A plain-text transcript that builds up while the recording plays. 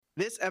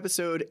This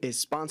episode is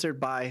sponsored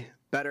by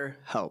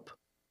BetterHelp.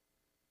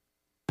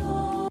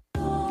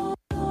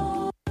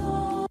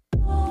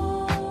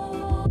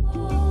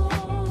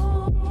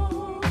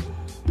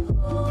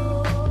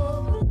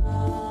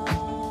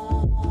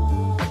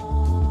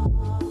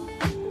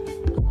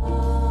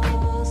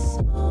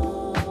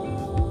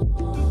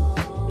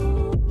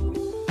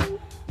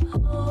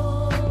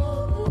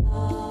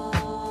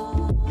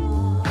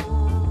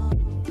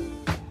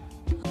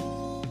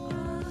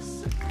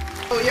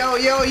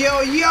 Yo,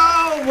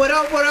 what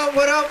up?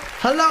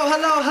 Hello,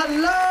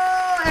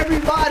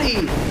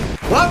 everybody.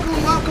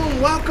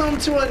 Welcome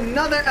to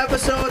another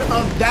episode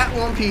of That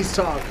One Piece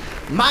Talk.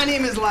 My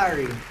name is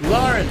Larry.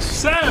 Lawrence.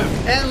 Sam.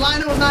 And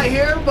Lionel's not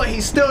here, but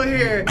he's still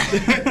here.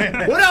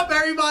 What up,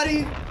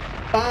 everybody? Woo!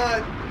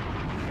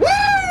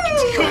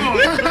 Come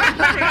on.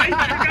 I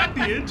got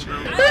the intro.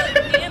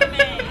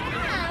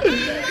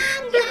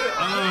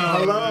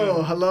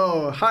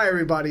 Hello. Hi,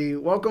 everybody.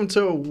 Welcome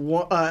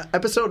to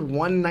episode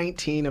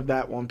 119 of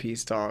That One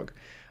Piece Talk.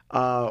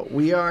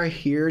 We are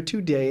here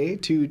today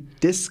to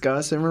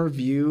discuss and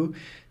review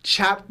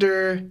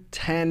Chapter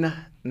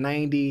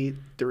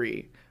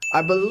 1093.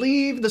 I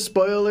believe the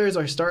spoilers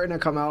are starting to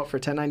come out for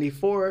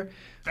 1094.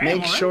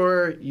 Make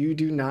sure you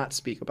do not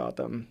speak about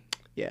them.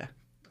 Yeah.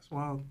 That's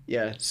wild.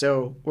 Yeah,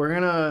 so we're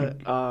going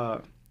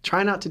to...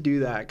 try not to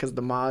do that because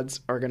the mods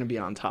are going to be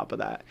on top of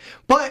that.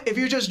 But if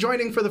you're just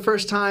joining for the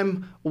first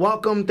time,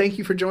 welcome. Thank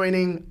you for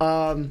joining.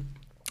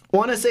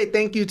 Want to say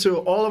thank you to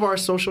all of our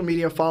social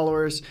media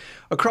followers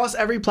across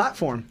every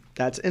platform.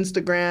 That's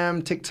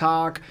Instagram,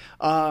 TikTok,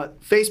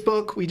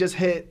 Facebook. We just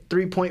hit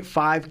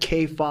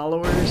 3.5K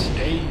followers.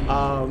 Hey.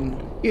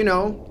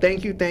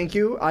 Thank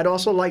you. I'd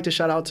also like to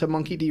shout out to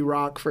Monkey D.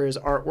 Rock for his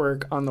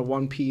artwork on the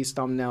One Piece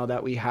thumbnail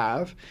that we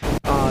have.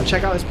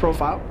 Check out his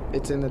profile.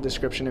 It's in the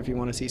description if you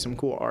want to see some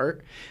cool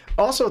art.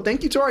 Also,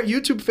 thank you to our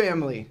YouTube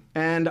family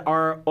and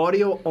our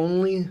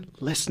audio-only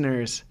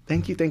listeners.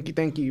 Thank you.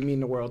 You mean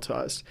the world to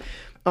us.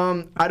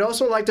 I'd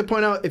also like to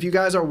point out, if you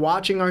guys are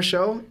watching our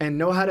show and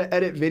know how to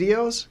edit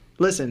videos,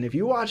 listen, if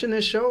you're watching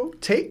this show,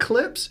 take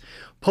clips,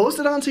 post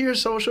it onto your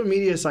social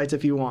media sites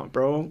if you want,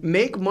 bro.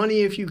 Make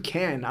money if you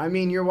can. I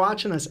mean, you're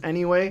watching us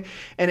anyway,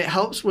 and it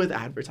helps with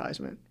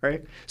advertisement,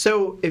 right?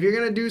 So if you're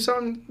going to do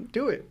something,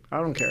 do it.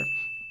 I don't care.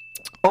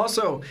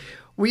 Also,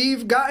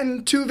 we've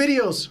gotten 2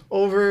 videos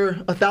over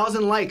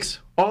 1,000 likes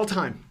all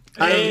time.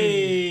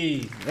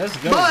 Hey, that's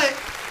good. But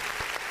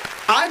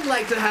I'd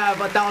like to have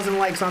 1,000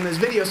 likes on this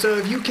video. So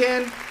if you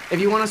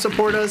want to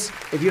support us,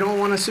 if you don't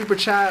want to super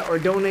chat or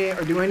donate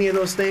or do any of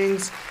those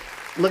things,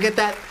 look at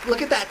that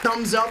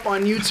thumbs up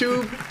on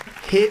YouTube.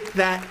 Hit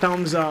that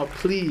thumbs up,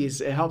 please.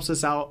 It helps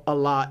us out a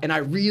lot. And I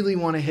really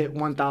want to hit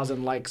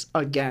 1,000 likes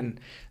again.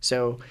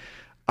 So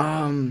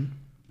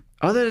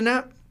other than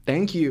that,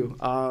 thank you.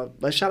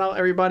 Let's shout out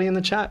everybody in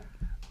the chat.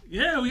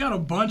 Yeah, we got a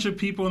bunch of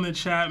people in the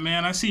chat,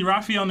 man. I see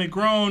Rafael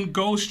Negron,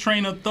 Ghost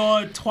Train of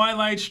Thought,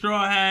 Twilight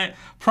Straw Hat,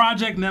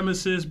 Project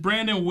Nemesis,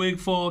 Brandon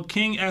Wigfall,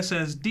 King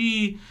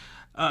SSD,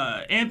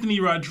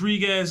 Anthony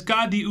Rodriguez,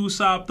 Gadi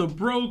Usopp, The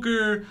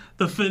Broker,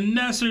 The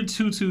Finesser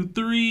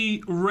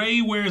 223,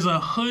 Ray Wears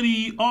a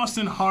Hoodie,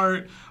 Austin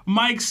Hart,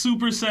 Mike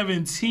Super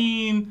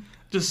 17,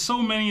 just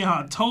so many.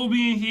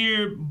 Toby in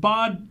here,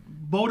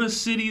 Boda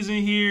City's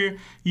in here,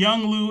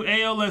 Young Lou,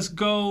 AL Let's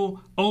Go,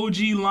 OG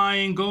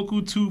Lion,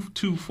 Goku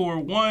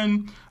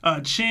 2241,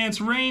 Chance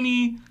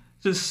Rainey,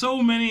 just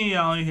so many of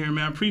y'all in here,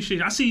 man. I appreciate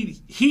it. I see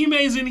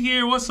Hime's in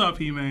here. What's up,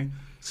 Hime?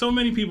 So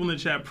many people in the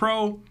chat.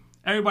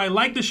 Everybody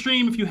like the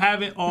stream if you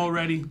haven't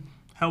already.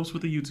 Helps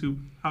with the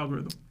YouTube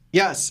algorithm.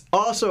 Yes.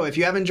 Also, if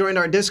you haven't joined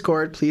our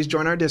Discord, please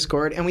join our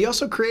Discord. And we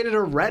also created a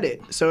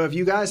Reddit. So if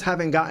you guys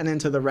haven't gotten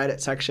into the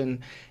Reddit section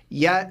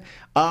yet,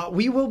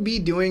 we will be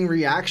doing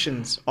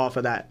reactions off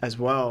of that as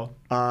well.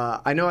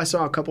 I know I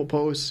saw a couple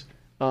posts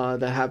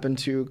that happened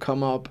to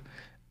come up,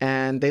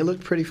 and they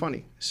looked pretty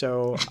funny.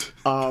 So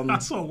I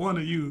saw one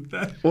of you.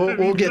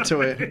 We'll get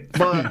to it.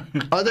 But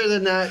other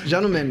than that,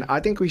 gentlemen,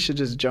 I think we should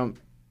just jump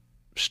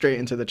straight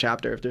into the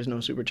chapter if there's no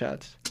super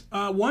chats.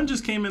 One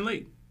just came in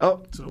late.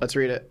 Oh, let's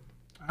read it.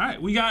 All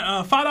right, we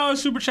got a $5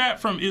 super chat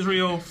from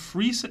Israel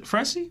Frese?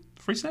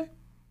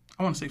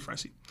 I want to say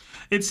Frese.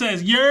 It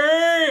says,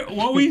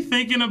 what we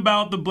thinking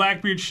about the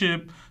Blackbeard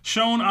ship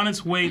shown on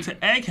its way to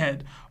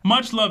Egghead?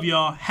 Much love,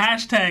 y'all.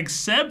 #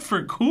 Seb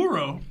for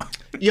Kuro.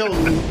 Yo,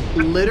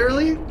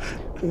 literally,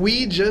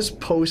 we just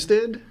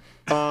posted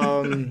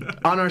on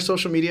our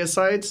social media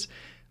sites,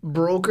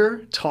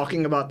 Broker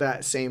talking about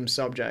that same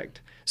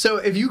subject. So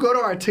if you go to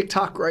our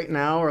TikTok right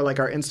now, or like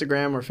our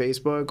Instagram or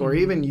Facebook or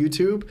even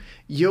YouTube,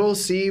 you'll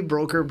see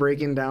Broker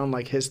breaking down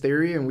like his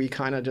theory, and we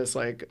kind of just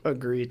like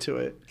agree to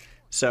it.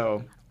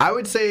 So I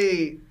would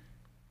say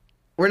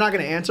we're not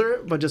going to answer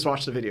it, but just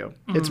watch the video.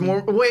 It's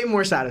way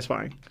more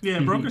satisfying.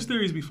 Yeah, Broker's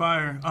theories be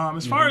fire.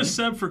 As far as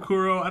Seb for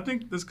Kuro, I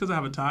think that's because I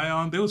have a tie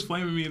on. They was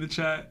flaming me in the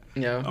chat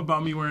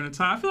about me wearing a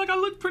tie. I feel like I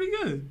look pretty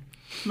good.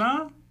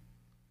 Nah?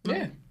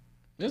 Yeah.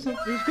 It was good.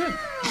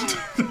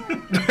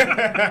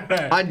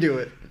 I'd do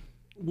it.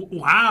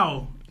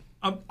 Wow.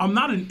 I'm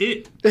not an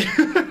it.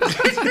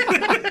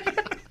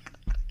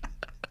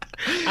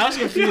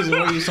 confused with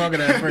what he was talking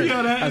at first.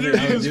 Yo, that I think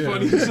interview was do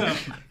funny. that.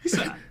 He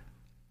said,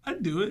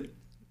 I'd do it.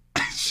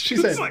 She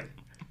was said, like,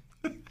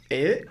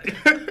 it?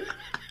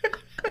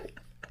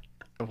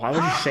 Why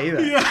would you say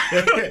that?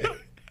 yeah.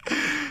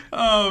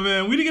 Oh,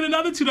 man. We did get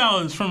another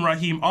 $2 from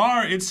Raheem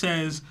R. It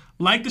says,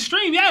 like the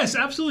stream. Yes,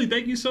 absolutely.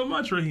 Thank you so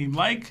much, Raheem.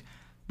 Like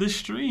the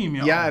stream,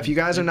 y'all. Yeah, if you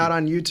guys are not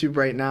on YouTube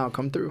right now,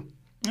 come through.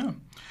 Yeah.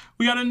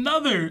 We got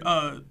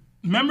another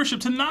membership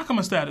to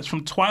Nakama status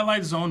from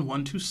Twilight Zone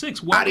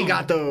 126. Welcome.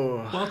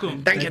 Arigato.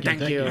 Welcome. Thank you.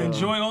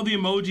 Enjoy all the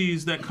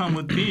emojis that come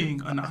with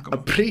being a Nakama.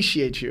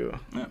 Appreciate you.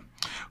 Yeah.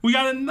 We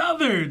got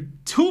another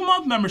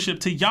 2-month membership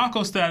to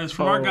Yonko status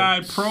from our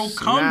guy Pro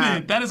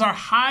Cumbent. That is our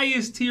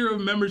highest tier of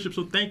membership,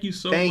 so thank you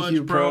so much,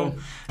 you, bro.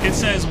 It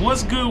says,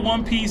 what's good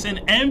One Piece and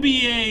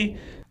NBA?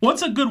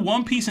 What's a good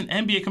One Piece and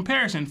NBA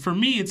comparison? For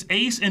me, it's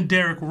Ace and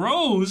Derrick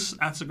Rose.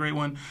 That's a great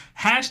one.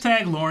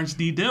 Hashtag Lawrence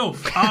D.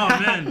 Dilf. Oh,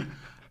 man.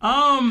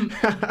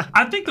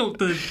 I think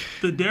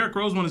the Derrick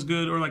Rose one is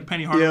good, or like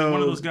Penny Hardaway,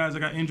 one of those guys that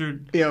got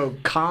injured. Yo,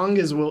 Kong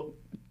is Will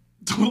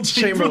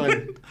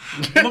Chamberlain.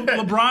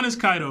 LeBron is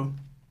Kaido.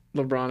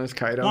 LeBron is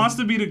Kaido. Wants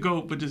to be the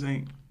GOAT, but just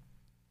ain't.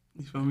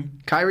 You feel me?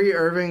 Kyrie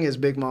Irving is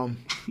Big Mom.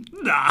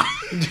 Nah.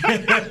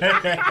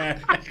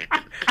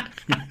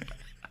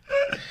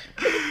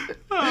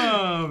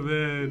 Oh,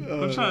 man.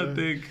 I'm trying to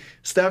think.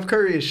 Steph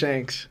Curry is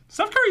Shanks.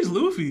 Steph Curry's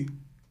Luffy.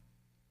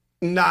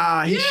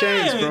 Nah, he's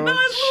Shanks, bro. Nah,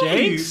 it's Luffy.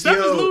 Shanks? Steph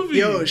is Luffy.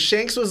 Yo,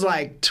 Shanks was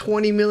like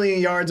 20 million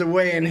yards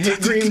away and hit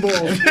Green Bull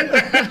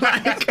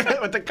like,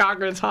 with the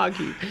Conference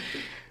hockey.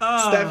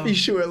 Steph be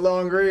shooting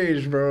long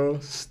range, bro.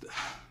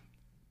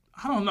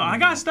 I don't know. I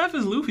got Steph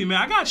as Luffy, man.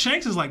 I got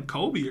Shanks as like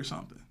Kobe or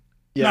something.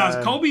 Yeah.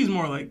 Nah, Kobe's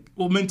more like,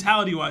 well,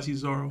 mentality-wise, he's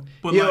Zoro.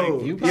 But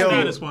like,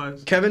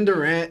 status-wise. Kevin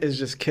Durant is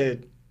just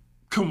Kid.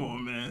 Come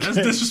on, man. That's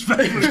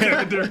disrespectful to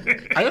Kevin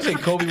Durant. I would say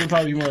Kobe would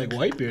probably be more like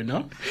Whitebeard,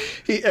 no?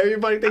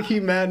 Everybody think he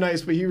mad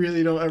nice, but he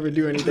really don't ever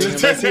do anything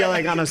unless he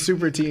like on a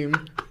super team.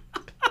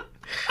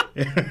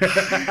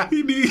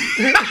 He need.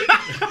 See,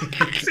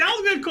 I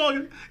was gonna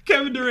call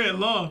Kevin Durant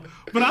Law,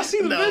 but I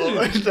see the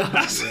vision. He's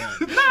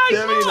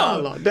Definitely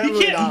not Law.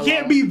 He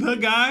can't be the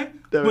guy,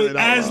 Definitely but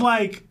not as Law.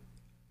 like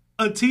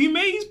a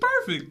teammate, he's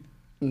perfect.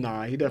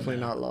 Nah, he definitely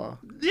not Law.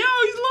 Yo,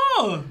 he's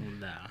Law.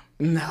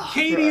 Nah,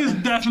 Katie is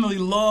definitely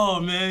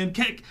Law, man.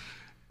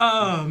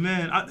 Oh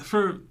man,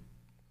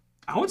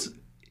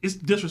 it's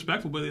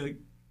disrespectful, but like,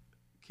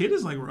 Kid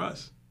is like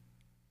Russ.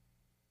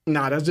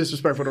 Nah, that's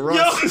disrespectful to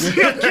Russ.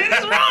 Yo, Kid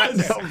is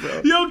Russ. No,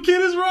 bro. Yo,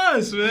 Kid is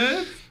Russ,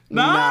 man.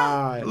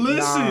 Nah,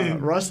 listen.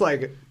 Nah. Russ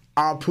like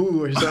Apu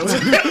or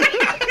something.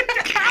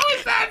 How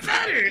is that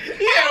better?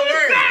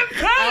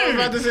 I was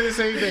about to say the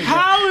same thing.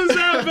 How is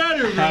that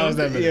better, bro? How is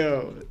that better?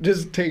 Yo,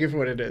 just take it for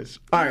what it is.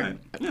 All right.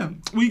 Yeah.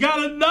 We got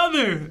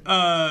another.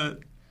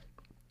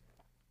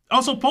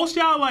 Also, post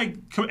y'all like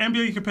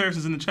NBA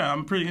comparisons in the chat.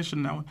 I'm pretty interested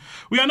in that one.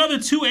 We got another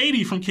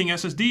 280 from King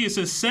SSD. It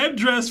says Seb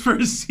dressed for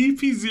a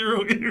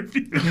CP0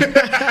 interview.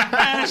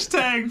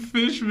 Hashtag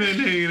Fishman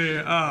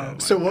hater. Oh,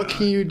 So what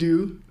can you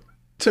do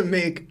to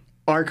make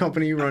our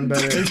company run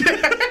better?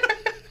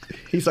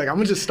 He's like, I'm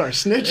gonna just start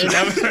snitching,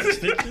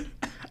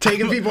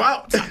 taking people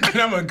out. And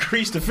I'm gonna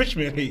increase the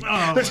Fishman heat.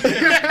 Oh, my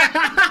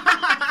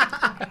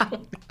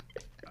God.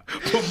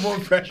 Put more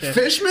pressure.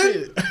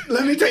 Fishman?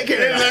 Let me take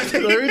care of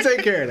that. Let me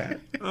take care of that.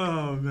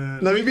 Oh,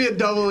 man. Let me be a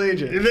double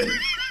agent.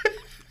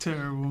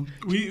 Terrible.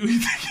 We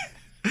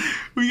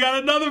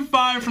got another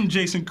 5 from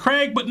Jason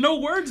Craig, but no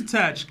words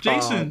attached.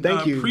 Jason,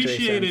 thank you,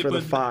 appreciate Jason, it. for the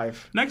But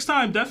 5. next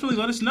time, definitely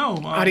let us know.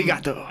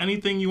 Arigato.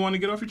 Anything you want to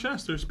get off your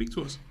chest or speak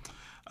to us.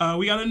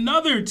 We got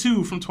another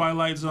 2 from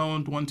Twilight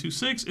Zone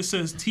 126. It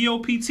says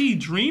TOPT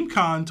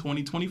DreamCon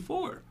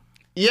 2024.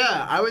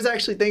 Yeah, I was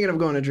actually thinking of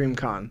going to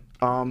DreamCon,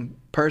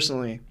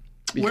 personally,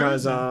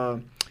 because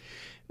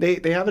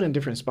they have it in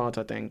different spots,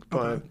 I think.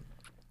 But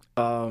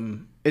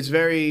it's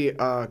very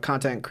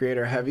content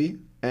creator heavy,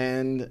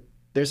 and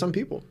there's some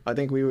people I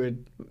think we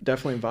would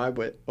definitely vibe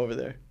with over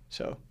there.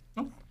 So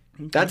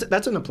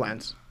that's in the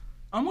plans.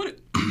 I'm with it.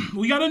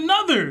 We got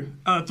another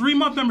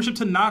 3-month membership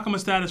to Nakama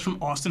status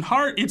from Austin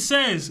Hart. It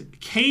says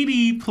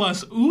KD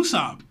plus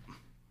Usopp.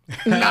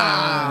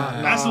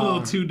 That's a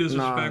little too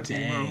disrespectful,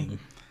 bro.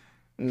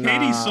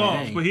 KD's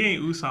soft, but he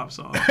ain't Usopp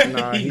soft.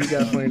 Nah, he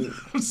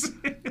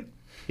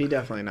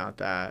definitely not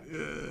that.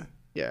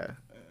 Yeah.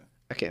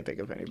 I can't think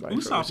of anybody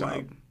Usopp, for Usopp.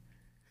 like,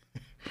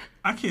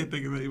 I can't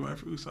think of anybody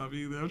for Usopp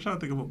either. I'm trying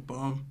to think of a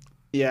bum.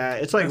 Yeah,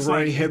 it's like That's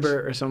Roy like-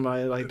 Hibbert or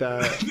somebody like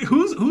that.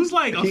 Who's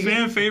like a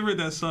fan favorite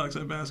that sucks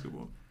at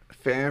basketball?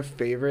 Fan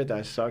favorite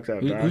that sucks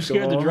at basketball. Who's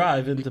scared to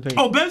drive into paint?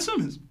 Oh, Ben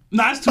Simmons.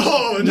 Nah, that's too.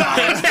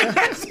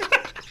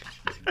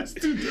 That's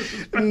too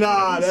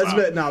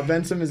disrespectful.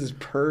 Ben Simmons is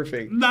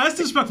perfect. Nah, that's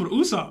disrespectful to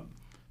Usopp.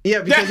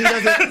 Yeah, because he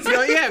doesn't.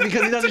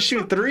 Because he doesn't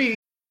shoot 3.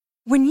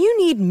 When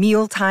you need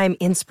mealtime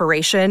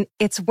inspiration,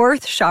 it's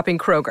worth shopping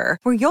Kroger,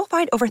 where you'll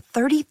find over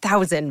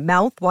 30,000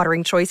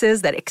 mouth-watering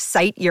choices that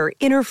excite your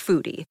inner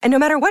foodie. And no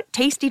matter what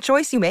tasty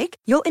choice you make,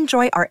 you'll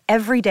enjoy our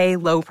everyday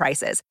low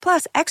prices,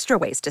 plus extra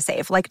ways to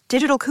save, like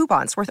digital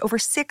coupons worth over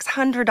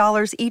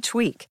 $600 each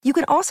week. You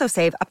can also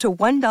save up to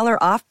 $1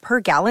 off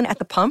per gallon at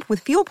the pump with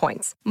fuel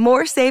points.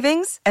 More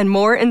savings and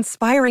more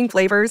inspiring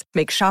flavors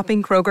make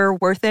shopping Kroger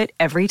worth it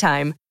every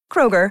time.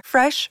 Kroger,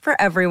 fresh for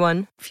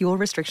everyone. Fuel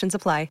restrictions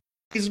apply.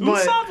 But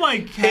Usopp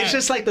like it's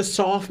just like the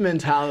soft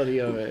mentality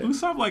of it.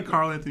 Usopp like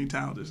Karl Anthony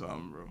Towns or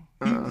something,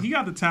 bro. He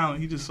got the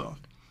talent. He just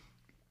soft.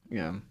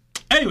 Yeah.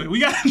 Anyway, we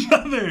got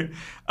another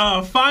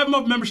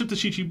 5-month membership to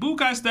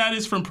Shichibukai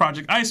status from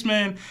Project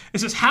Iceman.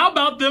 It says, how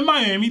about them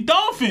Miami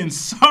Dolphins?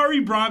 Sorry,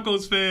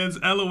 Broncos fans.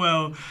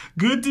 LOL.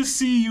 Good to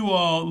see you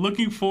all.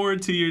 Looking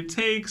forward to your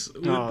takes.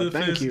 With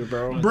thank you,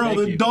 bro. Bro,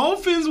 the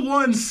Dolphins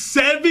won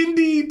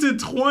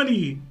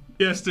 70-20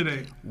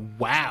 yesterday.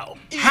 Wow.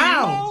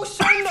 How?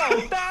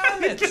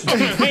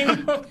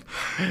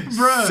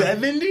 Bruh.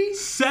 70?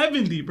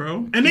 70,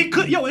 bro. And they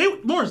could,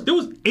 Lawrence, there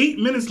was 8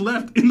 minutes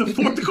left in the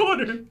fourth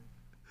quarter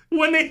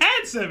when they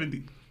had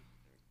 70.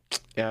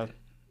 Yeah.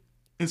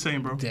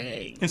 Insane, bro.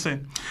 Dang.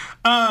 Insane.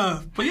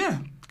 But yeah,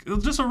 it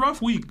was just a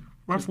rough week.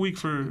 Rough week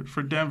for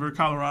Denver,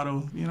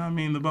 Colorado. You know what I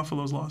mean? The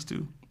Buffaloes lost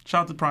too.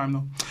 Shout out to Prime,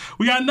 though.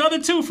 We got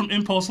another 2 from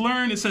Impulse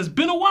Learn. It says,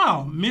 been a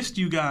while. Missed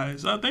you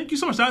guys. Thank you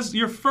so much. That's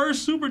your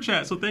first super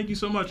chat, so thank you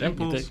so much,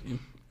 Impulse.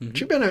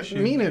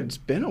 It's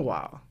been a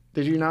while.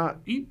 Did you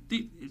not?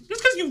 Just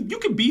because you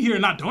could be here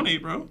and not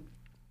donate, bro.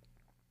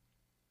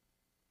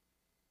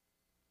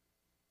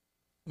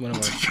 One of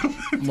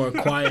our more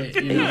quiet,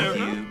 you know,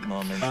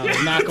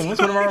 Nakamas.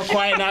 one of our more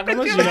quiet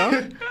Nakamas, you know.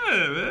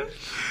 Yeah, man.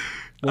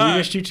 Well, we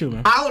missed you too,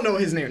 man. I don't know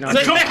his name. No,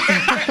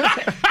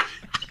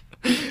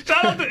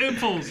 Shout out to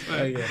Impulse.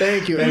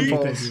 Thank you,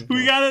 Impulse.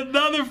 We got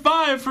another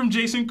 5 from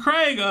Jason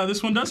Craig.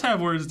 This one does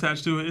have words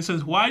attached to it. It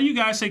says, why do you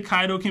guys say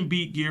Kaido can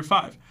beat Gear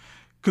 5?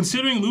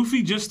 Considering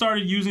Luffy just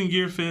started using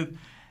Gear 5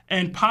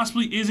 and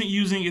possibly isn't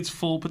using its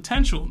full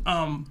potential.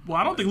 Well,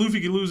 I don't think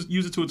Luffy can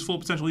use it to its full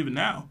potential even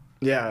now.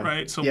 Yeah.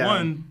 Right? So yeah.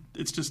 one,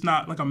 it's just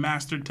not like a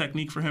mastered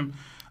technique for him.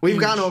 We've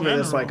in gone over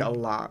this general. like a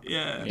lot.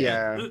 Yeah.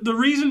 Yeah. The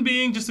reason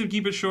being, just to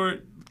keep it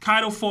short,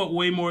 Kaido fought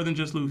way more than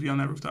just Luffy on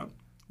that rooftop.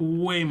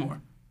 Way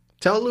more.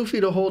 Tell Luffy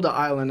to hold the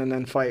island and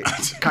then fight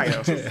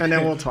Kaido. And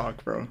then we'll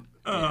talk, bro.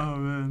 Oh,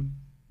 man.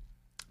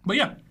 But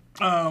yeah,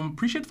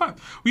 appreciate the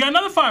 5. We got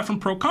another 5 from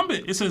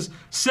Procumbent. It says,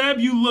 Seb,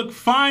 you look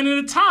fine in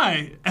a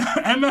tie.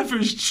 MF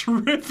is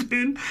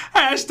tripping.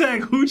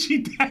 Hashtag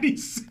Hoochie Daddy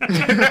Seb.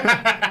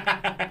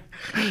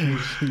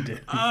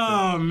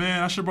 Oh,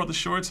 man. I should have brought the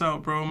shorts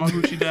out, bro. My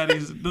Hoochie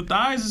Daddy's, the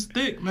thighs is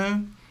thick,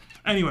 man.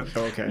 Anyway,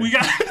 Okay. We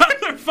got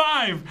another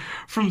 5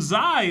 from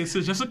Zai. It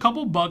says, just a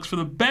couple bucks for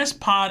the best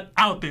pod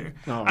out there.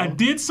 Oh. I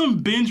did some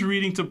binge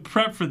reading to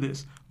prep for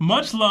this.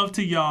 Much love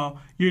to y'all.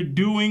 You're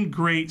doing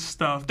great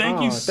stuff.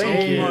 Thank you so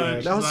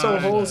much. That was so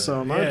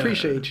wholesome. I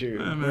appreciate you.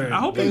 Yeah, man.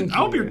 I hope Thank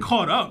you're you.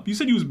 caught up. You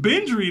said you was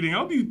binge reading. I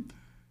hope you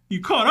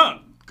caught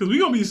up. Because we're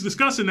going to be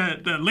discussing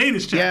that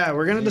latest chapter. Yeah,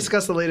 we're going to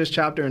discuss the latest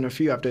chapter in a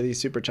few after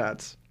these super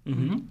chats.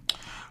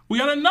 We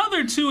got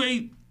another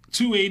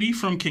 280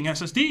 from King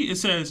SSD. It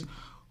says,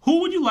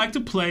 who would you like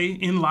to play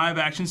in live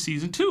action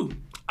season 2?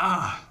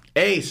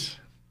 Ace,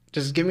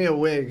 just give me a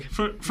wig.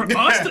 For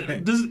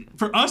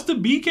us to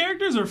be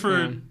characters, or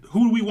for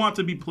who do we want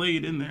to be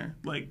played in there,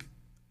 like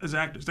as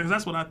actors? Because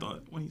that's what I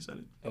thought when he said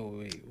it. Oh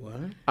wait,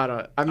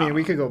 what? I mean,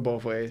 we could go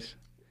both ways.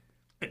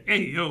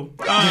 Hey, yo.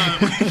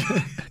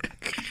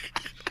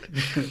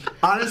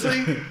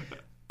 Honestly,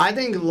 I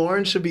think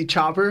Lawrence should be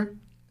Chopper.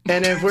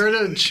 And if we're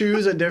to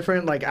choose a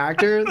different like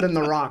actor, then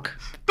The Rock.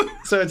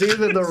 So it's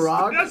either The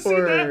Rock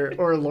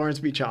or Lawrence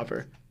B.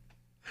 Chopper.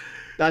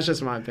 That's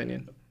just my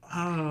opinion.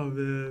 Oh,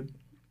 man.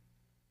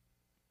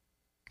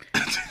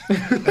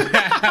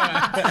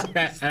 I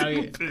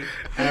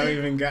don't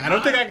even got. I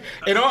don't think I.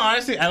 In all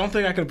honesty, I don't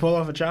think I could pull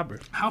off a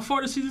Chopper. How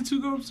far does season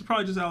 2 go? It's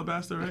probably just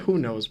Alabasta, right? Who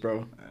knows,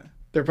 bro?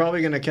 They're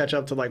probably gonna catch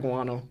up to like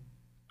Wano.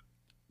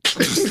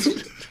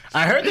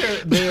 I heard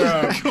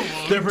they're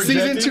projecting.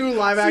 Season 2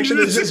 live action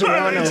is just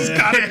Wano.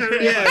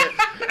 Yeah,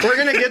 we're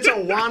gonna get to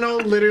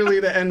Wano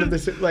literally the end of the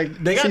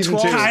They got season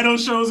 12. 2. Kaido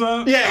shows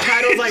up. Yeah,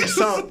 Kaido's like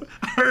so.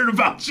 I heard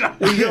about y'all.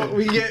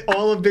 We get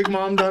all of Big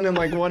Mom done in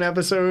like one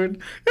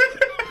episode.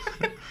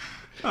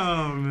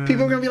 Oh, man.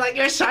 People are gonna be like,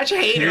 "You're such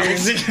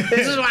haters. This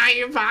is why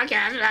your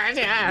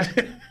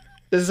podcast."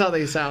 This is how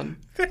they sound.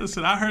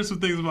 Listen, I heard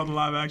some things about the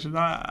live action.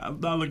 I'm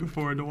not looking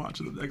forward to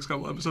watching the next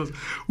couple episodes.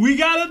 We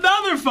got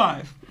another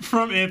 5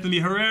 from Anthony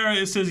Herrera.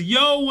 It says,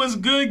 yo, what's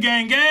good,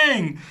 gang,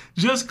 gang?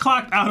 Just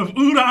clocked out of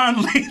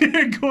Udon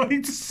later,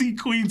 going to see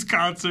Queen's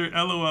concert.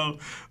 LOL.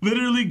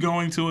 Literally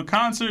going to a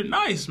concert.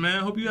 Nice,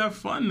 man. Hope you have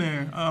fun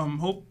there.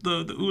 Hope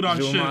the Udon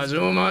shifts.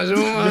 Zuma.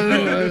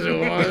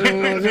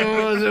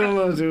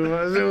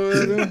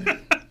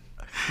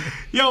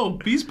 Yo,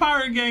 Beast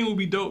Pirate Gang will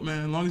be dope,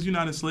 man, as long as you're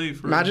not a slave.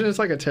 For Imagine it's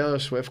like a Taylor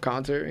Swift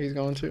concert he's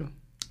going to.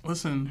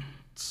 Listen,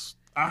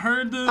 I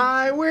heard the.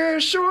 I wear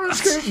short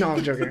skirts. No,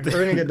 I'm joking. We're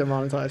gonna get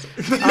demonetized.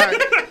 All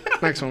right,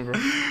 next one, bro.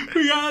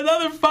 We got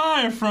another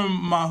 5 from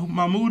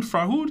Mahmoud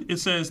Farhoud. It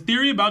says,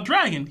 theory about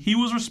Dragon. He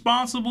was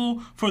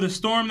responsible for the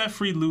storm that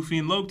freed Luffy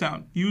in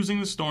Loketown, using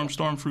the storm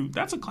fruit.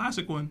 That's a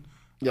classic one.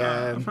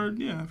 Yeah, I've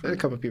heard. A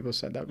couple of people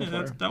said that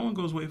before. That one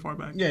goes way far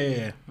back.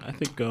 Yeah.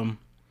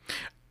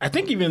 I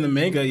think even the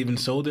manga even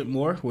sold it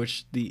more,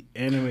 which the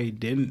anime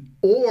didn't.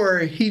 Or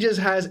he just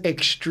has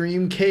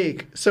extreme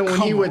cake, so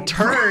when he would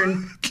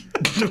turn,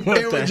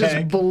 it would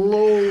just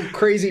blow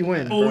crazy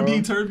wind. Bro.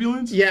 OD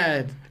turbulence.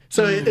 Yeah.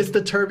 So it's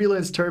the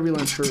turbulence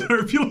fruit.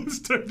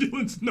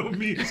 Turbulence. No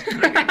me. It's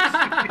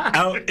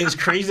crazy. As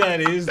crazy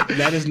as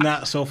that is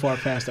not so far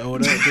past the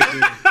Oda.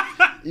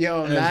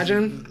 Yo,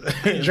 imagine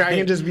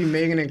Dragon just be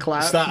making it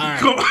clap. Stop.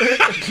 All right.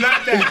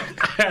 Not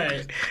that. All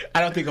right.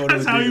 I don't think Oda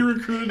That's would how do you it.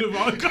 recruited him.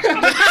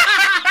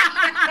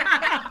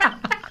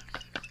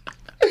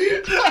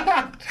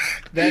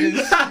 That is.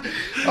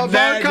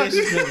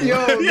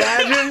 Yo,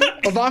 imagine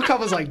Ivankov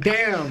was like,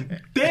 damn.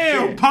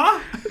 Damn,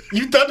 Pa.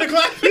 You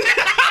thunderclap?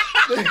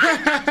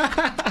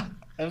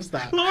 I'm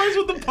stopped. Lawrence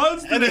with the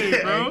puns today,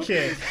 bro. I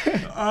can't.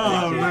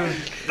 Oh, man.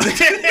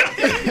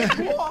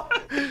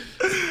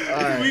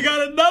 We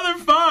got another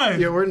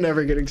 5. Yo, we're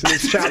never getting to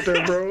this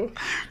chapter, bro.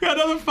 We got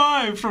another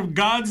 5 from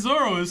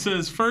Godzoro. It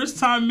says, first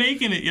time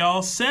making it,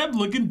 y'all. Seb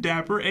looking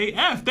dapper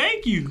AF.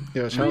 Thank you.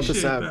 Yo, shout out to Appreciate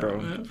Seb, that, bro.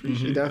 man.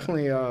 Appreciate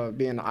Definitely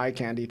being eye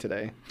candy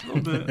today. a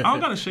little bit. I don't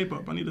got to shape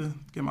up. I need to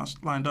get my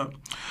lined up.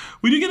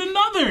 We do get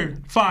another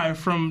 5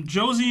 from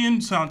Josie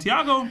and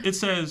Santiago. It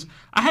says,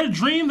 I had a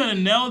dream that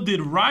Enel did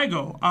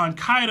Raigo on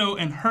Kaido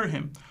and hurt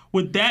him.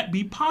 Would that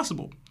be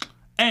possible?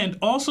 And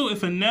also,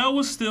 if Enel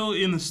was still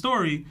in the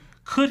story,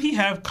 could he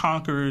have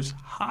Conqueror's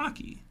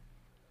hockey?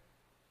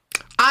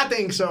 I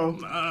think so.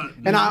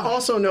 And I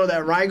also know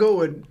that Raigo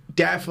would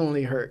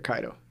definitely hurt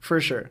Kaido, for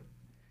sure.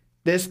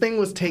 This thing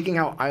was taking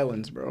out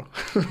islands, bro.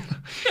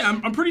 Yeah,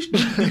 I'm pretty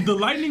sure. Did the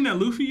lightning that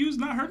Luffy used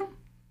not hurt him?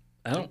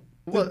 I don't.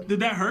 What? Did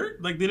that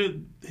hurt? Like, did it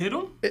hit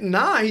him?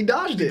 Nah, he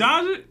dodged it.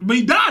 Dodged it? But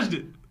he dodged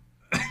it.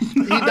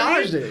 He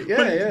dodged it. Yeah,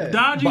 But yeah.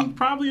 Dodging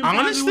probably implies it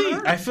Honestly, would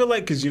hurt. I feel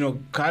like because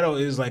Kaido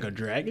is like a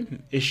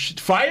dragon.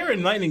 Fire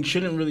and lightning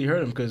shouldn't really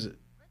hurt him because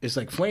it's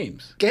like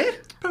flames. ¿Qué?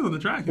 Depends on the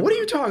dragon. What are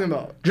you talking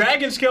about?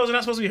 Dragon scales are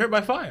not supposed to be hurt by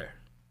fire.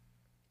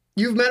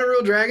 You've met a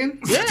real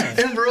dragon?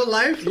 Yeah. In real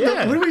life?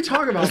 Yeah. What are we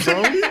talking about,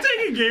 bro? He's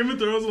taking Game of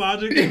Thrones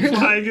logic and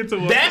applying it to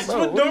what? That's Bro,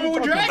 what what are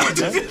normal you with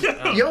talking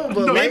dragons. Yo,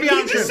 but No, maybe he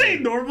I'm just say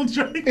tripping. normal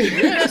dragon.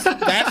 Yes,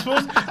 that's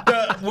supposed.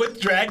 With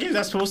dragons,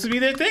 that's supposed to be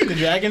their thing. The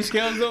dragon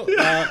scales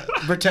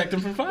protect them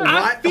from fire.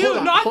 I feel-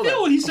 Hold no, I hold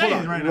feel what he's hold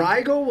saying right now.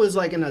 Raigo was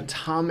like an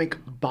atomic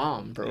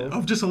bomb, bro.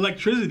 Of just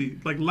electricity,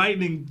 like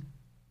lightning.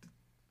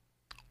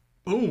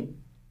 Boom.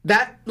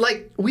 That,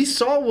 like, we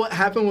saw what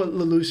happened with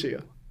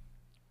Lelouch.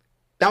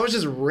 That was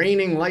just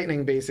raining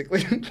lightning,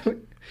 basically.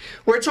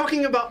 We're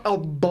talking about a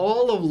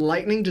ball of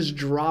lightning just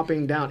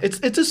dropping down. It's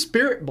a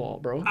spirit ball,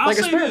 bro. I'll like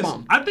a say spirit this.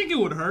 bomb. I think it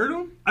would hurt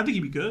him. I think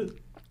he'd be good.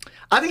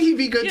 I think he'd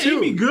be good Yeah,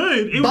 too. he'd be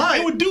good. But-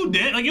 It would do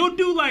that. Like, it would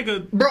do like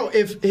a. Bro,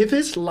 if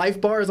his life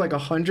bar is like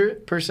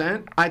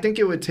 100%, I think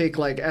it would take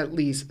like at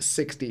least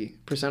 60%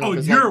 Oh, of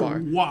his you're life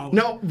bar. wilding.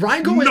 No,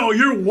 Raigo is No,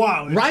 you're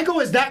wilding.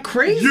 Raigo is that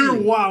crazy. You're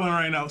wilding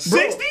right now.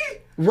 60?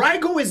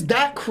 Raigo is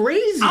that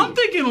crazy. I'm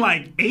thinking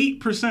like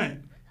 8%.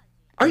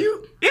 Are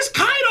you? It's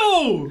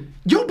Kaido.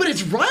 Yo, but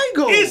it's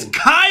Raigo. It's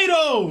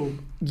Kaido.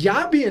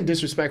 Y'all being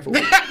disrespectful.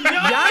 Yo,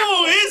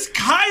 it's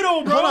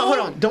Kaido, bro. Hold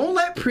on. Don't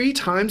let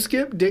pre-time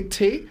skip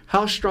dictate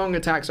how strong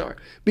attacks are.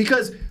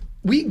 Because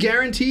we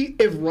guarantee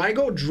if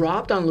Raigo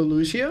dropped on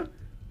Lelouch,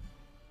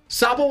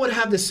 Sabo would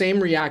have the same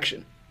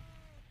reaction.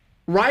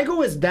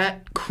 Raigo is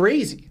that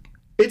crazy.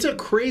 It's a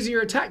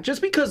crazier attack.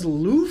 Just because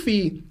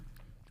Luffy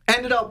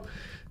ended up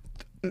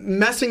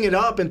messing it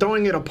up and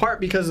throwing it apart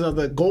because of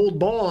the gold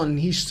ball and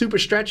he's super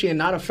stretchy and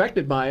not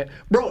affected by it.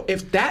 Bro,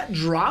 if that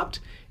dropped,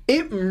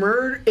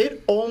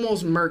 it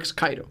almost murks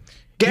Kaido.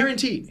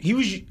 Guaranteed. He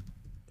was,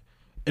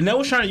 and that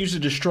was trying to use to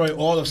destroy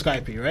all of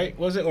Skype, right?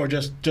 Was it or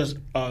just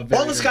All the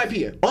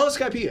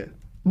Skypiea.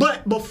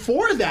 But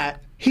before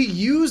that, he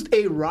used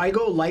a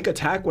Raigo-like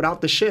attack without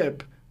the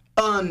ship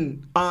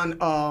on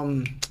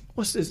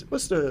what's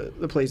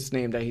the place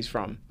name that he's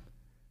from?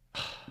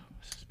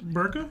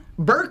 Burka?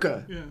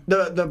 Burka. Yeah.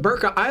 The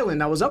Burka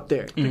Island that was up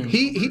there.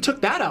 He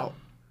took that out.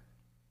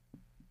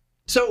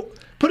 So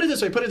put it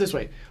this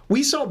way.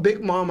 We saw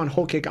Big Mom on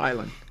Whole Cake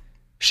Island.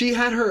 She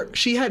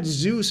had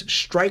Zeus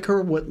strike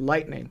her with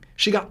lightning.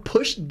 She got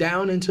pushed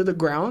down into the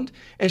ground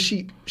and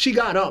she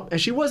got up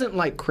and she wasn't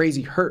like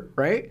crazy hurt,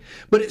 right?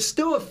 But it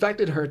still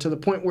affected her to the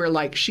point where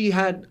like she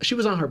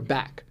was on her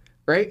back,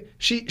 right?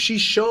 She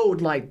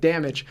showed like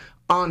damage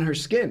on her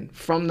skin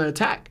from the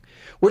attack.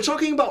 We're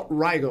talking about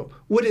Raigo,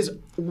 what is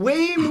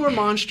way more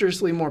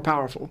monstrously more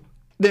powerful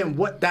than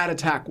what that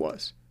attack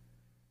was.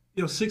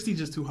 Yo, 60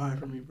 just too high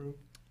for me, bro.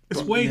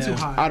 It's way too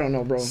high. I don't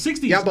know, bro.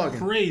 60 Y'all is bugging.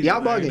 crazy. Y'all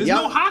man. bugging. There's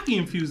Y'all- no hockey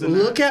infused in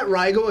Look that. at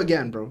Raigo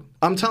again, bro.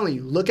 I'm telling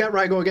you, look at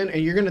Raigo again,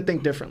 and you're gonna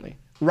think differently.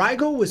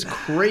 Raigo was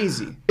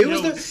crazy. It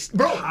Yo, was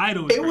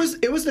Kaido was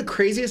it was the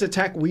craziest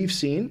attack we've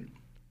seen,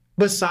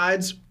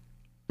 besides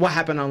what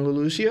happened on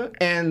Lelouch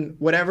and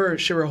whatever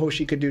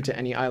Shirahoshi could do to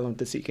any island of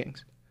the Sea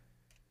Kings.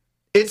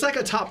 It's like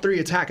a top 3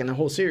 attack in the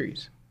whole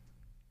series.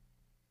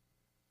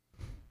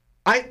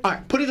 All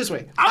right, put it this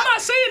way. I'm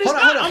not saying it's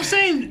Hold on. I'm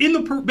saying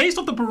based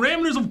off the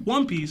parameters of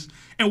One Piece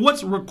and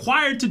what's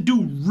required to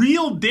do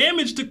real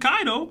damage to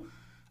Kaido,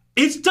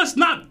 it's just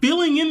not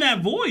filling in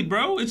that void,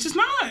 bro. It's just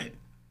not.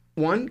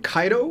 One,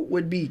 Kaido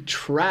would be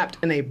trapped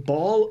in a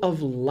ball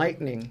of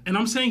lightning. And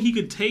I'm saying he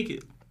could take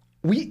it.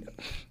 All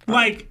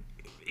Like,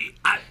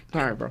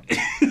 right, bro.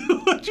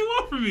 what you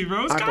want from me,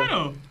 bro? It's All right, bro.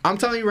 Kaido. I'm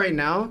telling you right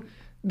now,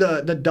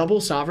 the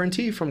double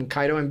sovereignty from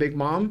Kaido and Big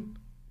Mom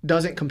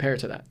doesn't compare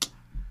to that.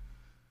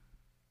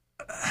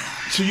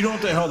 So you don't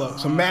think? Hold up.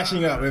 So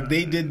matching up, if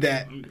they did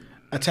that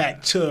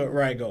attack to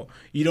Raigo,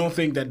 you don't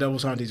think that double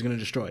sovereignty is going to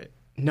destroy it?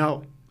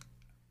 No.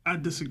 I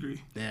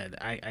disagree. Yeah,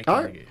 I All can't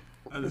right. agree.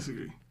 I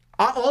disagree.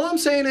 All I'm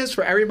saying is,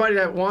 for everybody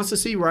that wants to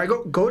see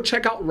Raigo, go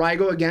check out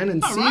Raigo again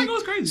and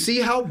Raigo's crazy. see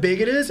how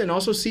big it is, and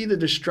also see the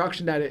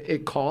destruction that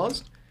it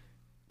caused.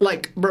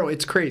 Like, bro,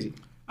 it's crazy.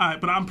 All right,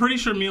 but I'm pretty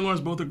sure me and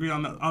Lawrence both agree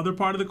on the other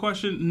part of the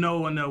question. No,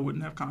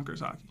 wouldn't have conquered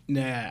Saki.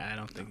 Nah, I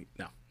don't think.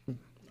 No.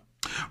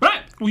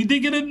 Right, we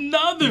did get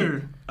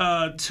another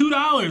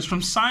 $2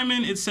 from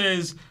Simon. It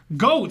says,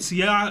 "Goats,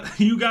 yeah,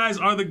 you guys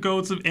are the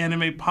goats of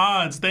anime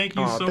pods. Thank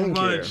you so thank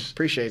you. much,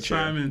 Appreciate you.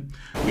 Simon."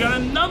 We got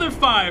another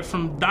 5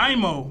 from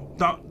Daimo.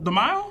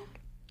 Daimo?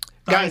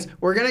 Guys,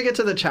 we're going to get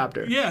to the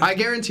chapter. Yeah. I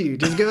guarantee you.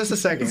 Just give us a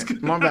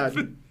second. My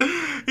bad.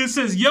 It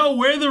says, "Yo,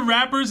 where the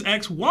rappers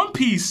X One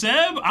Piece,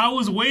 Seb? I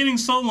was waiting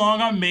so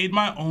long, I made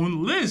my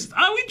own list."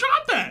 We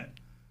dropped that.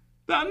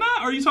 Not?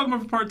 Or are you talking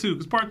about for part 2?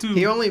 Because part 2,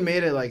 He only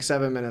made it like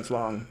 7 minutes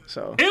long,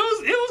 so it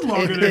was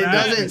longer it than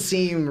that. doesn't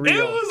seem real.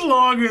 It was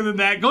longer than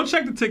that. Go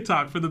check the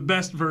TikTok for the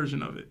best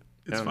version of it.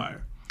 It's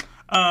fire.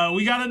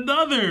 We got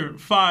another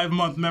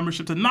 5-month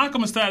membership to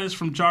Nakama Status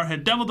from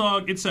Jarhead Devil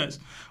Dog. It says,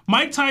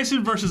 "Mike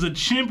Tyson versus a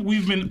chimp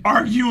we've been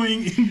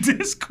arguing in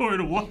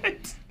Discord."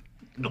 What?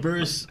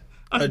 Versus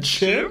a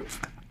chimp?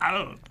 I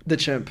don't know. The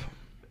chimp.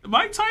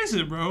 Mike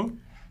Tyson, bro.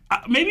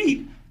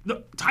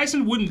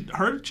 Tyson wouldn't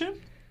hurt a chimp?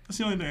 That's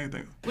the only thing I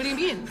think. What do you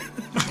mean?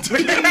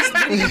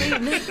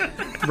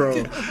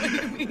 Bro,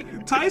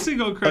 Tyson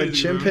go crazy. a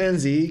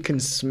chimpanzee can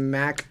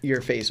smack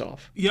your face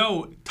off.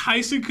 Yo,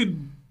 Tyson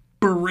could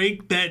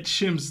break that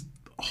chimp's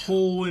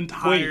whole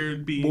entire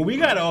being. Well, we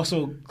bro. got to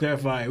also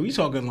clarify. Are we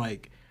talking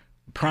like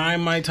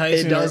prime Mike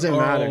Tyson It doesn't or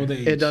matter. old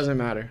age? It doesn't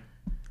matter.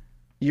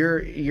 You're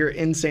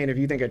insane if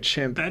you think a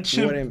chimp That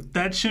chimp, wouldn't.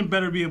 that chimp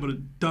better be able to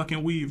duck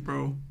and weave,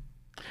 bro.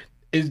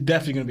 It's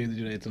definitely going to be able to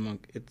do that. It's a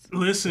monk.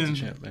 Listen, It's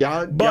a chimp, man.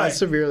 Y'all But-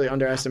 severely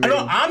underestimating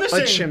No, I'm just a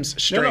saying.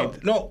 chimp's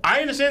strength. No,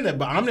 I understand that,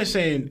 but I'm just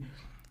saying,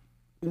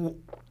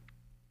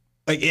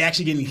 like, it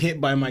actually getting hit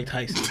by Mike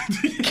Tyson.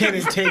 Can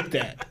it take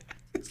that?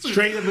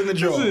 Straight up in the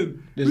jaw.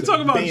 listen. Just We're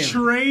talking about bam.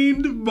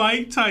 trained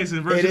Mike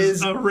Tyson versus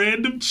is- a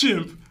random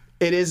chimp.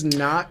 It is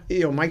not.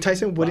 Mike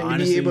Tyson wouldn't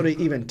honestly- be able to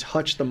even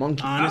touch the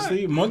monkey.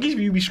 Honestly, monkeys,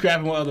 you be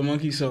scrapping with other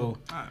monkeys, so,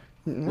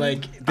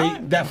 like,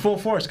 that full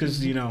force, because,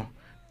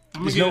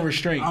 there's no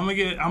restraint. I'm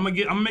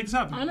gonna make this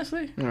happen.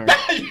 Honestly. Yo,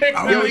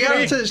 we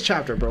got into this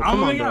chapter, bro.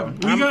 Come on, bro.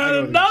 We got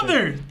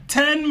another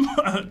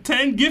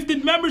 10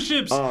 gifted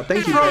memberships. Oh,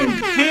 thank you, from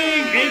Pig.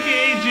 Pig,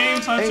 aka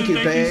James Hudson. Thank you,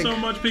 Thank you Pig. so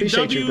much, Pig.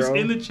 Appreciate you, W's bro.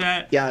 in the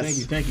chat.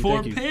 Yes. Thank you.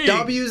 For Thank you. Pig.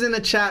 W's in the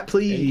chat,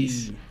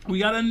 please. Hey. We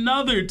got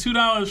another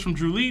 $2 from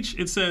Drew Leach.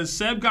 It says,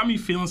 "Seb got me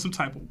feeling some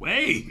type of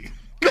way."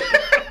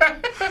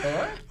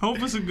 Hope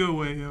it's a good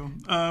way, yo.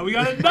 We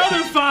got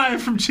another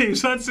 5 from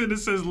James Hudson. It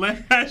says,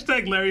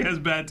 hashtag Larry has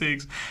bad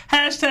takes.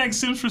 Hashtag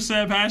Sims for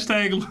Seb.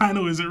 Hashtag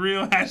Lionel isn't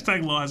real.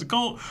 Hashtag Law has a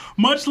cult.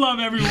 Much love,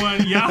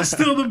 everyone. Y'all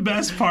still the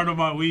best part of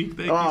my week.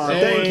 Thank Oh, you so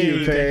thank much.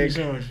 you, Thank you Pig.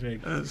 so much,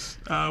 Pig. Yes.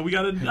 We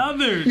got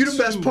another. You're the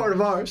best part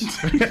of ours.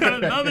 We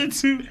got another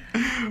 2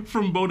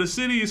 from Boda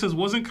City. It says,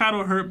 "Wasn't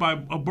Kaido hurt by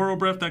a burrow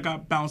breath that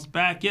got bounced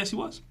back?" Yes, he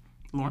was.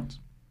 Lawrence.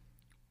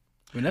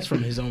 I mean, that's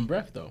from his own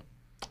breath, though.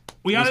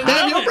 We got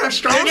Damn, your another. breath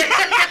strong.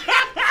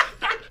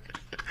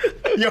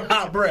 Your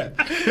hot breath.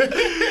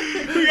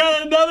 We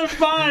got another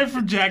 5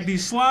 from Jack D.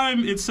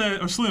 Slime. It says,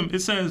 or Slim. It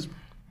says,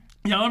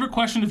 "Y'all ever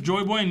questioned if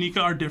Joy Boy and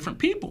Nika are different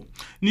people?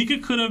 Nika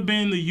could have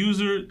been the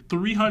user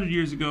 300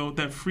 years ago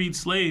that freed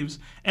slaves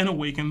and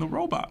awakened the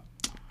robot."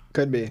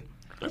 Could be.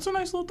 That's a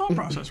nice little thought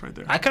process right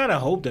there. I kind of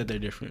hope that they're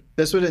different.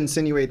 This would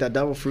insinuate that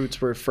devil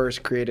fruits were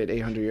first created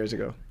 800 years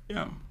ago.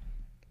 Yeah.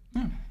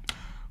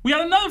 We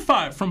got another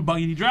 5 from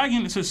Buggy the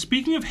Dragon. It says,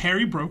 "Speaking of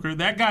Harry Broker,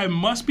 that guy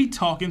must be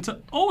talking to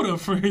Oda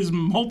for his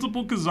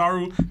multiple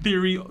Kizaru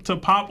theory to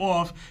pop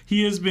off.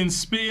 He has been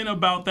spitting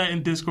about that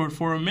in Discord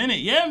for a minute."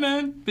 Yeah,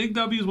 man. Big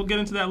W's. We'll get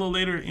into that a little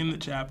later in the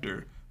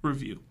chapter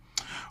review.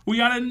 We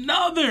got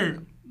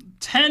another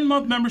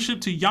 10-month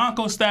membership to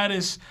Yonko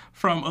Status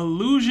from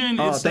Illusion.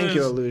 Oh, It thank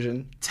you, says,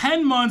 Illusion.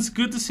 10 months.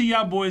 Good to see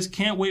y'all boys.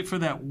 Can't wait for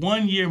that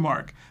 1-year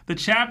mark. The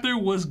chapter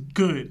was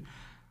good.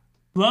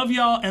 Love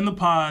y'all and the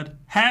pod.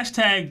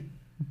 Hashtag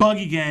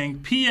Buggy Gang.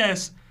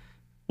 P.S.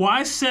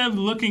 Why Seb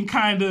looking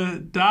kind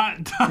of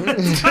dot.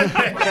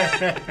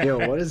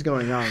 Yo, what is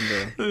going on,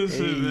 bro?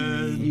 Listen,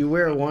 man. You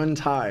wear one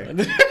tie.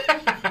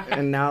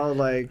 And now,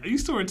 like... I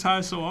used to wear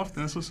ties so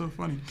often. That's what's so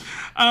funny.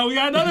 We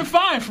got another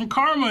 5 from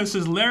Karma. It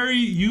says, Larry,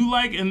 you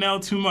like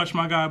Enel too much,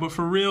 my guy. But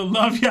for real,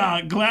 love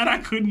y'all. Glad I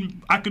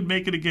could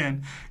make it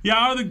again.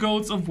 Y'all are the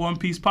GOATs of One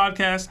Piece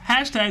podcast.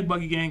 Hashtag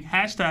Buggy Gang.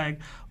 Hashtag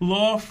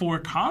Law for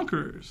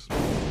Conquerors.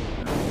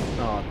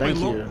 Oh, thank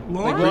you.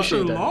 Lawrence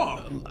or that.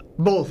 Law?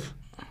 Both.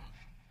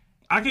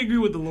 I can agree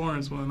with the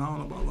Lawrence one. I don't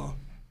know about Law.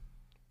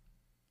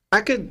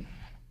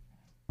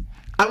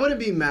 I wouldn't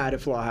be mad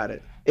if Law had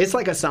it. It's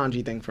like a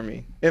Sanji thing for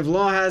me. If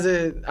Law has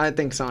it, I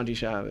think Sanji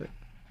should have it.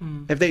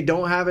 If they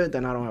don't have it,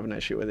 then I don't have an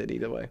issue with it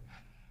either way.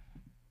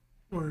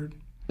 Word.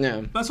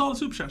 Yeah. That's all the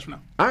super chats for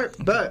now. All right,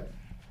 but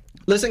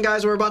listen,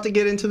 guys, we're about to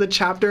get into the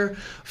chapter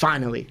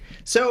finally.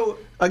 So,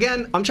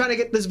 again, I'm trying to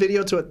get this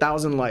video to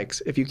 1,000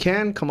 likes. If you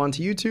can, come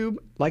onto YouTube,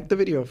 like the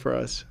video for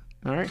us.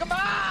 All right? Come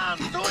on,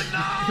 do it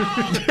now!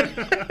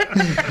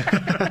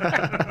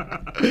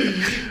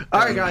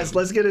 All right, guys,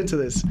 let's get into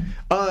this.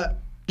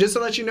 Just to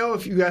let you know,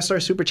 if you guys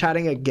start super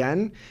chatting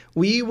again,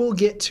 we will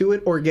get to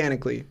it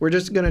organically. We're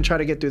just going to try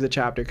to get through the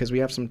chapter because we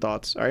have some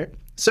thoughts, all right?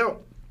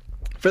 So,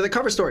 for the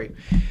cover story,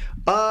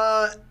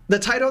 the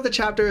title of the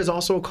chapter is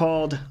also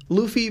called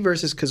Luffy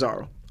versus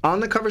Kizaru. On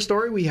the cover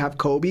story, we have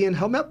Koby and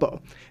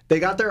Helmeppo. They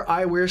got their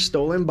eyewear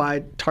stolen by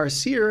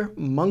Tarsier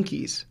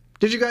monkeys.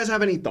 Did you guys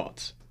have any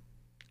thoughts?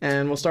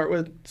 And we'll start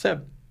with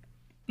Seb.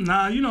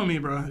 Nah, you know me,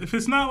 bro. If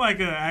it's not like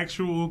an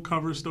actual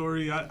cover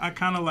story, I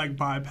kind of like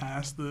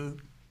bypass the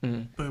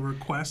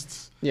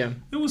requests. Yeah.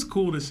 It was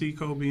cool to see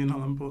Koby and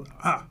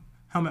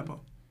Helmeppo.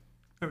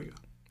 There we go.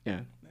 Yeah.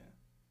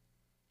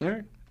 All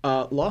right.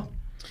 Law?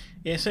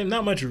 Yeah, same.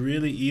 Not much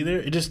really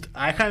either.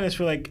 I kind of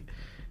feel like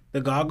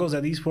the goggles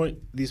at these points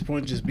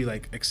just be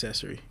like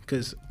accessory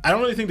because I don't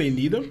really think they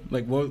need them.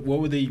 Like, what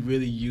would they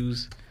really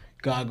use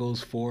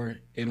goggles for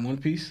in One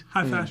Piece?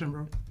 High fashion,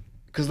 bro.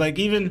 Because like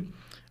even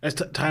as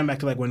time back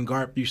to like when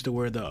Garp used to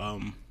wear the I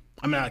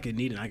mean, I could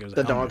need it. I guess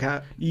The dog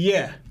hat?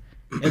 Yeah,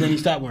 and then he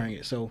stopped wearing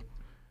it. So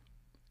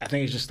I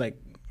think it's just like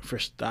for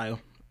style.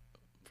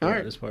 For All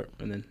right. This part,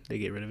 and then they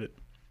get rid of it.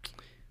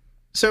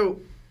 So,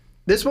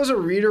 this was a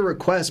reader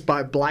request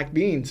by Black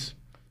Beans.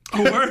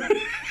 Oh, word?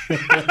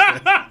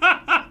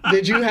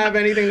 Did you have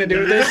anything to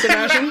do with this,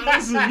 Sebastian?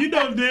 Listen, you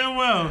know damn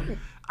well.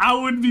 I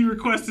wouldn't be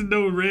requesting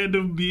no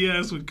random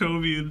BS with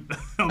Kobe and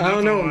Helmeppo. I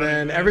don't know,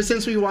 man. Ever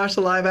since we watched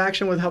the live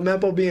action with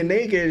Helmeppo being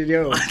naked,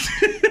 you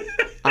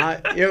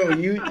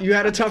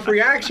had a tough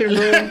reaction,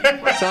 bro.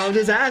 So I'm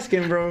just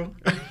asking, bro.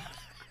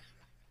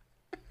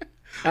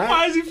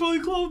 Why is he fully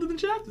clothed in the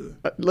chapter?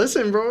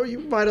 Listen, bro, you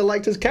might have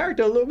liked his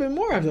character a little bit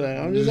more after that.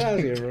 I'm just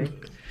asking,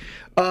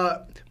 bro.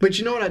 But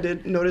you know what I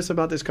did notice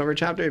about this cover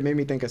chapter? It made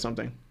me think of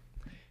something.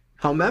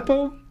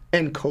 Helmeppo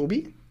and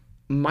Koby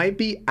might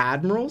be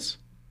admirals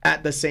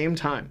at the same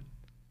time.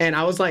 And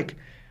I was like,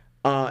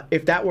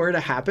 if that were to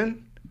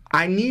happen,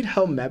 I need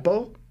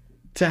Helmeppo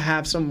to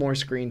have some more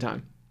screen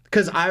time.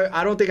 Because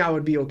I don't think I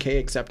would be okay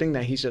accepting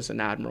that he's just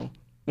an admiral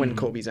when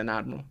Kobe's an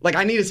admiral. Like,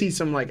 I need to see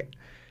some, like,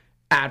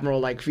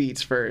 admiral-like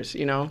feats first,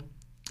 you know?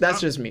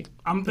 That's just me.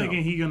 I'm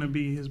thinking he's going to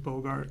be his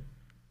Bogart.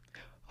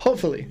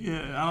 Hopefully.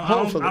 Yeah,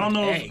 Hopefully. I don't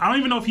know. I don't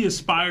even know if he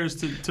aspires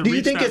to reach that level. Do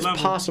you think it's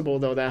possible,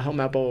 though, that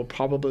Helmeppo will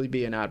probably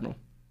be an admiral?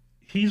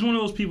 He's one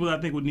of those people that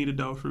I think would need a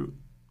Del Fruit.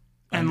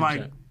 And, 100%.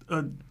 like,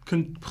 a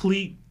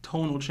complete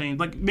tonal change.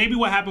 Like, maybe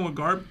what happened with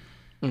Garp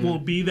will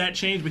be that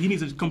change, but he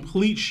needs a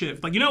complete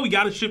shift. Like, you know, we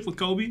got a shift with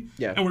Kobe,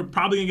 and we're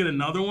probably going to get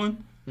another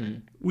one.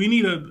 We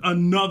need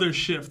another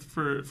shift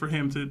for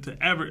him to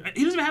ever.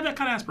 He doesn't even have that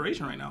kind of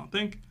aspiration right now, I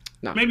think.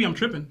 No. Maybe I'm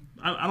tripping.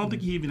 I don't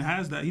think he even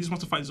has that. He just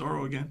wants to fight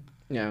Zoro again.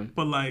 Yeah.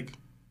 But, like,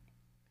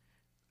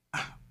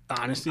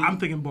 Honestly, I'm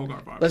thinking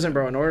Bogart. Bobby. Listen,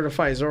 bro, in order to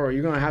fight Zoro,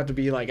 you're going to have to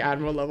be, like,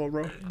 admiral level,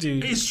 bro.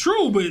 dude. It's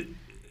true, but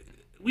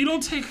we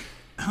don't take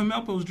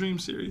Helmeppo's dream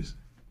serious.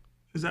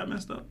 Is that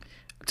messed up?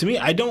 To me,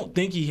 I don't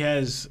think he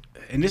has,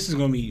 and this is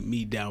going to be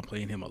me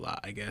downplaying him a lot,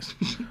 I guess,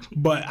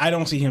 but I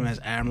don't see him as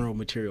admiral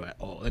material at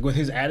all. Like, with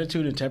his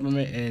attitude and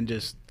temperament and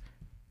just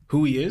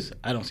who he is,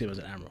 I don't see him as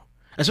an admiral.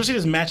 Especially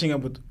just matching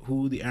up with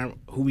who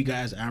we got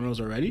as admirals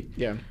already.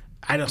 Yeah.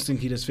 I don't think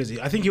he does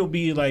physically. I think he'll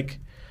be like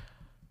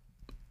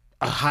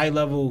a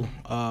high-level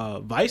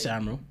vice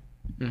admiral,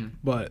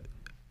 but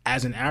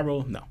as an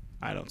admiral, no,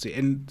 I don't see it.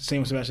 And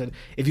same with Sebastian.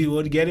 If he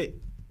would get it,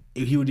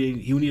 he would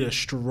need a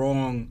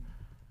strong,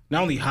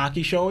 not only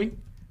hockey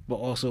showing, but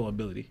also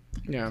ability.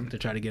 Yeah. To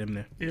try to get him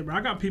there. Yeah, but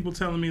I got people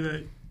telling me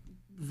that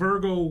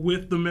Virgo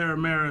with the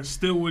Mera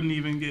still wouldn't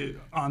even get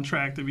on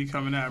track to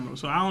become an admiral.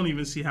 So I don't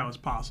even see how it's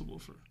possible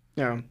for.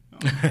 Yeah.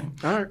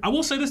 All right. I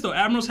will say this though: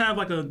 admirals have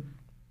like a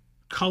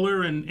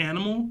color and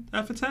animal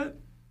epithet.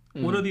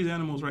 What are these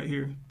animals right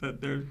here?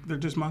 That they're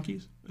just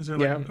monkeys? Is there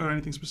like or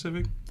anything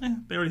specific?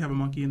 They already have a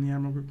monkey in the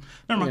admiral group.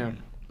 Never mind.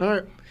 Yeah.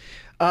 All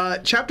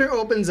right. Chapter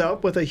opens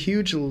up with a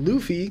huge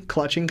Luffy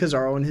clutching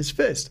Kizaru in his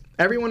fist.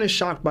 Everyone is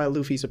shocked by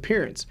Luffy's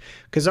appearance.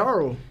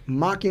 Kizaru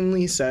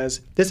mockingly says,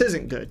 "This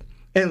isn't good.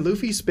 and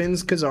Luffy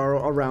spins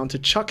Kizaru around to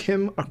chuck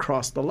him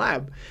across the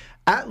lab.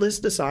 Atlas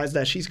decides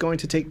that she's going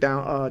to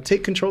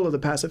take control of the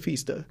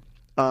Pacifista.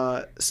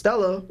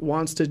 Stella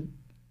wants to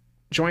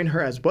join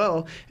her as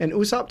well, and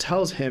Usopp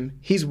tells him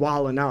he's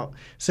wilding out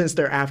since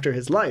they're after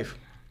his life.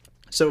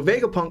 So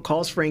Vegapunk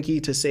calls Franky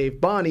to save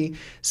Bonnie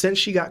since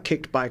she got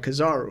kicked by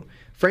Kizaru.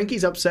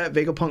 Franky's upset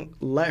Vegapunk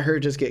let her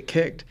just get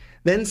kicked.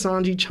 Then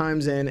Sanji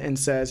chimes in and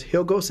says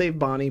he'll go save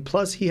Bonnie,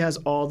 plus he has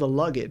all the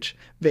luggage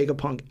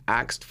Vegapunk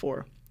asked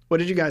for. What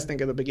did you guys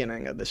think of the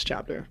beginning of this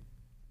chapter?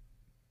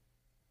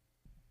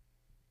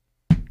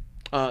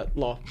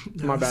 Law.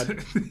 My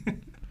bad.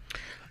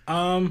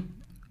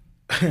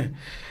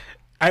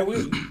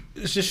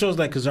 It just shows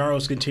like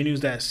Kizaru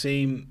continues that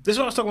same. This is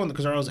what I was talking about,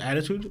 Kizaru's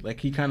attitude. Like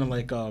he kind of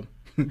like, I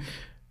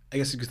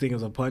guess you could think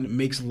of a pun,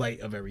 makes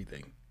light of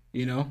everything.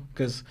 You know,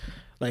 because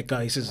like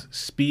he says,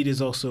 speed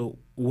is also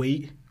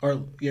weight,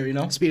 or you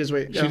know, Speed is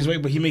weight. Speed is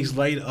weight, but he makes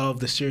light of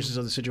the seriousness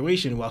of the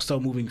situation while still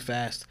moving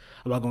fast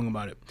about going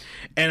about it.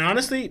 And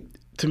honestly,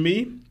 to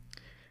me,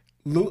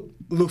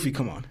 Luffy,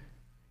 come on,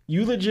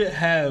 you legit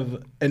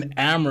have an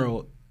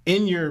admiral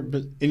in your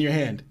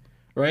hand,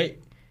 right?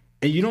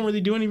 And you don't really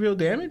do any real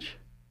damage,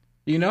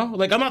 you know?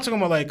 Like, I'm not talking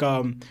about, like,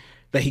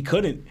 that he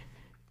couldn't.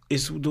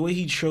 It's the way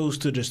he chose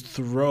to just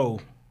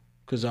throw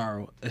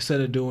Kizaru instead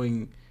of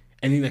doing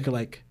anything that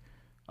could,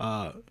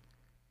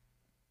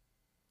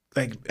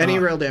 any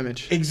real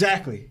damage.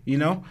 Exactly, you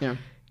know? Yeah.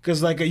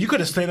 Because, like, you could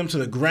have slammed him to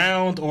the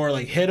ground or,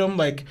 like, hit him,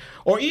 like,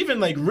 or even,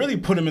 like, really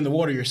put him in the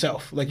water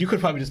yourself. Like, you could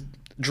probably just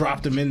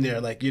dropped him in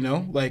there, like, you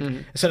know? Like,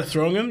 instead of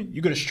throwing him,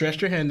 you could have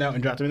stretched your hand out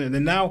and dropped him in there. And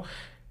then now,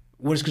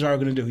 what is Kizaru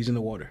going to do? He's in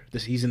the water.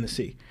 He's in the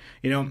sea,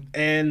 you know?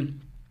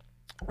 And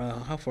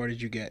how far did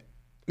you get?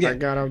 I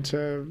got up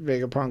to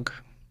Vegapunk.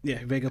 Yeah,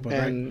 Vegapunk,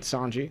 and right?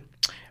 Sanji.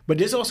 But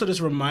this also just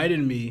reminded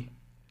me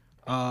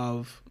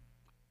of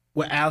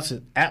what Atlas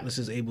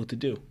is able to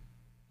do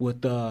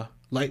with the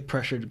light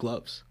pressured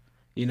gloves,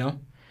 you know?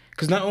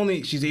 Because not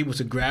only she's able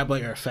to grab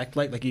light or affect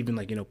light, like even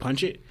like, you know,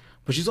 punch it,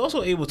 but she's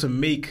also able to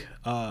make,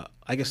 I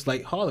guess,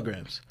 light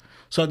holograms.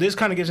 So this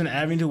kind of gives an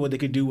avenue to what they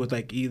could do with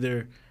like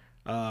either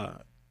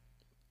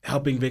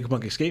helping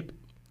Vegapunk escape,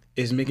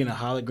 is making a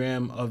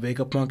hologram of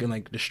Vegapunk and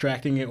like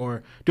distracting it,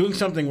 or doing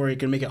something where it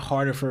can make it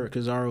harder for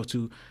Kizaru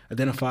to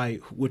identify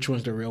which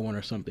one's the real one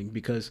or something,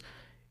 because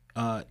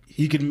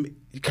he can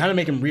kind of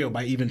make him real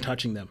by even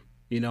touching them,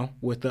 you know,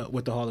 with the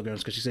holograms.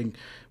 Because she's saying,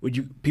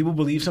 people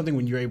believe something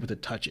when you're able to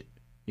touch it,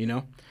 you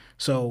know?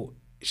 So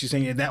she's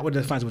saying if that what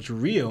defines what's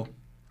real,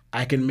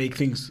 I can make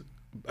things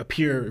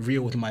appear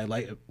real with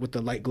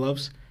the light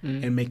gloves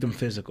and make them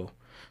physical.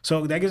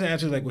 So that gives an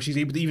answer like, well, she's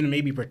able to even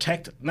maybe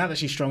protect, not that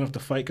she's strong enough to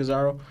fight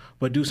Kizaru,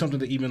 but do something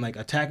to even like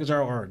attack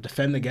Kizaru or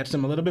defend against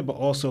him a little bit, but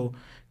also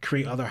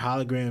create other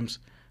holograms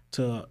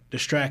to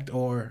distract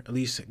or at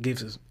least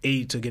gives us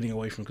aid to getting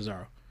away from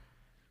Kizaru.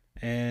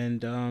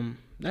 And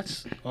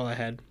that's all I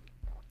had.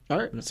 All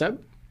right,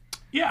 Seb?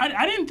 Yeah,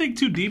 I didn't think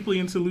too deeply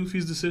into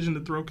Luffy's decision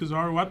to throw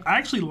Kizaru. I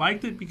actually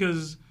liked it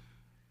because,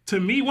 to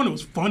me, one, it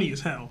was funny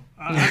as hell.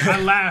 I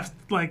laughed.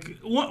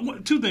 Like,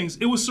 two things.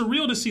 It was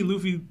surreal to see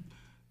Luffy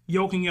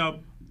yoking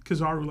up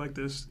Kizaru like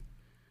this.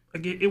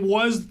 Like it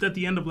was at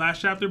the end of last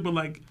chapter, but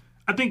like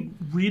I think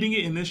reading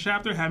it in this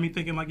chapter had me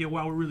thinking like,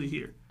 wow, we're really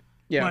here.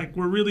 Yeah. Like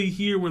we're really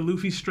here where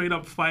Luffy's straight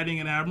up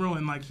fighting an admiral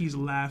and like he's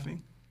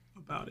laughing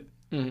about it.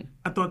 Mm-hmm.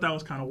 I thought that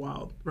was kind of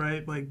wild,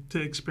 right? Like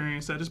to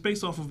experience that just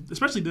based off of,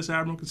 especially this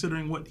admiral,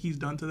 considering what he's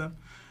done to them.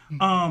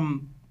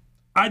 Mm-hmm.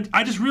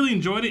 I just really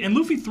enjoyed it. And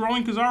Luffy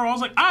throwing Kizaru, I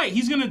was like, all right,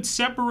 he's going to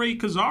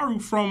separate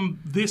Kizaru from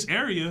this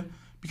area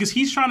because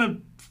he's trying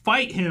to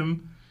fight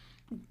him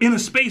in a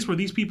space where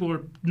these people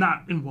are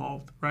not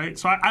involved, right?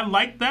 So I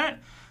liked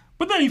that.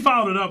 But then he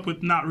followed it up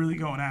with not really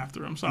going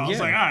after him. So I was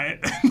like, all right.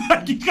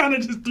 Like, he kind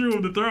of just threw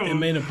him to throw him. It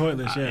made him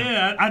pointless, yeah.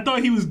 Yeah, I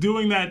thought he was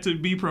doing that to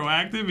be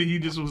proactive, and he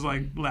just was,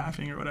 like,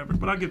 laughing or whatever.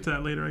 But I'll get to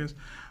that later, I guess.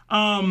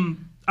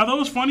 I thought it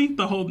was funny,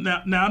 the whole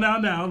now,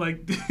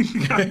 like,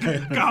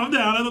 calm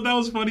down. I thought that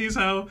was funny as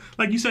hell.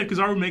 Like you said,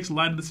 Kizaru makes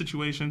light of the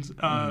situations,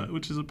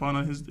 which is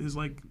upon his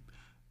like,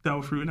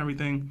 devil fruit and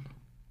everything.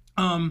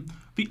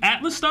 The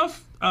Atlas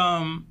stuff,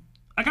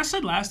 like I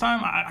said last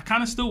time, I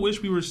kind of still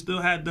wish we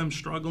still had them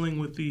struggling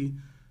with the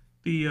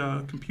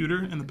computer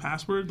and the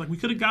password. Like we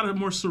could have got a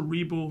more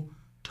cerebral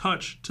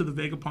touch to the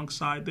Vegapunk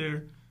side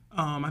there.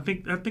 I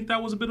think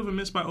that was a bit of a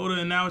miss by Oda,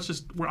 and now it's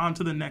just we're on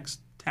to the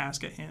next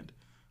task at hand,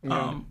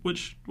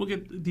 which we'll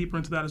get deeper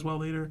into that as well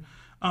later.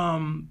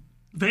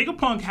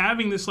 Vegapunk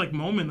having this like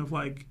moment of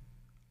like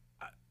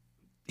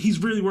he's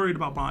really worried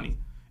about Bonnie.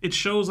 It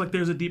shows like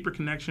there's a deeper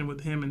connection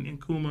with him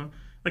and Kuma.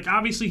 Like,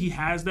 obviously he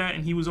has that,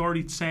 and he was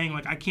already saying,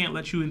 like, I can't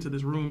let you into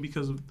this room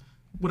because of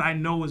what I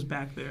know is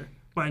back there.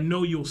 What I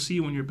know you'll see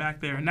when you're back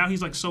there. And now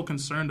he's, like, so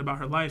concerned about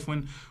her life.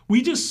 When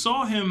we just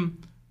saw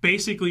him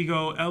basically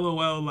go,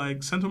 LOL, like,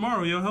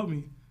 Sentomaru, yo, help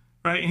me.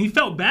 Right? And he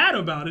felt bad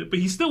about it, but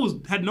he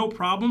still had no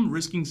problem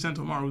risking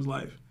Sentomaru's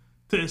life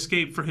to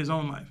escape for his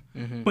own life.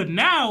 Mm-hmm. But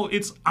now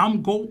it's,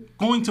 I'm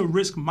going to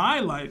risk my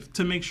life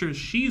to make sure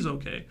she's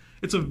okay.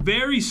 It's a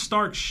very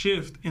stark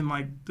shift in,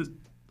 like,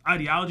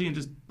 ideology and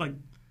just like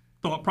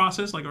thought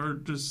process, like, or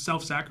just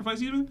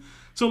self-sacrifice even.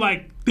 So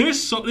like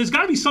there's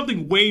got to be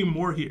something way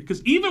more here,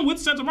 because even with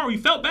Sentomaru, he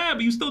felt bad,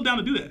 but he was still down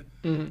to do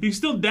that. He's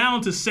still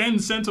down to send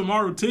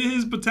Sentomaru to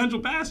his potential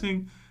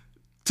passing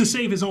to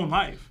save his own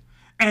life.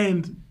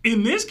 And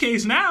in this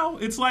case now,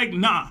 it's like,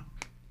 nah,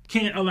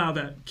 can't allow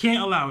that.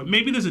 Can't allow it.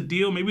 Maybe there's a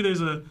deal. Maybe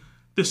there's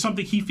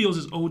something he feels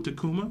is owed to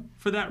Kuma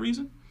for that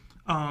reason.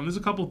 There's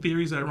a couple of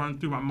theories that run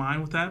through my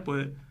mind with that,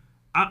 but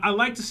I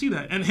like to see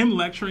that. And him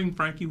lecturing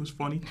Franky was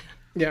funny.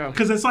 Yeah.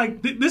 Because it's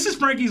like, this is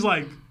Franky's,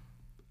 like,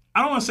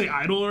 I don't want to say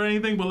idol or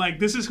anything, but like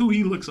this is who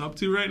he looks up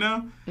to right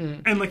now.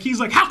 And like he's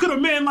like, how could a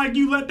man like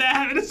you let that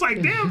happen? It's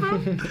like, damn, bro.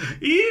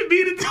 He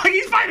beat it, like,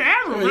 he's fighting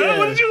Arrow, bro. Yeah.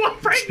 What did you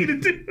want Franky to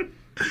do?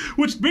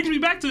 Which brings me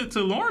back to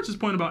Lawrence's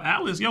point about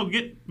Atlas. Yo,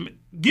 give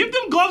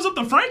them gloves up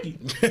to Franky.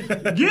 Give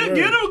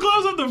them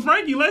gloves up to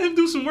Franky. Let him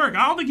do some work.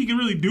 I don't think he can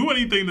really do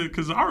anything to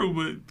Kizaru,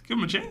 but give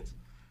him a chance.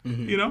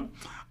 You know?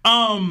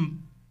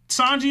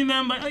 Sanji and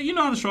them, like, you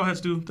know how the Straw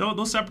Hats do.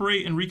 They'll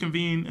separate and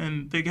reconvene,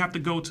 and they have to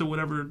go to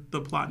whatever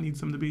the plot needs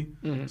them to be.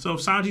 So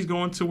if Sanji's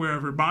going to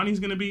wherever Bonnie's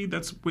going to be,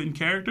 that's in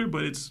character,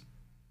 but it's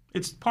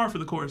par for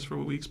the course for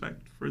what we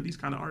expect for these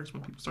kind of arcs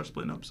when people start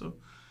splitting up. So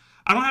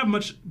I don't have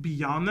much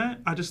beyond that.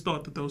 I just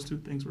thought that those two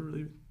things were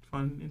really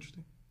fun and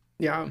interesting.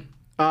 Yeah.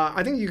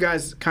 I think you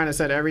guys kind of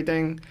said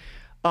everything.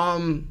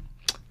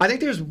 I think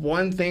there's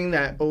one thing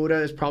that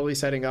Oda is probably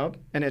setting up,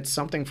 and it's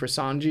something for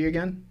Sanji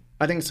again.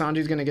 I think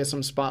Sanji's going to get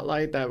some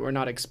spotlight that we're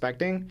not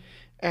expecting.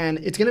 And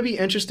it's going to be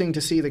interesting to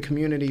see the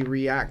community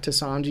react to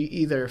Sanji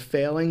either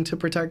failing to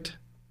protect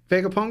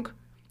Vegapunk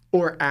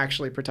or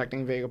actually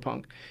protecting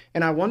Vegapunk.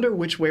 And I wonder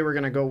which way we're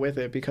going to go with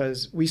it,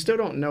 because we still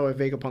don't know if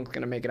Vegapunk's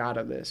going to make it out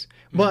of this.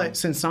 But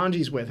since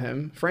Sanji's with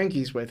him,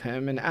 Franky's with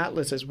him, and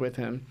Atlas is with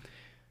him,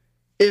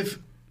 if,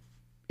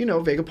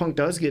 Vegapunk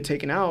does get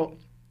taken out,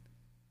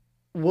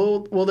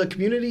 will the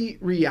community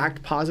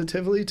react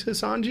positively to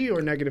Sanji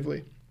or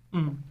negatively?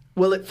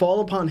 Will it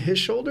fall upon his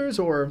shoulders,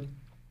 or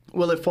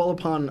will it fall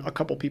upon a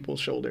couple people's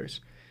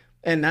shoulders?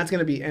 And that's going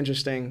to be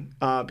interesting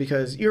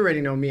because you already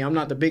know me. I'm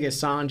not the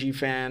biggest Sanji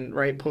fan,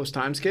 right,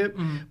 post-time skip.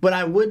 But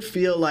I would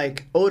feel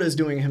like Oda's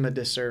doing him a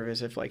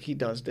disservice if, like, he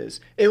does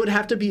this. It would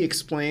have to be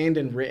explained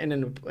and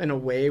written in a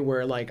way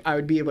where, like, I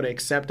would be able to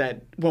accept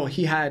that, well,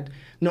 he had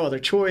no other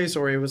choice,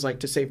 or it was, like,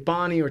 to save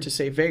Bonnie or to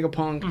save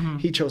Vegapunk.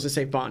 He chose to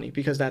save Bonnie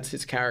because that's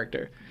his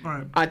character.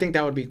 Right. I think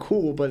that would be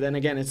cool. But then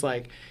again, it's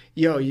like,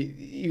 yo,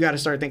 you got to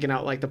start thinking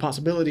out, like, the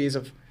possibilities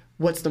of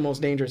what's the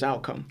most dangerous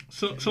outcome.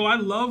 So I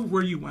love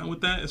where you went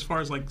with that, as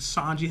far as like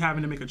Sanji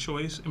having to make a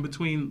choice in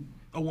between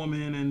a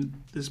woman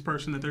and this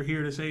person that they're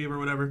here to save or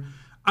whatever.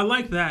 I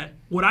like that.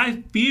 What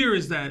I fear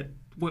is that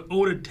what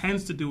Oda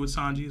tends to do with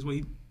Sanji is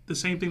the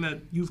same thing that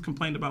you've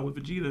complained about with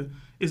Vegeta,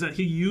 is that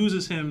he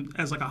uses him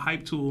as like a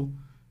hype tool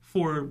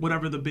for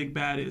whatever the big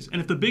bad is. And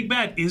if the big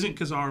bad isn't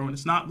Kizaru and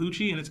it's not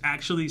Lucci and it's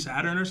actually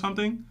Saturn or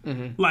something,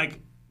 like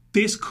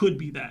this could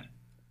be that.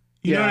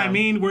 You know what I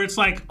mean? Where it's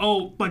like,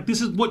 oh, like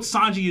this is what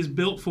Sanji is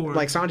built for.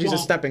 Like Sanji's a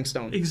stepping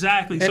stone.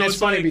 Exactly. And so it's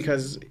funny like,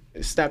 because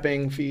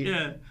stepping feet.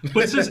 Yeah.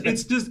 But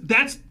it's just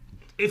that's,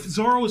 if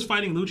Zoro is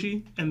fighting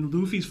Lucci and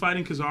Luffy's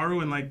fighting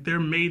Kizaru and like they're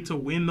made to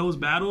win those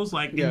battles,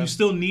 like and you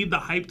still need the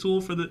hype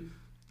tool for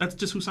that's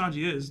just who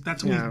Sanji is.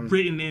 That's who he's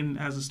written in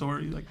as a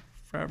story, like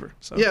forever.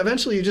 So yeah,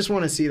 eventually you just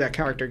want to see that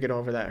character get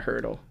over that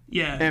hurdle.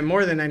 Yeah. And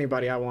more than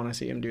anybody, I want to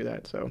see him do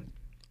that. So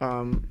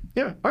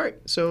yeah. All right.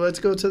 So let's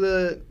go to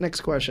the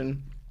next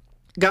question.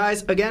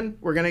 Guys, again,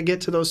 we're going to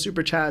get to those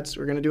super chats.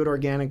 We're going to do it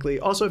organically.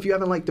 Also, if you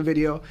haven't liked the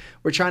video,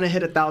 we're trying to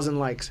hit 1,000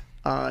 likes.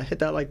 Hit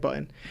that like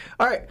button.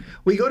 All right,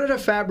 we go to the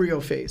Fabrio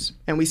phase,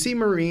 and we see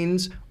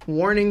Marines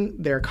warning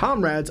their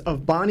comrades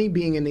of Bonnie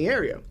being in the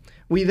area.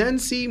 We then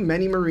see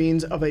many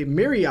Marines of a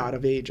myriad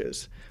of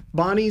ages.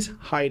 Bonnie's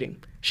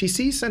hiding. She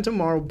sees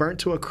Sentomaru burnt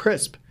to a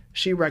crisp.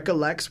 She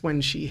recollects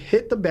when she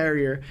hit the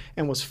barrier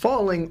and was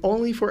falling,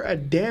 only for a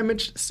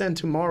damaged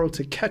Sentomaru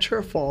to catch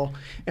her fall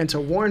and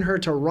to warn her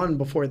to run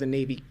before the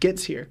Navy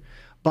gets here.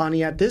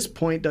 Bonnie at this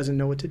point doesn't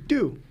know what to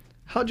do.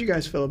 How'd you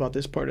guys feel about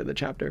this part of the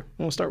chapter?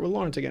 We'll start with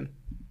Lawrence again.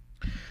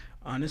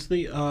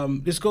 Honestly,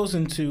 this goes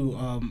into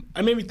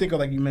I made me think of,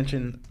 like you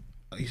mentioned,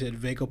 you said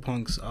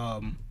Vegapunk's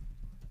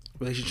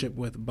relationship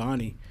with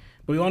Bonnie,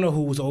 but we all know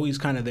who was always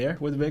kind of there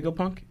with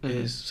Vegapunk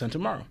is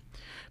Sentomaru,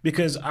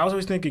 because I was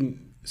always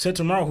thinking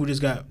Sentomaru, who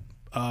just got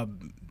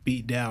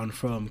beat down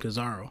from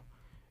Kizaru,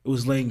 it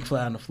was laying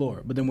flat on the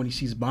floor. But then when he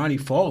sees Bonnie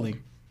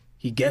falling,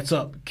 he gets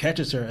up,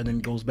 catches her, and then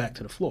goes back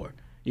to the floor.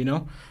 You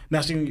know,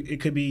 now it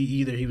could be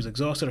either he was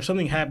exhausted or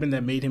something happened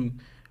that made him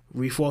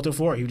re-fall to the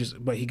floor.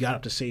 But he got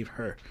up to save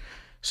her.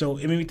 So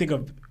it made me think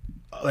of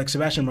like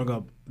Sebastian brought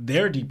up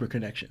their deeper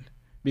connection,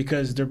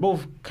 because they're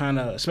both kind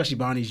of, especially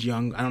Bonnie's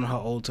young. I don't know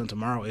how old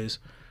Sentomaru is,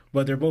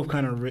 but they're both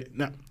kind of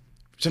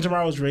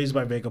Sentomaru was raised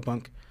by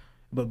Vegapunk,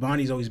 but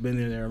Bonnie's always been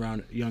there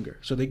around younger.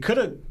 So they could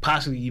have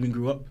possibly even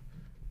grew up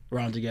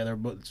around together,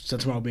 but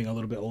Sentomaru being a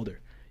little bit older,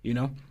 you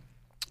know?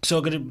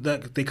 So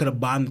they could have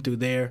bonded through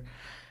there.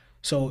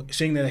 So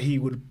saying that he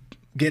would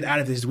get out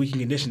of this weakened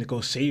condition to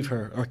go save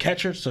her or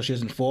catch her so she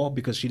doesn't fall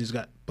because she just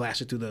got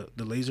blasted through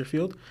the laser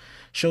field,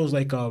 shows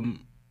like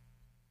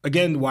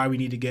again why we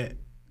need to get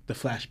the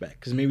flashback,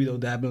 because maybe they'll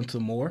dab into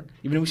more.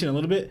 Even though we've seen a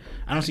little bit,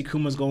 I don't see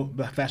Kuma's going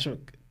flashback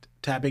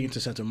tapping into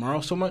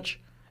Sentomaru so much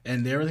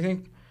and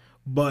everything,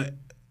 but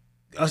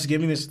us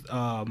giving this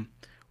that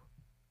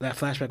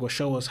flashback will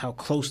show us how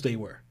close they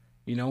were.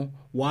 You know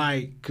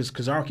why? Because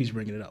Kizaruki's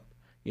bringing it up.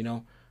 You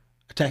know,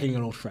 attacking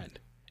an old friend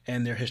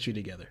and their history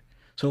together.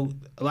 So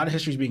a lot of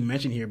history is being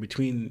mentioned here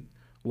between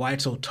why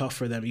it's so tough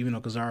for them, even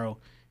though Kizaru,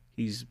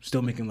 he's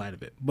still making light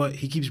of it. But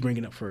he keeps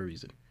bringing it up for a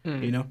reason,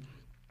 you know?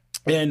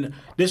 And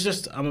this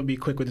just, I'm going to be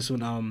quick with this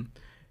one.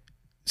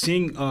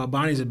 Seeing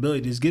Bonnie's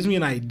ability, this gives me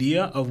an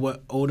idea of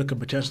what Oda could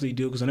potentially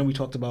do, because I know we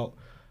talked about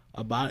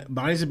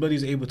Bonnie's ability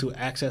is able to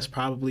access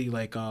probably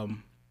like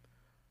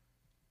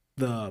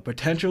the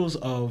potentials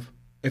of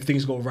if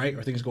things go right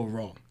or things go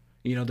wrong,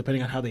 you know,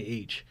 depending on how they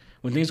age.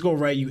 When things go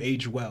right, you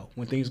age well.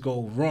 When things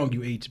go wrong,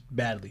 you age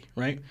badly,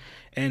 right?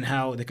 And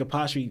how they could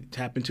possibly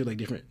tap into like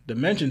different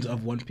dimensions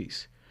of One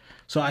Piece.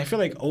 So I feel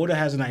like Oda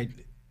has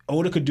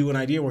Oda could do an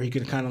idea where he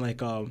could kind of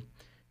like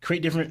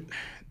create different.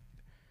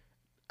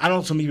 I don't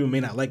know, some people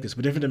may not like this,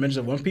 but different dimensions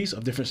of One Piece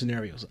of different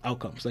scenarios,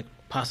 outcomes, like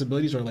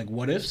possibilities or like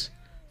what ifs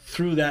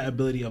through that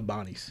ability of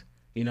Bonnie's.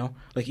 You know,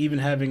 like even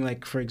having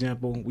like, for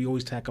example, we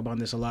always tack up on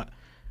this a lot.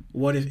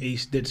 What if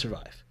Ace did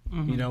survive?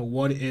 You know,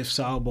 what if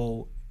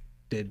Sabo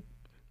did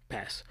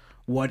pass?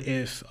 What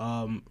if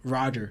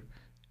Roger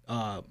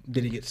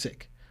didn't get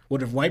sick?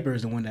 What if Viper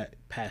is the one that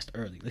passed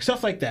early? Like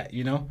stuff like that,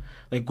 you know?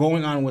 Like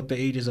going on with the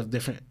ages of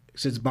different,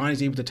 since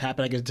Bonnie's able to tap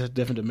it, I guess, to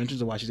different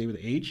dimensions of why she's able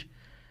to age.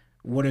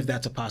 What if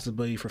that's a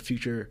possibility for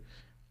future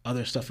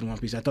other stuff in One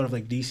Piece? I thought of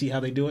like DC, how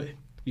they do it.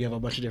 You have a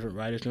bunch of different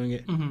writers doing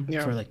it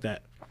for like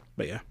that.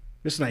 But yeah,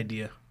 just an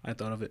idea. I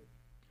thought of it.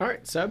 All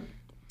right, Seb?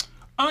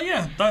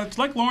 Yeah, it's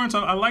like Lawrence.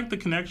 I like the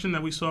connection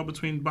that we saw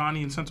between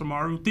Bonnie and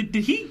Sentomaru. Did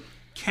he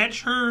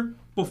catch her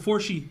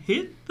before she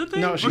hit the thing?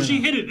 No, she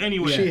hit it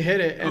anyway. She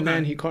hit it, and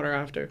then he caught her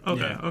after.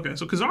 Okay.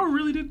 So Kizaru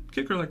really did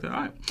kick her like that.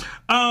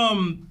 All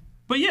right.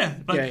 But yeah,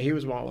 like, yeah, he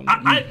was walling.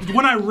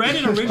 When I read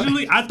it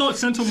originally, I thought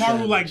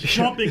Sentomaru like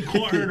jumped and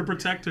caught her to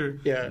protect her.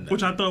 Yeah,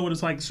 which I thought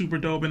was like super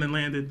dope and then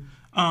landed.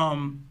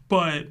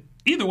 But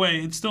either way,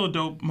 it's still a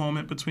dope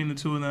moment between the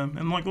two of them.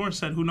 And like Lawrence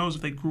said, who knows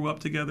if they grew up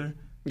together,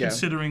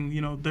 considering,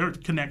 you know, their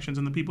connections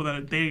and the people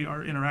that they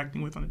are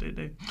interacting with on a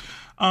day-to-day.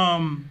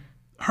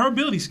 Her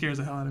ability scares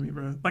the hell out of me,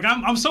 bro. Like,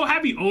 I'm so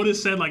happy Oda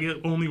said, like, it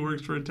only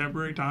works for a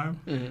temporary time.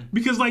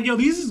 Because, like, yo,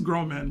 these is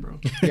grown men, bro.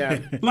 Yeah.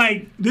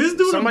 Like, this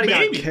dude Somebody a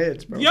baby. got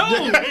kids, bro. Yo, you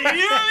know what I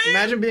mean?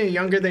 Imagine being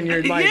younger than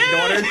your, like,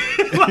 daughter.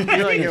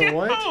 You're like, yo,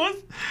 what?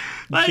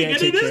 Like, and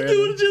then this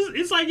dude just,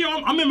 it's like, yo,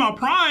 I'm in my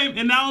prime,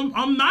 and now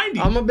I'm 90.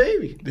 I'm a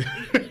baby.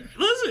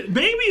 Listen,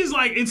 baby is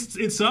like,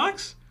 it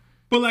sucks,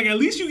 but, like, at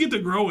least you get to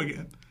grow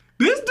again.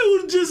 This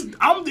dude just,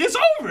 it's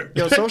over.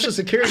 Yo, Social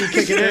Security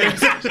kicking in.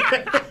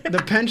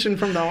 The pension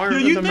from the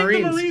Army, you the think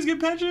Marines. the Marines get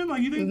pension?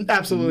 Like, you think?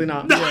 Absolutely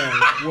not.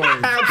 Yeah,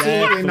 word.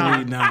 Absolutely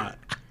Definitely not.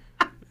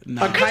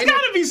 Nah. There's got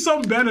to be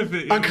some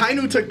benefit.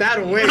 Akainu took that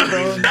away,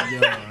 bro.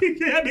 He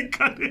had to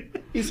cut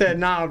it. He said,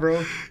 nah,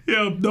 bro.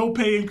 Yo, no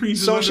pay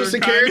increases. Social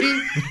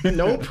Security?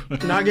 Nope.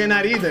 Not getting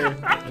that either.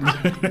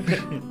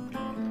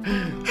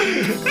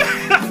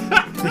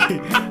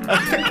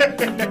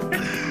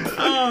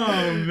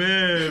 Oh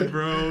man,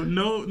 bro.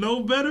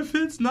 No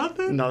benefits,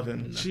 nothing?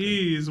 Nothing.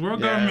 Jeez,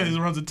 world government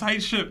runs a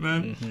tight ship,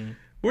 man.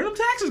 Where them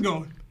taxes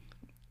going?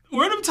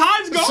 Where them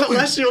tithes going?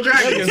 Celestial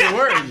Dragons, the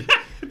word.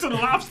 To the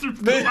lobster.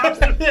 The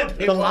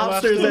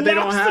lobsters that they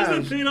don't have.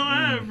 That they don't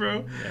have,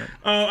 bro.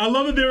 I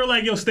love that they were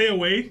like, yo, stay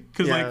away.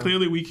 Because, like,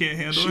 clearly we can't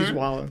handle her. She's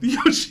wildin'.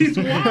 Yo, she's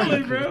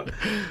wildin', bro.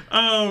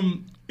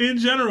 In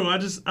general,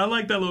 I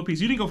like that little piece.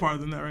 You didn't go farther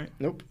than that, right?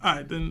 Nope. All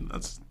right, then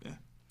that's,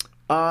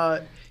 yeah.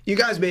 You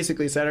guys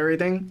basically said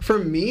everything. For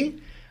me,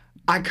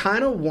 I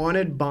kind of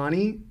wanted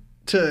Bonnie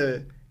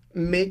to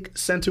make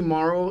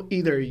Sentomaru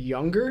either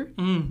younger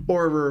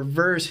or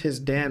reverse his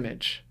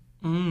damage.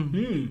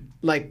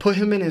 Like, put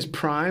him in his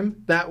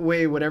prime. That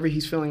way, whatever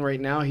he's feeling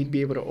right now, he'd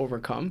be able to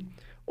overcome.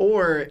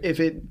 Or if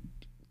it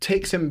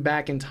takes him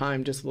back in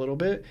time just a little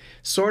bit,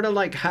 sort of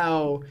like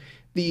how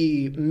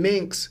the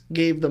Minx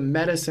gave the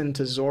medicine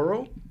to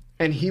Zoro,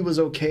 and he was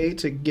okay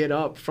to get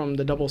up from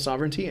the double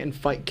sovereignty and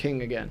fight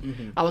King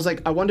again. I was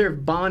like, I wonder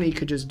if Bonnie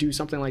could just do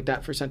something like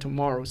that for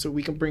Sentomaru so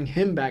we can bring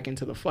him back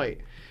into the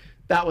fight.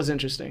 That was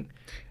interesting.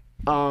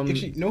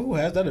 Actually, you know who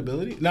has that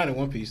ability? Not in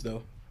One Piece,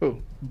 though.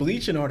 Who?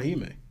 Bleach and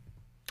Orihime.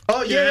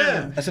 Oh,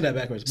 yeah. I said that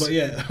backwards. But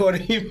yeah,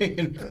 Orihime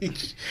and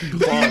Bleach.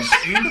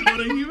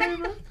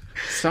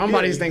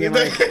 Somebody's thinking,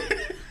 like,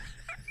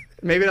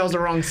 maybe that was the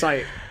wrong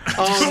site.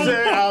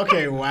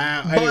 Okay,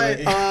 wow.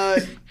 Anyway.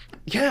 But,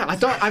 yeah,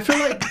 I feel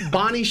like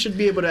Bonnie should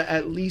be able to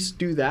at least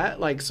do that,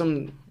 like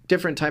some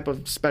different type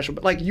of special,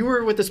 like you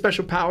were with the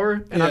special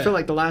power, and I feel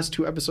like the last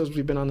 2 episodes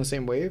we've been on the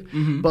same wave,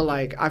 but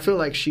like I feel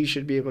like she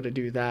should be able to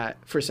do that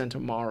for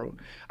Sentomaru.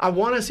 I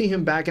want to see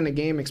him back in the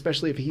game,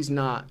 especially if he's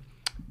not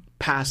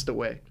passed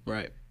away.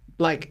 Right.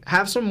 like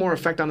have some more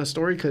effect on the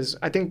story because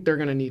I think they're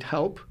gonna need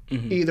help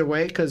either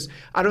way. Because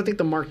I don't think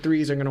the Mark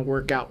IIIs are gonna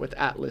work out with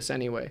Atlas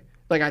anyway.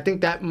 Like I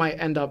think that might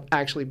end up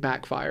actually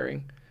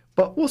backfiring,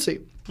 but we'll see.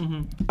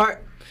 All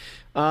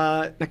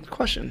right, next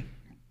question.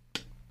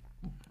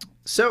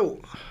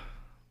 So,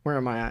 where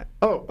am I at?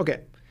 Oh,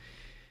 okay.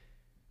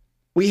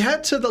 We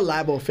head to the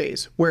Labo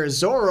phase where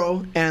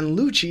Zoro and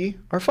Lucci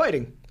are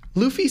fighting.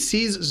 Luffy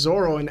sees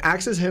Zoro and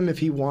asks him if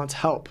he wants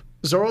help.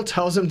 Zoro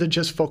tells him to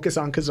just focus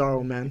on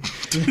Kizaru, man.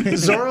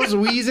 Zoro's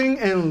wheezing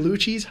and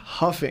Lucci's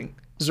huffing.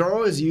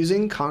 Zoro is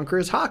using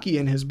Conqueror's Haki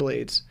in his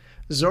blades.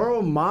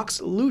 Zoro mocks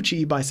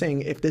Lucci by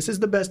saying if this is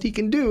the best he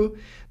can do,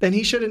 then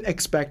he shouldn't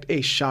expect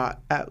a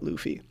shot at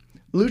Luffy.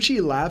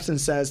 Lucci laughs and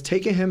says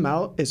taking him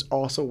out is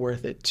also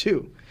worth it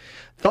too.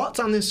 Thoughts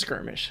on this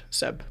skirmish,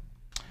 Seb?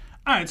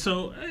 All right,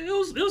 so it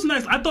was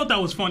nice. I thought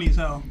that was funny as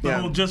hell. The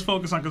Yeah. whole just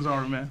focus on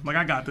Kizaru, man. Like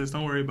I got this.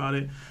 Don't worry about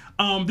it.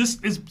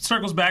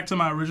 Circles back to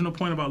my original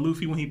point about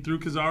Luffy when he threw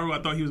Kizaru.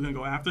 I thought he was gonna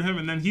go after him,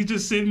 and then he's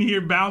just sitting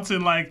here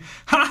bouncing like,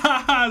 ha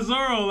ha ha,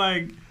 Zoro,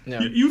 like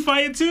you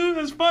fight too?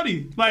 That's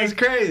funny. Like That's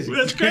crazy.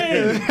 That's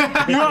crazy.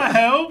 You want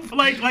help?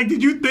 Like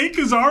did you think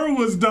Kizaru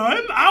was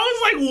done? I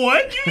was like,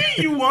 what? You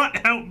mean you want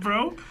help,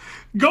 bro?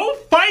 Go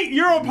fight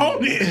your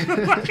opponent.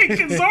 Like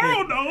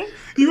Kizaru, no.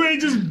 You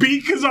ain't just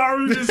beat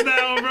Kizaru just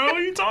now, bro. What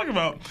are you talking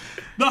about?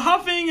 The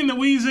huffing and the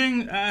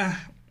wheezing,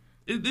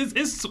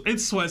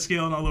 it's sweat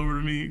scaling all over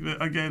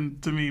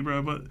to me,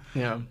 bro. But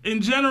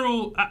in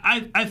general,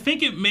 I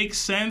think it makes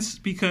sense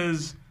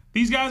because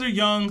these guys are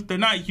young. They're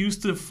not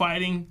used to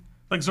fighting.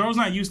 Like Zoro's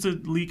not used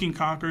to leaking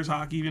Conqueror's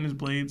Haki, even his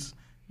blades.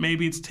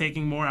 Maybe it's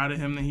taking more out of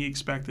him than he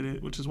expected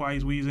it, which is why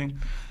he's wheezing.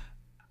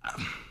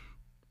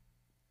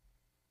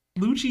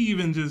 Lucci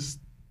even just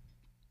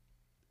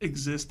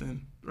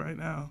existing right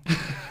now.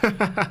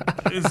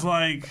 It's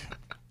like,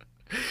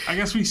 I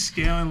guess we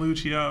scaling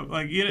Lucci up.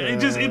 Like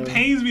it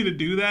pains me to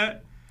do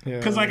that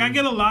because like I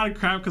get a lot of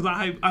crap because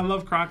I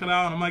love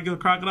Crocodile and I might get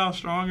Crocodile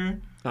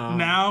stronger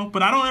now,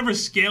 but I don't ever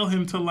scale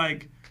him to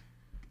like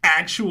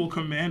actual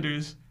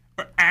commanders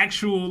or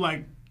actual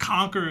like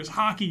Conqueror's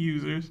Haki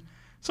users.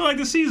 So like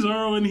to see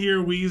Zoro in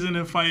here wheezing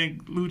and fighting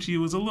Lucci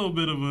was a little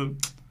bit of a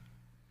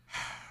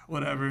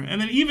whatever. And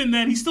then even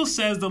then, he still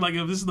says that like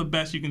if this is the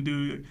best you can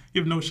do,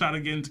 you have no shot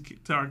again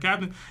to our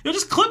captain. You'll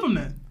just clip him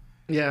then.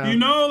 Yeah. You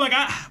know, like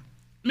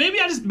maybe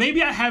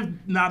I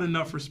have not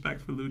enough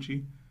respect for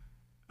Lucci,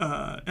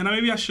 and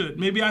maybe I should.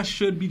 Maybe I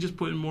should be just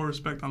putting more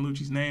respect on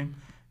Lucci's name.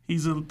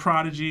 He's a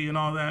prodigy and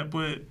all that,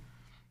 but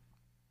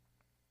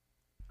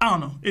I don't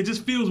know. It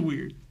just feels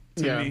weird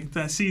to me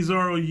to see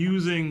Zoro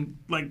using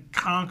like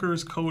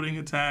Conqueror's coding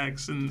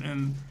attacks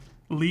and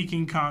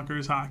leaking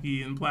Conqueror's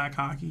Haki and black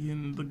Haki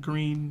and the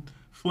green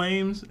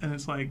flames, and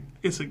it's like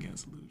it's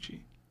against Lucci.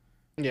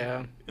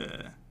 Yeah.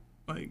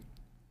 Like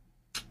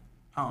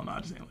I don't know.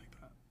 I just ain't like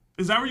that.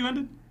 Is that where you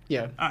ended?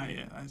 Yeah.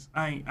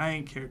 I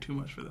ain't care too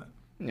much for that.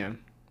 Yeah.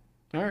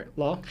 All right,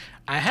 Law.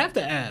 I have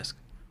to ask,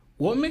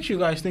 what makes you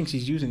guys think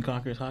he's using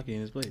Conqueror's Haki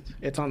in his blades?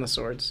 It's on the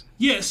swords.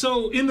 Yeah.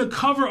 So in the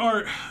cover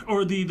art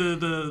or the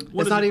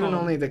what it's is not it even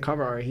called? only the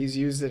cover art. He's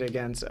used it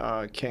against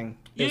King.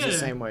 It's the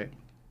same way.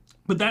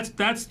 But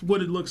that's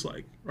what it looks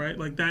like, right?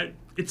 Like that.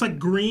 It's like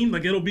green.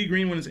 Like it'll be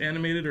green when it's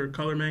animated or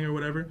color manga or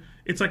whatever.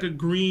 It's like a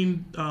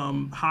green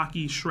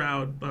Haki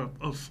shroud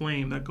of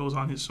flame that goes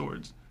on his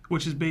swords,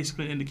 which is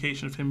basically an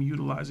indication of him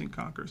utilizing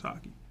Conqueror's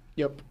Haki.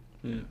 Yep.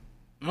 Yeah.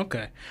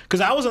 Okay.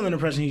 Because I was under the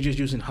impression he's just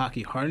using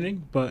Haki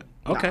hardening, but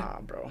okay.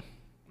 Nah, bro.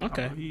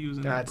 Okay. He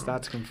using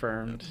That's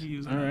confirmed. He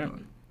using All that, right. bro.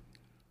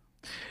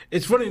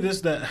 It's funny that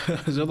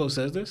Zolo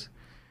says this,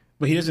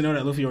 but he doesn't know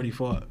that Luffy already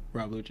fought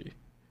Rob Lucci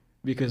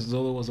because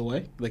Zolo was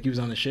away. Like he was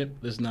on the ship,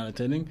 just not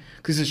attending.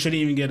 Because he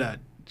shouldn't even get a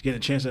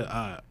chance at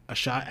a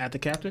shot at the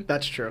captain.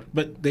 That's true.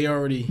 But he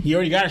already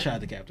got a shot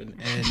at the captain,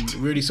 and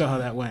we already saw how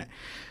that went.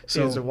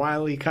 So He's a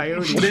wily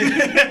coyote.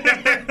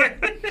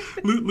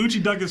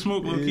 Lucci ducked his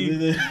smoke, low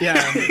key.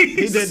 Yeah,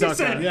 he did duck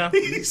that. Yeah.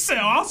 He said,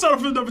 I'll settle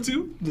for number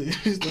 2.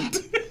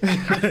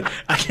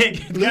 I can't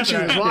get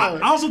Lucci was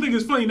wild. I also think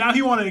it's funny, now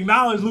he want to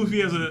acknowledge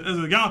Luffy as a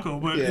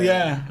Yonko, but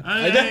Yeah.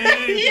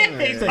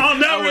 I'll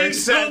never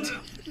accept.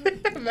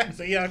 That's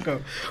a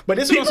Yonko. But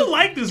this People also,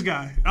 like this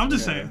guy. I'm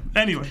just saying.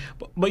 Anyway.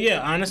 but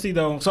yeah, honestly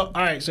though, so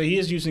all right, so he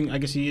is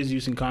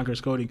using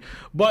Conqueror's coding,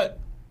 but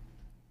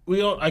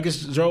I guess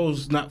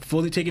Zoro's not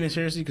fully taking it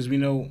seriously because we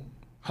know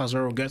how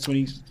Zoro gets when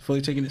he's fully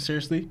taking it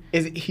seriously.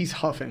 He's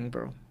huffing,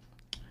 bro.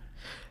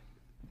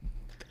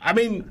 I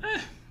mean,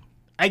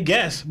 I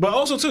guess, but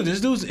also too,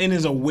 this dude's in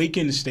his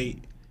awakened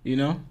state. You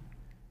know,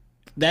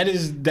 that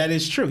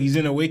is true. He's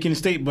in awakened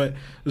state, but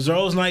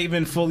Zoro's not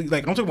even fully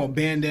like I'm talking about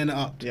bandana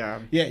up. Yeah.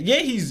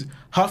 He's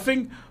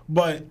huffing,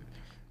 but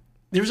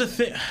there's a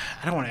thing.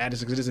 I don't want to add this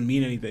because it doesn't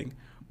mean anything.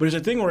 But there's a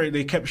thing where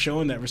they kept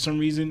showing that for some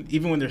reason,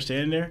 even when they're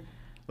standing there,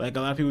 like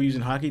a lot of people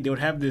using Haki, they would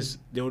have this.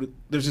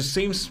 There's the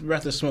same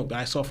breath of smoke that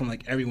I saw from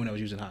like everyone that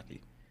was using Haki.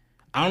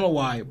 I don't know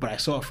why, but I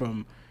saw it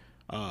from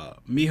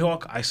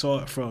Mihawk, I saw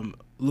it from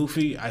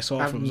Luffy. I saw I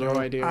it have from no Zoro.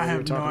 idea I what have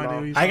you're talking no idea about.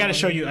 what you're I gotta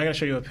show you. I gotta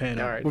show you a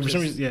panel. All right, But for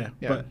some just- reason,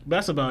 yeah. But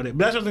that's about it.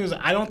 But that's the thing is,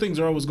 I don't think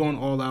Zoro was going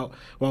all out.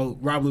 Well,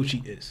 Rob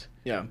Lucci is,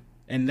 Yeah.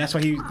 and that's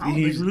why I don't think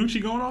he's.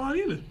 Lucci going all out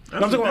either.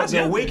 I'm talking about That's the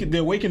the other awakened. The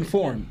awakened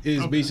form is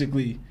Okay.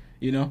 basically,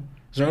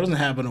 Zoro doesn't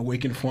have an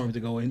awakened form to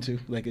go into.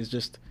 Like it's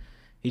just,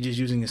 he's just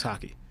using his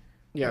hockey.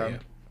 Yeah.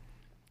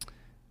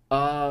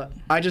 Yeah.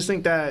 I just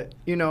think that,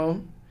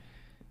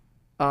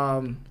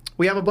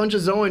 we have a bunch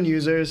of Zoan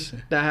users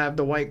that have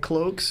the white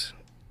cloaks.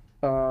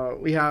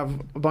 We have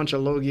a bunch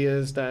of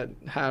Logias that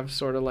have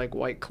sort of like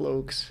white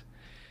cloaks.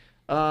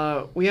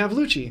 We have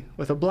Lucci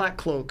with a black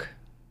cloak,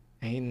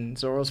 and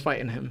Zoro's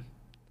fighting him.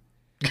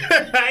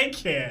 I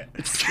can't.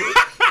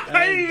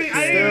 I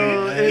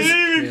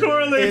didn't even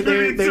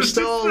correlate. There's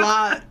still a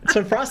lot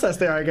to process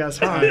there, I guess,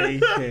 huh? I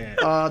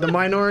can't. The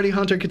minority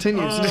hunter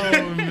continues.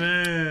 Oh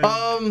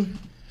man.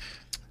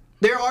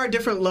 There are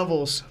different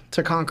levels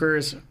to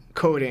Conqueror's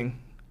coding.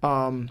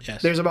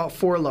 Yes. There's about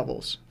 4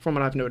 levels from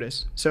what I've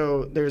noticed.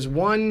 So there's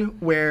one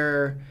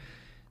where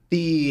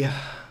the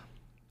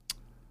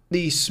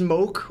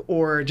smoke,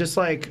 or just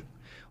like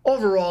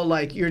overall,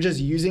 like you're just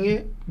using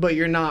it, but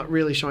you're not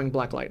really showing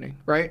black lightning,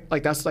 right?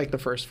 Like that's like the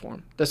first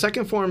form. The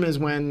second form is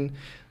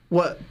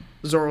what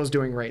Zoro's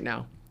doing right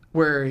now,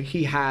 where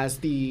he has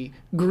the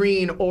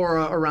green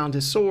aura around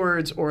his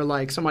swords, or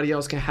like somebody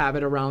else can have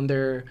it around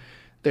their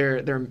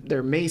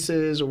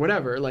maces or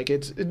whatever. Like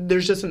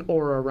there's just an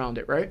aura around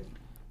it, right?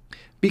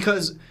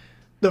 Because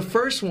the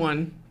first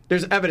one,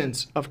 there's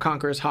evidence of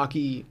Conqueror's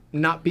Haki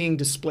not being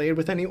displayed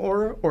with any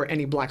aura or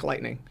any black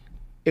lightning.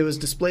 It was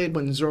displayed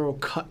when Zoro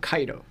cut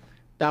Kaido.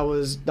 That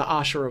was the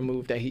Ashura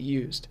move that he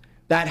used.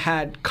 That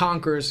had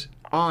Conqueror's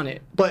on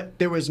it, but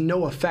there was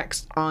no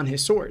effects on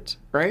his swords,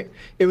 right?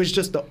 It was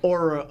just the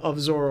aura of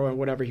Zoro and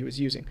whatever he was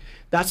using.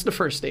 That's the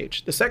first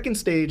stage. The second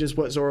stage is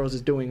what Zoro's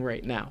is doing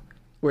right now,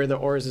 where the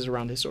auras is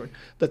around his sword.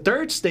 The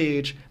third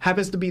stage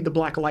happens to be the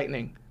black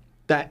lightning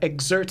that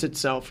exerts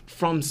itself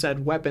from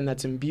said weapon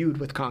that's imbued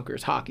with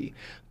Conqueror's Haki.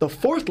 The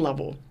fourth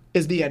level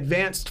is the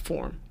advanced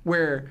form,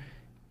 where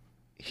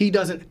he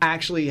doesn't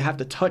actually have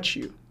to touch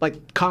you.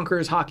 Like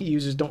Conqueror's Haki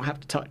users don't have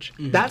to touch.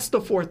 Mm-hmm. That's the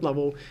fourth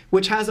level,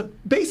 which has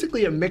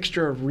basically a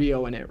mixture of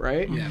Rio in it,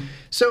 right? Yeah.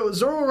 So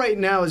Zoro right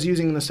now is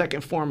using the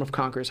second form of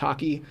Conqueror's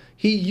Haki.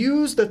 He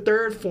used the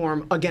third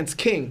form against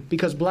King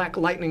because black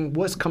lightning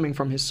was coming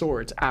from his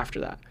swords after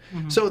that.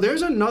 Mm-hmm. So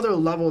there's another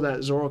level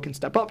that Zoro can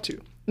step up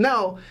to.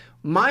 Now,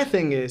 my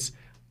thing is,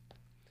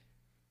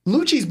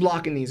 Lucci's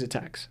blocking these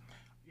attacks.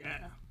 Yeah.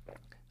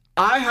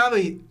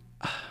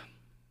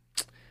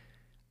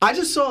 I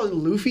just saw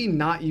Luffy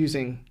not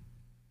using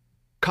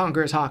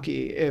Conqueror's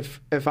Haki,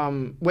 if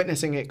I'm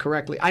witnessing it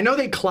correctly. I know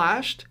they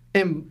clashed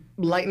and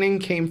lightning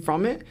came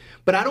from it,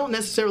 but I don't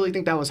necessarily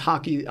think that was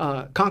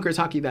Conqueror's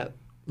Haki that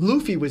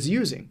Luffy was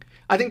using.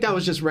 I think that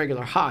was just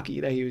regular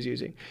Haki that he was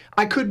using.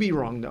 I could be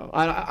wrong, though.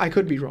 I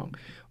could be wrong.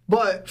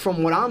 But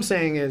from what I'm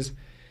saying is,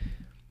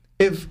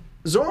 if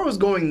Zoro's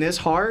going this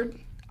hard,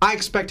 I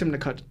expect him to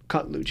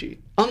cut Lucci.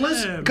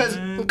 Unless,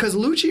 because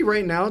Lucci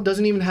right now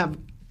doesn't even have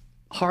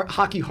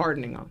Haki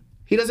hardening on.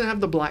 He doesn't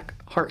have the black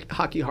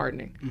Haki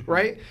hardening,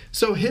 right?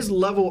 So his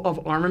level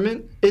of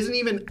armament isn't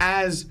even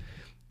as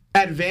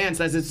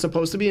advanced as it's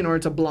supposed to be in order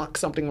to block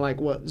something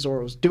like what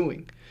Zoro's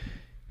doing.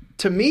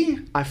 To me,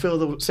 I feel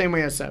the same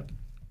way as Seb.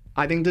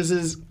 I think this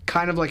is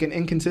kind of like an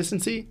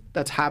inconsistency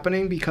that's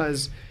happening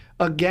because,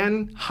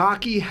 again,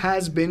 Haki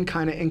has been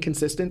kind of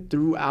inconsistent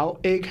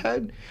throughout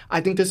Egghead.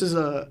 I think this is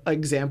an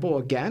example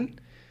again.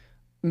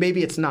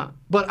 Maybe it's not.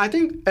 But I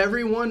think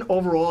everyone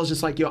overall is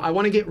just like, yo, I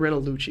want to get rid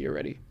of Lucci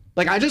already.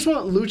 Like, I just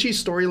want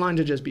Lucci's storyline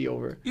to just be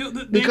over.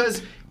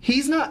 Because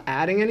he's not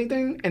adding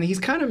anything, and he's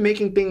kind of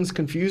making things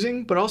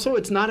confusing, but also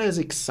it's not as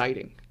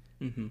exciting.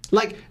 Mm-hmm.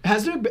 Like,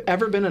 has there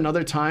ever been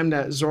another time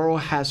that Zoro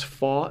has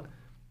fought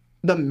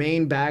the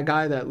main bad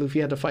guy that Luffy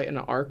had to fight in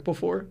an arc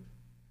before?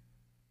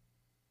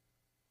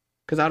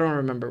 Because I don't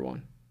remember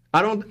one.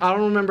 I don't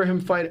remember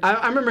him fighting.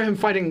 I remember him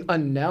fighting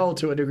Enel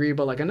to a degree,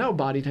 but like Enel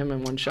bodied him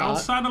in one shot.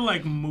 Outside of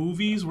like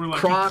movies where like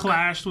he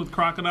clashed with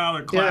Crocodile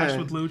or clashed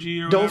with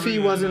Lucci or whatever.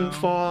 Dofi wasn't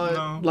fought.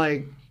 No.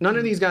 Like none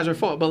of these guys are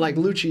fought, but like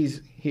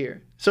Lucci's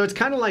here. So it's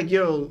kind of like,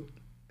 yo,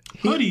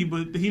 Hoodie,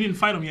 but he didn't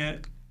fight him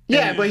yet.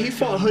 Yeah, but he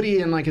fought Hoodie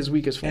in like his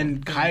weakest form.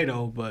 And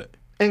Kaido,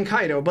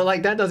 but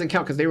like that doesn't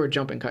count because they were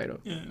jumping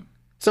Kaido. Yeah.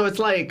 So it's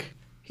like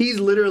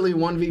he's literally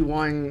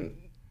 1v1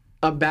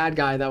 a bad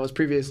guy that was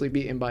previously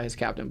beaten by his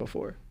captain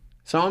before.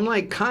 So I'm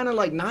like kind of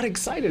like not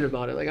excited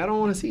about it. Like I don't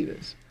want to see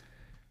this.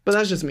 But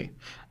that's just me.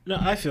 No,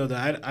 I feel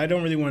that. I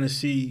don't really want to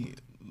see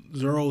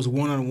Zoro's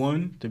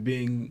one-on-one to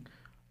being,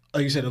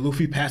 like you said, a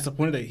Luffy past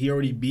opponent that he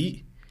already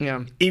beat.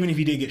 Yeah. Even if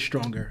he did get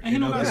stronger. And he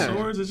don't got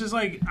swords. It's just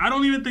like, I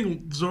don't even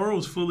think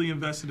Zoro's fully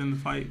invested in the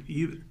fight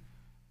either.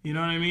 You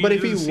know what I mean? But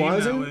if he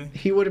wasn't,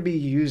 he would be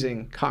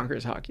using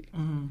Conqueror's Haki.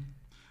 Mm-hmm.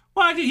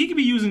 Well, he could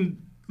be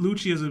using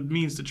Lucci as a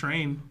means to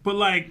train. But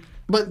like...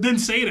 But Then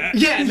say that.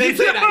 yeah, they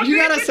say that. You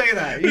gotta say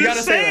that. You Then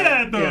gotta say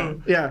that.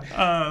 though.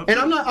 Yeah. And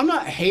I'm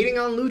not hating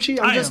on Lucci.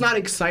 I'm just not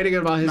excited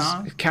about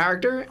his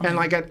character. And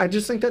like I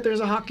just think that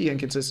there's a hockey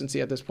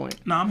inconsistency at this point.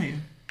 Nah, I'm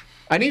hating.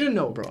 I need to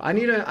know, bro. I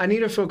need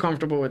to feel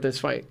comfortable with this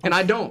fight, and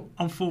I don't.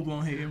 I'm full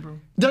blown hating, bro.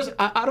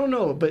 I don't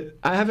know, but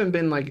I haven't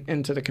been like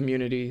into the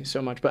community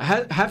so much. But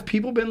have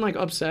people been like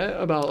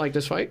upset about like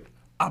this fight?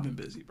 I've been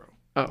busy, bro.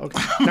 Oh,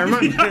 okay. Never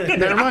mind.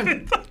 Never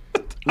mind.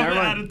 I'm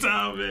out of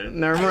time, man.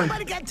 Never mind.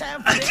 Nobody got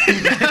time for this.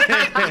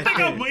 I think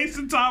I'm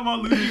wasting time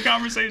on losing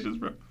conversations,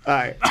 bro. All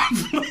right.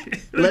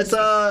 Let's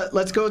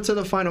go to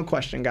the final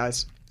question,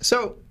 guys.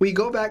 So we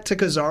go back to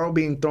Kizaru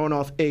being thrown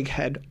off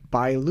Egghead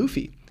by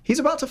Luffy. He's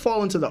about to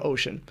fall into the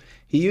ocean.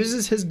 He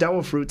uses his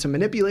Devil Fruit to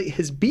manipulate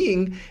his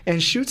being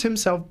and shoots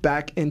himself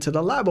back into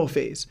the Labo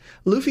phase.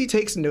 Luffy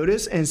takes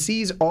notice and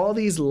sees all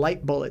these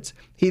light bullets.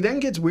 He then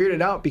gets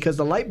weirded out because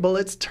the light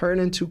bullets turn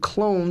into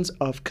clones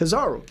of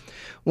Kizaru.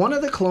 One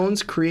of the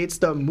clones creates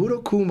the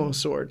Murakumo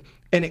sword,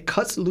 and it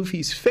cuts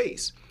Luffy's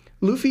face.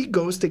 Luffy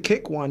goes to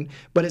kick one,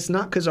 but it's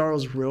not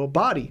Kizaru's real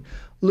body.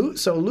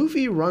 So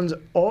Luffy runs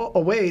all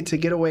away to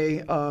get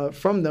away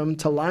from them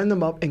to line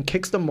them up and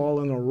kicks them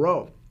all in a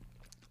row,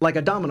 like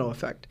a domino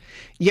effect.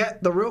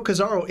 Yet the real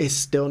Kizaru is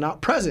still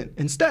not present.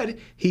 Instead,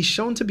 he's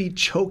shown to be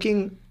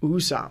choking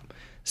Usopp.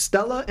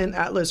 Stella and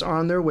Atlas are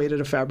on their way to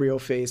the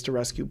Fabrio phase to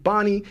rescue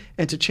Bonnie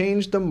and to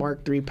change the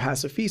Mark III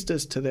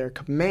pacifistas to their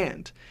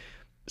command.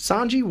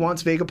 Sanji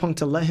wants Vegapunk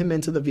to let him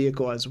into the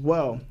vehicle as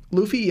well.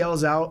 Luffy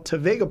yells out to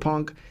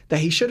Vegapunk that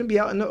he shouldn't be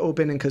out in the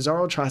open, and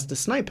Kizaru tries to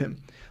snipe him.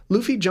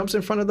 Luffy jumps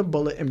in front of the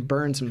bullet and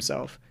burns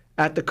himself.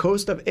 At the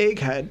coast of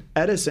Egghead,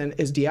 Edison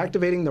is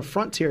deactivating the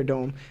Frontier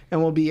Dome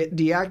and will be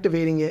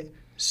deactivating it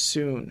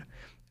soon.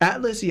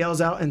 Atlas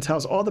yells out and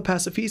tells all the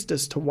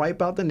pacifistas to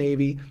wipe out the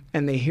Navy,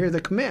 and they hear the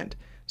command.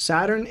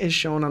 Saturn is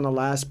shown on the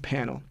last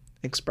panel,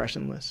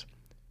 expressionless.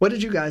 What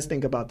did you guys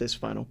think about this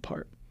final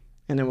part?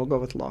 And then we'll go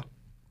with Law.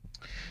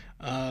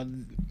 I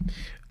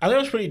thought it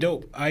was pretty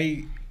dope.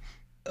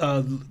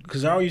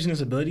 Kizaru using his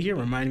ability here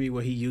reminded me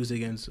what he used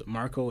against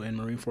Marco and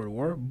Marineford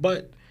War,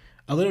 but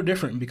a little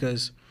different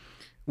because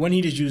when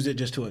he just used it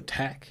just to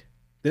attack,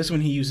 this one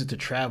he used it to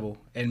travel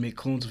and make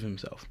clones of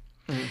himself.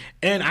 Mm-hmm.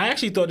 And I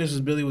actually thought this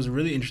ability was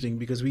really interesting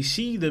because we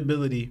see the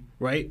ability,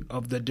 right,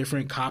 of the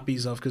different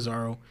copies of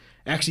Kizaru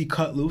actually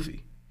cut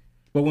Luffy.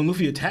 But when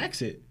Luffy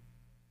attacks it,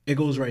 it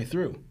goes right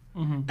through.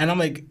 Mm-hmm. And I'm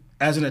like,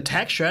 as an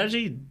attack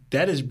strategy,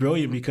 that is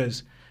brilliant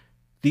because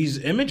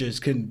these images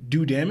can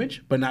do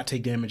damage but not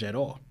take damage at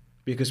all.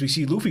 Because we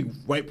see Luffy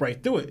wipe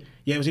right through it,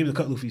 yet he was able to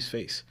cut Luffy's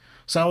face.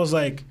 So I was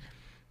like,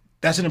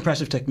 that's an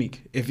impressive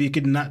technique. If you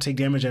could not take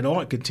damage at all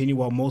and continue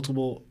while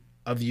multiple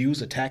of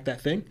yous attack that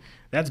thing,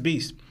 that's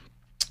beast.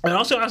 And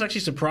also, I was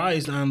actually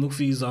surprised on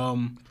Luffy's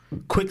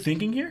quick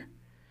thinking here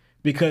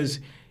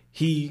because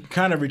he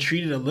kind of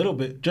retreated a little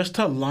bit just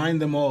to line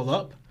them all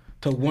up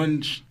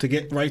to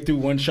get right through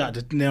one shot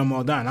to nail them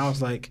all down. I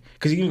was like,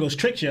 because he even goes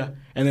tricks you,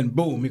 and then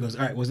boom, he goes,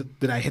 all right,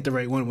 did I hit the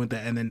right one with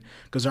that? And then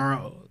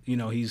Kizaru,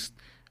 he's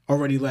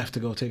already left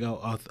to go take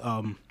out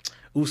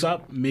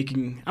Usopp,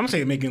 I'm not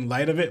saying making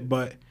light of it,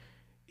 but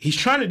he's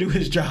trying to do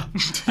his job.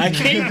 I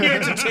came here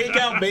to take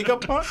out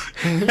Vegapunk,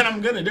 and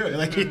I'm going to do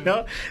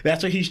it.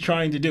 That's what he's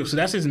trying to do. So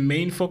that's his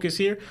main focus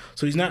here.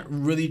 So he's not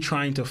really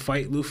trying to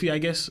fight Luffy, I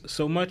guess,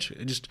 so much.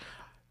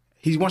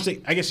 He wants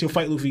to, I guess he'll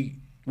fight Luffy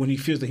when he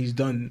feels that he's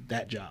done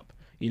that job.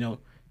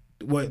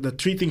 What the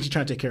three things he's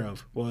trying to take care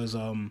of was,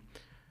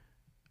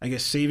 I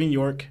guess, saving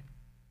York,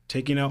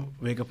 taking out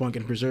Vegapunk,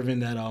 and preserving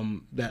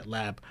that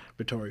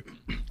laboratory.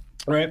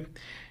 Right?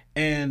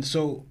 And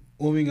so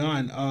moving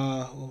on,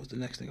 what was the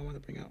next thing I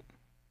wanted to bring out?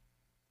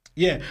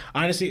 Yeah,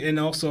 honestly, and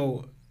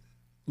also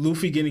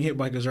Luffy getting hit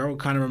by Kizaru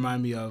kind of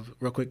reminded me of,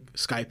 real quick,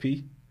 Sky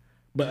P.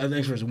 But I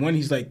think first, when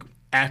he's like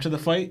after the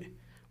fight,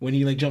 when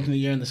he like jumps in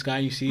the air in the sky,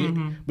 you see it.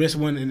 But this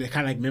one, and it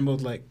kind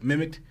of like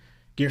mimicked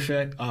Gear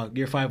 5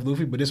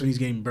 Luffy, but this one he's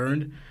getting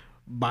burned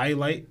by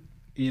light,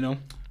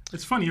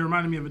 It's funny, it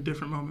reminded me of a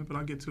different moment, but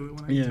I'll get to it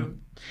when I get to it.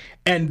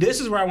 And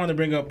this is where I want to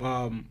bring up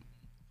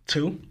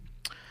too.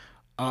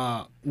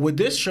 With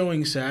this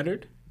showing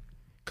Saturn,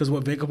 because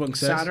what Vegapunk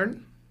says...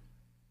 Saturn?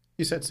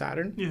 You said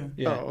Saturn?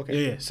 Yeah. Oh,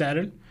 okay. Yeah,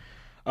 Saturn.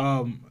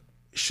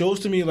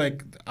 Shows to me,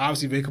 like,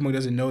 obviously Vegapunk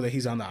doesn't know that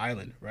he's on the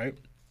island, right?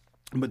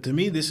 But to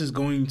me, this is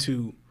going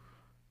to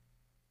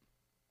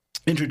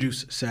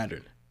introduce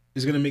Saturn.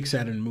 It's going to make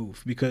Saturn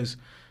move, because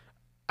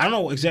I don't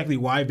know exactly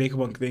why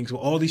Vegapunk thinks,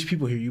 well, all these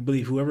people here, you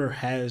believe whoever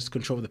has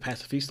control of the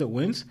Pacifista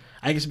wins.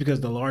 I guess because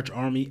of the large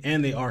army,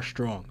 and they are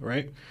strong,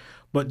 right?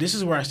 But this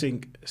is where I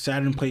think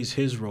Saturn plays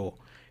his role,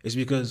 is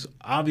because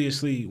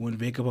obviously when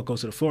Vegapunk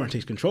goes to the floor and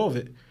takes control of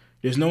it,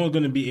 there's no one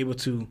going to be able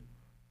to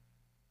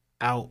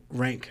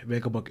outrank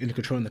Vegapunk into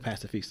controlling the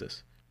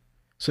Pacifistas.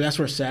 So that's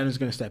where Saturn's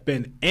going to step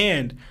in.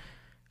 And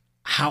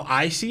how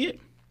I see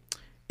it,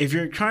 if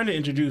you're trying to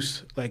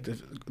introduce like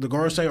the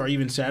Gorosei or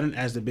even Saturn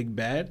as the big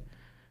bad,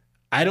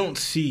 I don't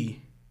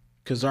see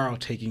Kizaru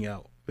taking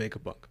out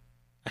Vegapunk.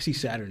 I see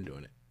Saturn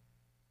doing it.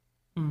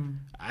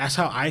 That's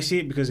how I see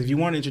it, because if you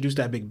want to introduce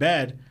that big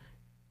bad,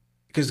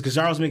 because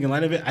Kizaru's making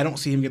light of it, I don't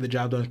see him get the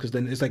job done because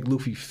then it's like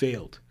Luffy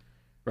failed,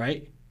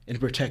 right, in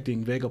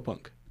protecting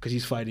Vegapunk because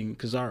he's fighting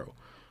Kizaru.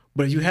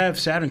 But if you have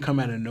Saturn come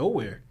out of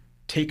nowhere,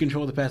 take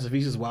control of the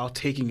pacifistas while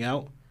taking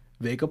out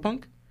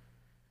Vegapunk,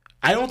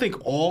 I don't think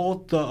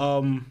all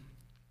the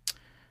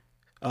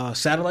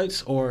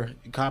satellites or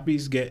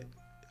copies get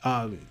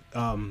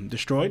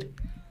destroyed.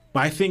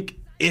 But I think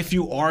if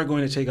you are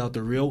going to take out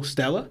the real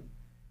Stella,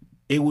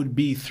 it would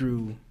be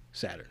through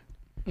Saturn.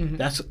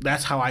 Mm-hmm.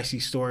 That's how I see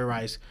Story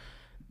Rise.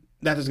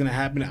 That is going to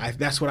happen.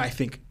 That's what I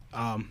think.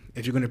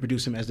 If you're going to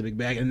produce him as the big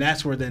bag, and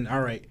that's where then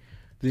the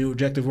new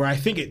objective. Where I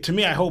think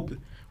I hope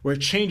where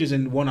it changes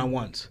in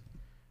one-on-ones,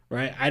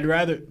 right? I'd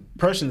rather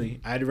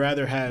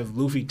have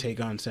Luffy take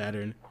on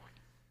Saturn,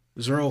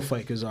 Zoro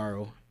fight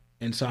Kizaru,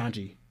 and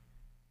Sanji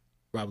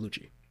Rob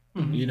Lucci.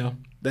 Mm-hmm. You know,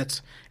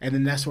 that's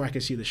where I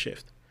can see the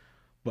shift.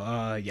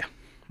 But yeah,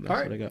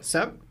 that's what I got.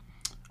 Seb?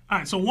 All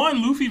right, so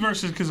Luffy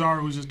versus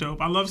Kizaru was just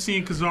dope. I love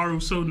seeing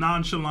Kizaru so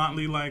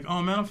nonchalantly like,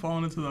 oh man, I'm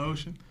falling into the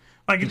ocean.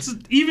 Like it's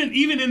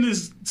even in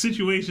this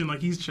situation,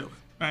 like he's chilling,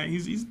 right?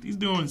 He's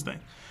doing his thing.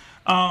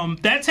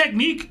 That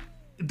technique,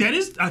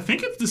 I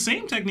think it's the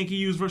same technique he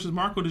used versus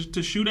Marco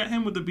to shoot at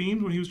him with the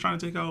beams when he was trying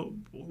to take out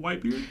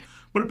Whitebeard.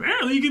 But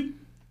apparently he could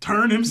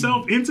turn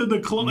himself into the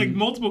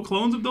multiple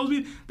clones of those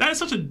beams. That is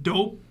such a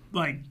dope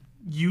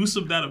use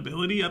of that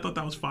ability. I thought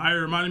that was fire.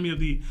 It reminded me of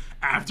the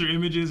after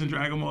images in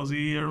Dragon Ball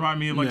Z. It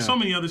reminded me of so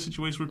many other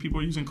situations where people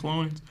are using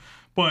clones.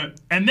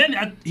 And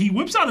then he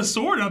whips out a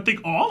sword, and I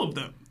think all of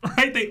them,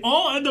 right? They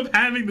all end up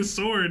having the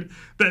sword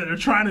that are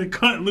trying to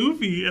cut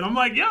Luffy. And I'm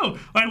like, yo,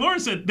 like Lauren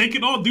said, they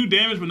can all do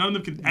damage, but none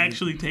of them can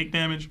actually take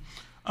damage.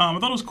 I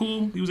thought it was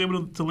cool. He was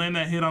able to land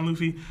that hit on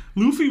Luffy.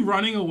 Luffy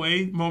running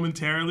away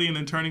momentarily and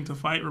then turning to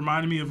fight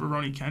reminded me of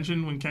Rurouni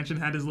Kenshin when Kenshin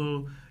had his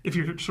little, if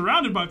you're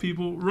surrounded by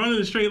people, run in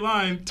a straight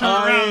line, turn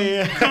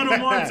around, cut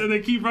them once, and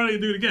then keep running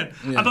and do it again.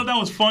 Yeah. I thought that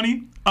was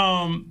funny.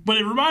 But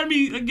it reminded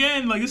me,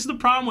 again, like this is the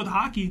problem with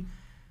hockey.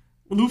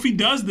 Luffy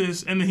does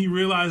this, and then he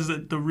realizes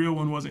that the real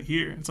one wasn't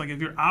here. It's like if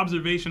your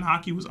observation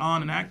hockey was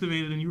on and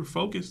activated and you were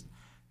focused,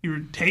 you were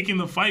taking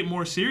the fight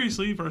more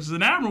seriously versus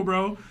an Admiral,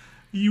 bro,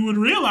 you would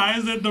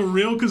realize that the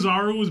real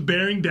Kizaru was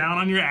bearing down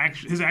on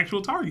his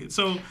actual target.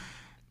 So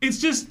it's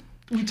just,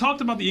 we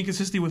talked about the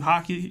inconsistency with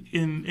hockey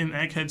in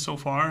Egghead so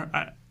far.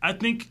 I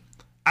think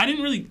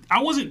I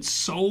wasn't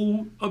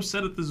so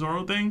upset at the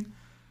Zoro thing.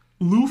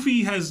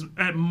 Luffy has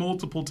at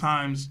multiple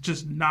times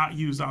just not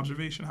used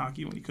observation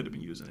hockey when he could have been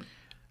using it.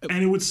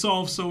 And it would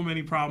solve so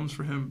many problems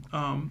for him.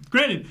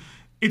 Granted,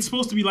 it's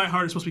supposed to be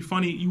lighthearted, it's supposed to be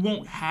funny. You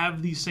won't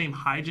have these same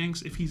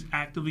hijinks if he's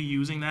actively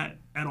using that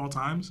at all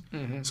times.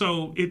 Mm-hmm.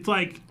 So it's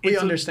like... We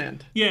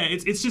understand.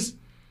 It's just...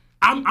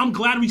 I'm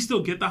glad we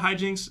still get the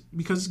hijinks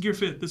because it's Gear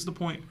 5th. This is the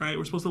point, right?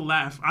 We're supposed to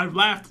laugh. I've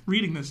laughed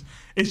reading this.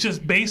 It's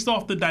just based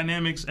off the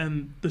dynamics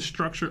and the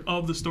structure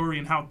of the story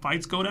and how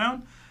fights go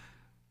down.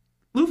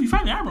 Luffy,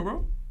 fight the Admiral,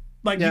 bro.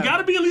 Like, you got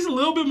to be at least a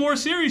little bit more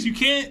serious. You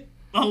can't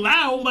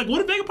allow... Like,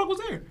 what if Vegapunk was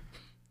there?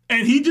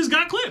 And he just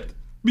got clipped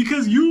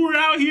because you were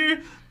out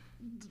here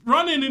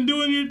running and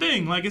doing your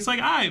thing. Like, it's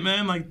like, all right,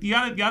 man, like, you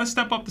gotta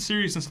step up the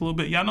seriousness a little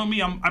bit. Y'all know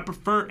me, I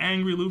prefer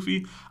angry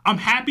Luffy. I'm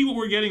happy what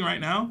we're getting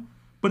right now,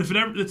 but if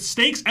the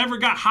stakes ever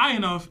got high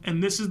enough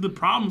and this is the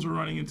problems we're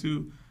running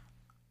into,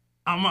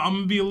 I'm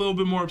gonna be a little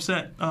bit more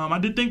upset. I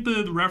did think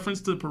the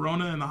reference to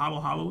Perona and the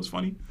Hollow Hollow was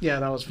funny. Yeah,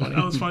 that was funny.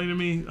 That was funny to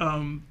me.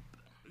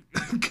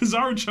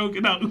 Kizaru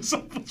choking out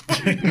Usopp was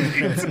funny.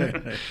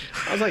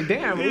 I was like,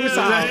 damn,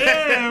 Usopp.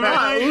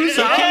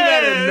 Usopp came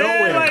out of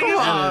nowhere. Like, come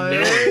on.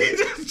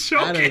 Just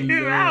choking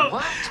him out.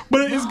 What?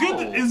 But it's good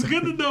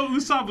to know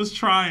Usopp was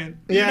trying.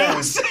 You know what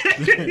I'm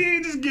saying? He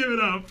ain't just give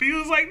it up. He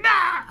was like, nah.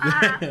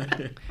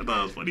 I thought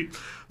it was funny.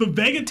 The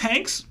Vega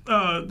tanks,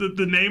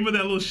 the name of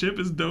that little ship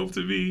is dope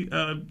to me.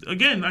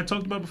 Again, I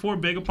talked about before,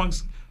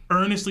 Vegapunk's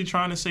earnestly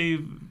trying to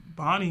save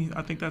Bonnie.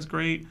 I think that's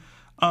great.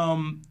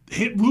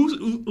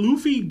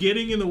 Luffy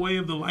getting in the way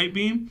of the light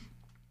beam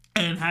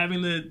and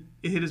having it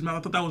hit his mouth.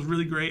 I thought that was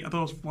really great. I thought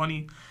it was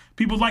funny.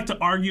 People like to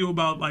argue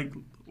about like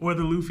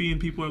whether Luffy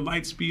and people are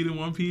light speed in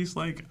One Piece.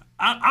 Like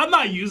I'm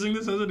not using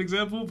this as an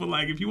example, but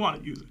like if you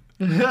want to use it,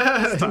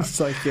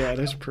 it's like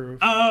there's proof.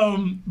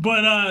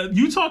 But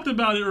you talked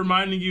about it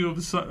reminding you of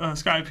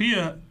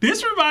Skypiea.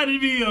 This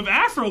reminded me of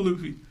Afro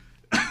Luffy.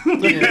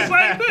 It's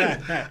like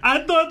this.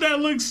 I thought that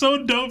looked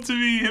so dope to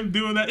me, him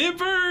doing that. It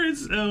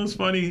burns. It was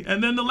funny.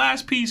 And then the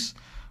last piece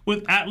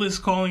with Atlas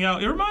calling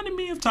out, it reminded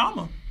me of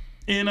Tama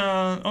in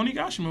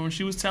Onigashima when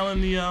she was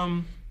telling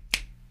the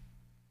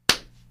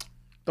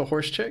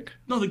horse chick?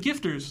 No, the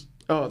gifters.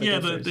 Oh, the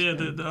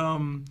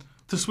gifters.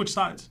 To switch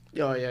sides.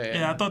 Oh, yeah.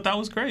 Yeah, I thought that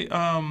was great.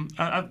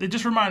 It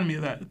just reminded me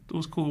of that. It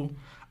was cool.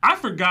 I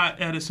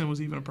forgot Edison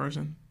was even a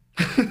person.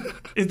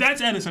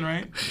 That's Edison,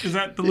 right? Is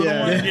that the little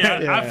one?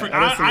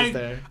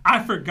 Yeah.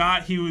 I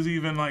forgot he was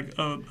even like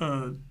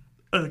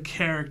a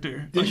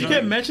character. Did you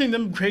get mentioning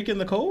them breaking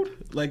the code?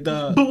 Like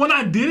the. But when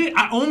I did it,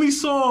 I only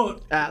saw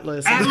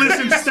Atlas and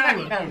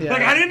Stagler. Yeah.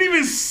 Like I didn't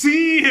even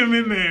see him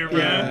in there, bro.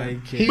 Yeah.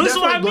 He But that's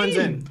what definitely I blends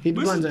mean. in. He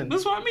blends in.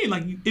 That's what I mean.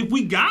 Like if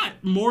we got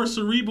more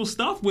cerebral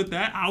stuff with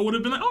that, I would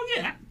have been like, oh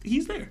yeah,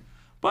 he's there.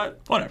 But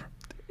whatever,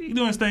 he's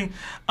doing his thing.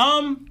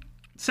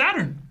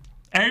 Saturn.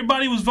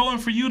 Everybody was voting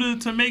for you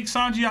to make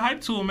Sanji a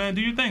hype tool, man.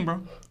 Do your thing,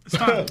 bro. It's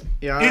time.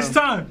 Yeah. It's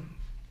time.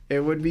 It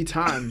would be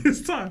time.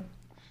 It's time.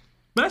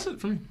 That's it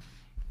for me.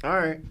 All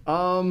right.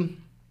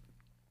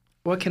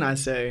 What can I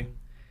say?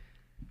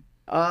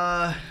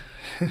 All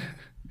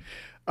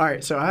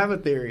right. So I have a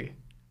theory.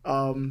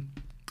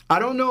 I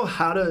don't know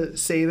how to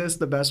say this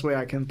the best way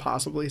I can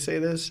possibly say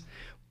this,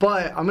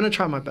 but I'm gonna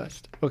try my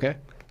best. Okay.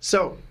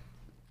 So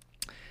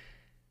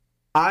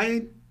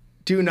I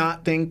do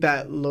not think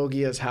that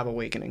Logias have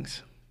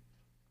awakenings.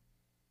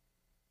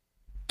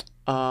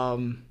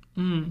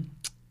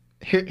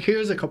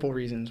 Here's a couple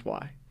reasons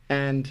why,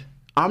 and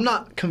I'm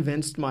not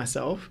convinced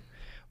myself.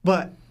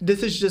 But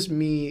this is just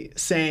me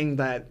saying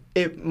that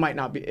it might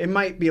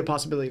be a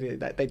possibility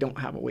that they don't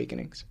have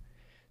awakenings.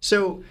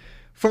 So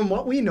from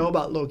what we know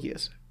about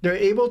Logias, they're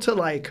able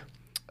to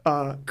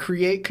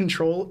create,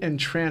 control, and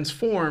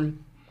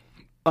transform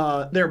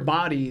their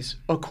bodies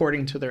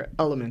according to their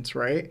elements,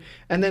 right?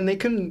 And then they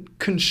can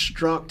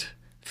construct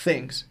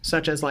things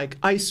such as like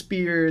ice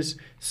spears,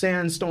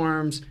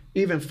 sandstorms,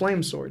 even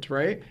flame swords,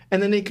 right?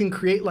 And then they can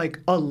create like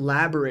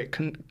elaborate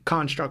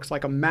constructs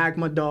like a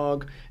magma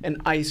dog,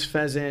 an ice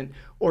pheasant,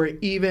 or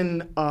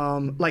even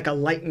like a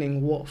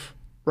lightning wolf,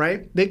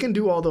 right? They can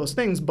do all those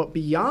things, but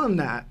beyond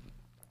that,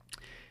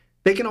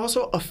 they can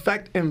also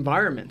affect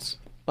environments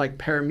like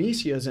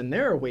Paramecia's and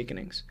their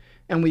awakenings.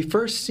 And we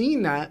first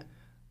seen that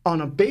on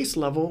a base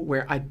level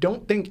where I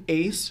don't think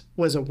Ace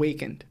was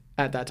awakened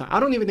at that time. I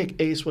don't even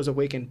think Ace was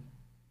awakened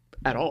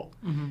at all.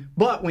 Mm-hmm.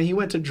 But when he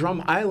went to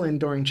Drum Island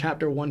during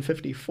chapter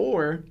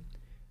 154,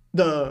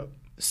 the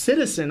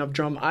citizen of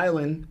Drum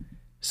Island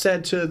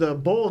said to the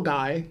bull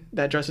guy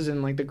that dresses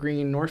in like the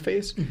green North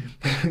Face,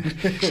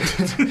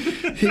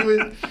 he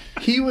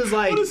was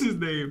like, what is his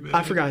name, man?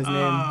 I forgot his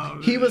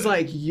name. He was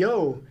like,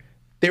 yo,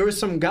 there was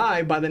some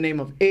guy by the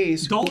name of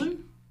Ace.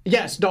 Dalton?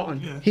 Yes,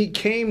 Dalton. Yeah. He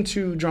came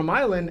to Drum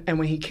Island, and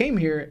when he came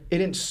here, it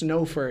didn't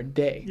snow for a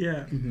day.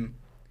 Yeah. Mm-hmm.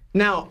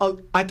 Now,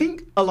 I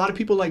think a lot of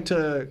people like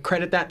to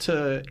credit that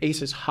to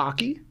Ace's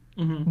hockey,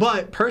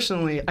 but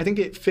personally, I think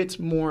it fits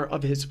more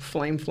of his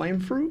flame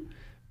fruit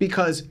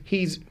because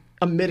he's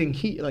emitting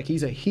heat, like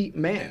he's a heat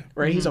man,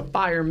 right? Mm-hmm. He's a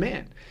fire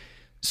man.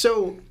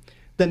 So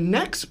the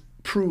next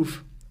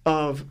proof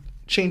of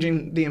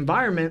changing the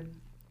environment,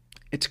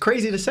 it's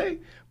crazy to say,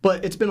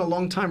 but it's been a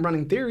long time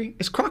running theory,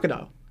 is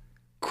Crocodile.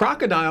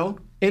 Crocodile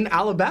in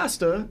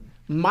Alabasta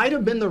might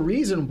have been the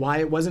reason why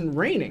it wasn't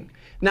raining.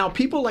 Now,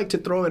 people like to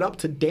throw it up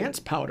to dance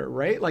powder,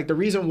 right? Like the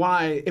reason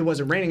why it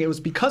wasn't raining, it was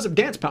because of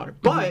dance powder.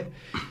 But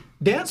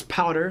dance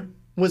powder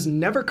was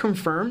never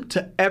confirmed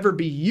to ever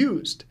be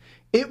used.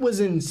 It was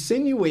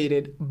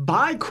insinuated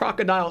by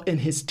Crocodile and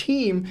his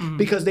team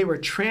because they were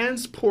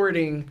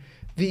transporting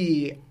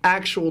the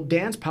actual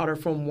dance powder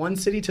from one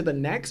city to the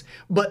next,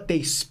 but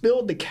they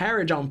spilled the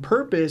carriage on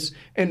purpose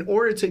in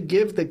order to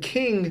give the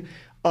king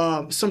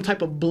some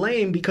type of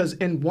blame, because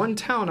in one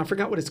town, I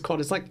forgot what it's called,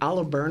 it's like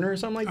Alaburna or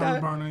something like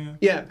that. Alaburna,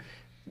 Yeah.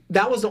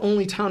 That was the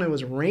only town it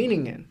was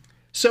raining in.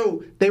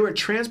 So they were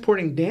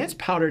transporting dance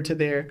powder to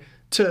there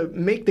to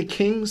make the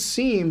king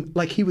seem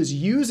like he was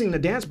using the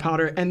dance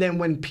powder. And then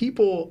when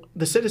people,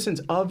 the citizens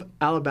of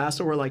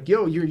Alabasta were like,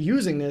 yo, you're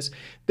using this,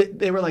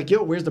 they were like,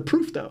 yo, where's the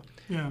proof though?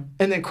 Yeah.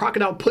 And then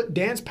Crocodile put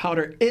dance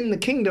powder in the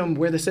kingdom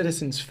where the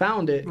citizens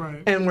found it.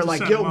 Right. And we're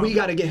like, yo, we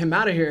got to get him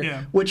out of here.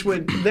 Yeah. Which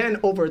would then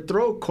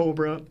overthrow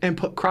Cobra and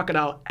put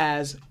Crocodile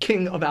as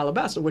king of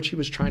Alabasta, which he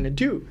was trying to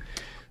do.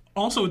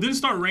 Also, it didn't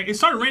start raining. It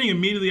started raining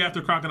immediately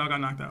after Crocodile got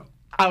knocked out.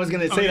 I was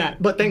going to say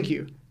that, but thank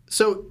you.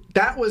 So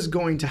that was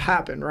going to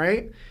happen,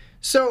 right?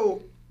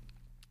 So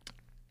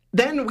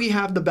then we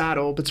have the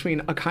battle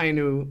between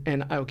Akainu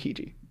and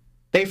Aokiji.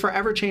 They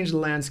forever changed the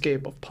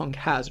landscape of Punk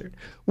Hazard.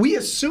 We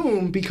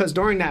assume because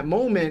during that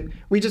moment,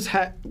 we just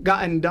had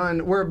gotten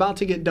done, we're about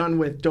to get done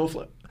with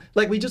Dofla.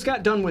 Like we just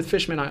got done with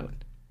Fishman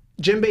Island.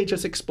 Jinbei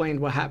just explained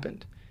what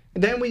happened.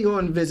 And then we go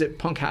and visit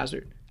Punk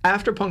Hazard.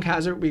 After Punk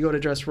Hazard, we go to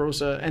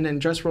Dressrosa, and then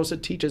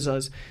Dressrosa teaches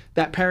us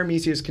that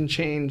Paramecias can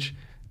change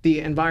the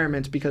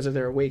environment because of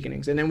their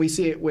awakenings. And then we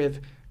see it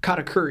with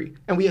Katakuri.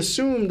 And we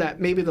assume that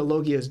maybe the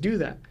Logias do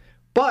that.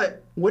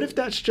 But what if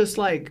that's just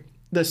like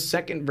the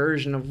second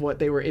version of what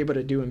they were able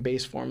to do in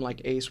base form,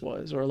 like Ace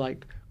was, or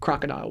like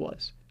Crocodile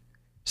was?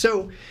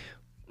 So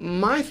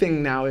my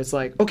thing now is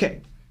like,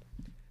 okay,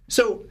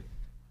 so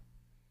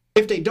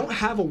if they don't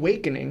have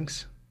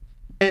awakenings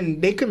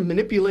and they can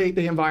manipulate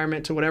the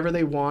environment to whatever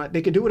they want,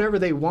 they could do whatever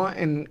they want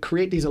and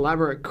create these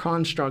elaborate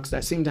constructs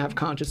that seem to have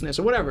consciousness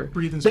or whatever.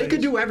 They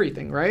could do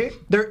everything, right?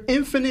 Their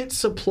infinite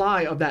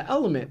supply of that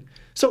element.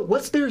 So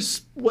what's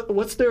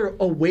their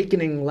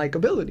awakening like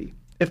ability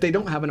if they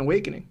don't have an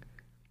awakening?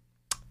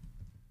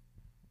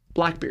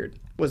 Blackbeard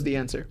was the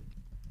answer.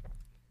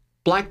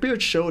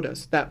 Blackbeard showed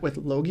us that with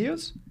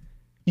Logias,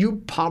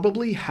 you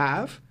probably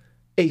have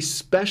a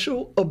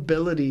special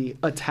ability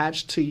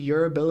attached to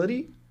your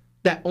ability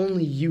that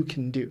only you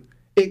can do.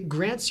 It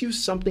grants you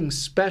something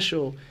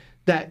special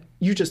that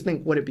you just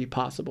think, would it be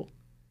possible?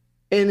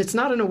 And it's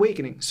not an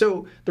awakening.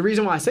 So the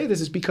reason why I say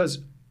this is because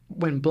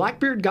when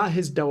Blackbeard got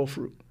his Devil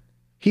Fruit,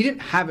 he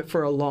didn't have it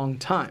for a long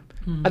time.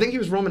 I think he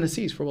was roaming the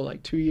seas for,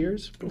 2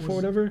 years before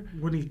whatever?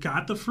 When he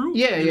got the fruit?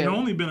 Yeah, It had yeah.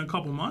 only been a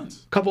couple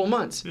months. Couple of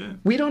months. Yeah.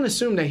 We don't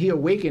assume that he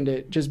awakened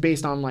it just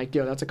based on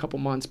that's a couple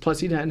months. Plus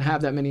he didn't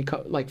have that many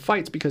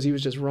fights because he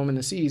was just roaming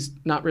the seas,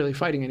 not really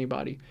fighting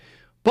anybody.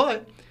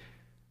 But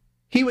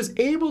he was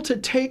able to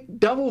take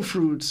Devil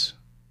Fruits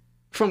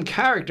from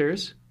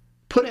characters,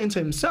 put it into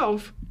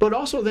himself, but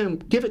also then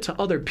give it to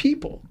other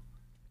people.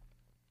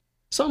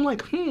 So I'm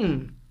like,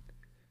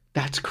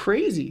 that's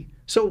crazy.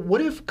 So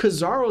what if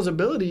Kizaru's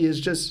ability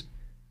is just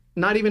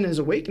not even his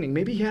awakening?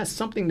 Maybe he has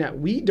something that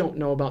we don't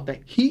know about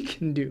that he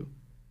can do.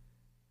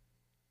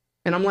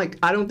 And I'm like,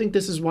 I don't think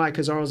this is why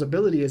Kizaru's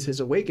ability is his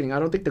awakening. I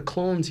don't think the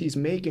clones he's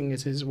making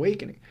is his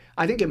awakening.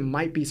 I think it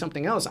might be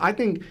something else. I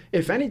think,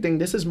 if anything,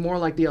 this is more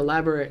like the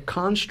elaborate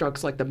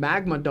constructs like the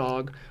magma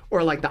dog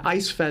or like the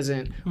ice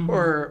pheasant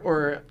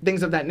or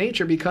things of that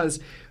nature, because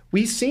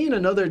we've seen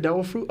another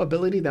Devil Fruit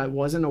ability that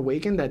wasn't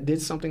awakened that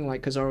did something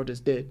like Kizaru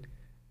just did.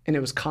 And it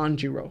was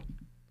Kanjiro.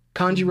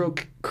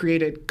 Kanjiro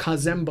created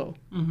Kazembo,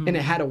 and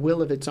it had a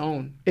will of its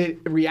own. It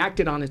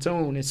reacted on its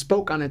own. It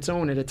spoke on its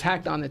own. It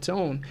attacked on its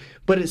own.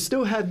 But it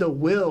still had the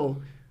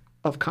will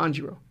of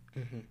Kanjiro.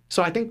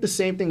 So I think the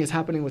same thing is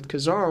happening with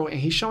Kizaru,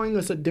 and he's showing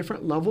us a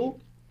different level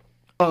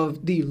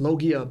of the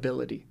Logia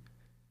ability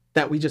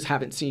that we just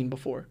haven't seen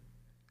before.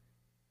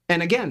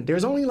 And again,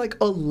 there's only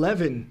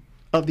 11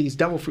 of these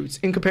Devil Fruits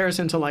in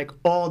comparison to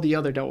all the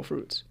other Devil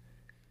Fruits.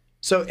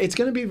 So it's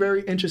going to be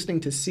very interesting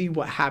to see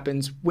what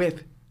happens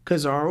with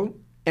Kizaru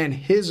and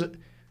his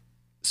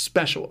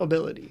special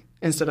ability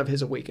instead of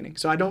his awakening.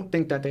 So I don't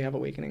think that they have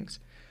awakenings.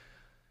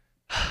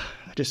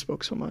 I just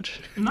spoke so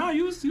much. No,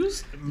 you was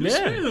spinning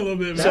a little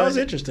bit, man. That was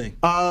interesting.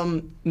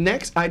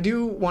 Next, I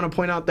do want to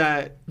point out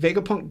that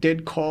Vegapunk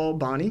did call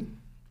Bonnie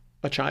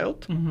a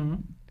child.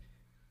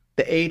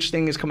 The age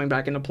thing is coming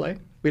back into play.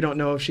 We don't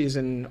know if she's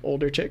an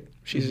older chick,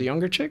 she's a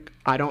younger chick.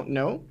 I don't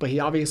know, but he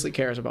obviously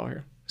cares about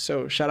her.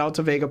 So shout out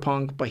to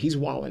Vegapunk, but he's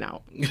wilding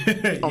out.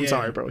 I'm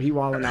sorry, bro. He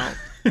wilding out.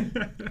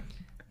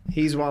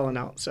 He's wilding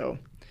out. So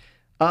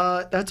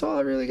that's all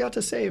I really got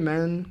to say,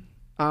 man.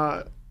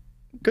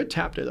 Good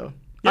chapter, though.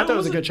 Yeah, I thought it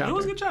was a good chapter. It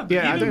was a good chapter.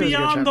 Yeah, Even I think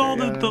beyond it was a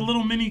good chapter, all the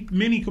little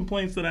mini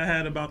complaints that I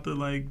had about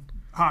the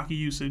hockey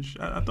usage,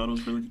 I thought it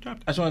was a really good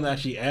chapter. I just wanted to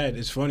actually add,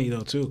 it's funny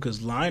though too,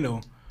 because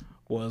Lionel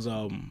was,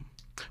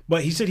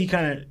 but he said he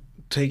kind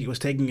of was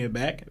taking it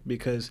back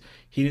because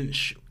he didn't.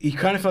 He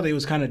kind of felt it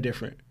was kind of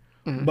different.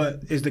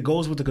 But it's the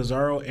goes with the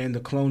Kizaru and the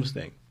clones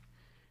thing,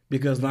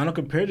 because Lionel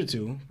compared the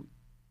two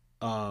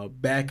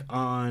back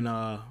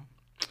on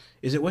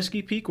is it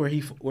Whiskey Peak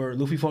where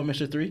Luffy fought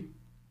Mr. 3?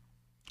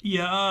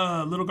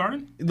 Yeah, Little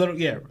Garden.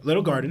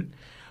 Little Garden.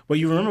 But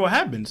you remember what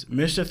happens?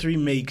 Mr. 3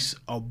 makes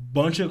a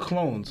bunch of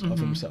clones of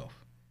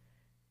himself,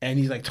 and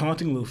he's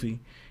taunting Luffy,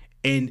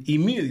 and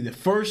immediately the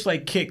first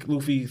kick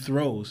Luffy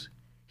throws,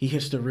 he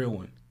hits the real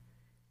one.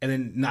 And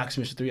then knocks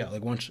Mr. 3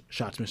 out,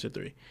 shots Mr.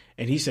 3.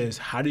 And he says,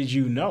 how did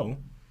you know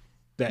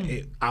that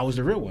I was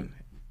the real one?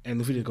 And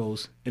Luffy just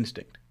goes,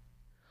 instinct.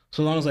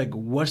 So Lionel's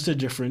what's the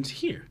difference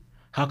here?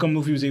 How come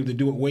Luffy was able to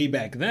do it way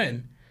back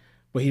then,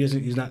 but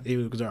he's not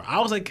able to?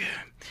 I was I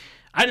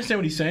understand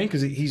what he's saying,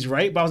 because he's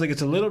right, but I was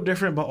it's a little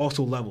different, but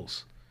also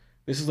levels.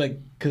 This is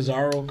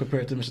Kizaru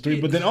compared to Mr. 3,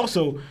 but then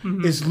also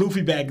it's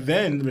Luffy back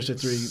then, Mr.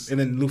 3, and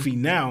then Luffy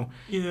now.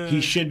 Yeah.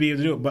 He should be able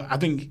to do it, but I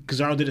think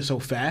Kizaru did it so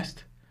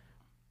fast.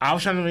 I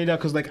was trying to read out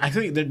because I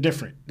think they're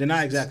different. They're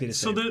not exactly the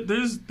same. So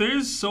there's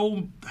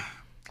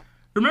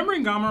remember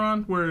in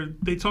Gameron where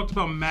they talked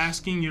about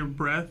masking your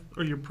breath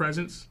or your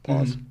presence?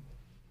 Pause.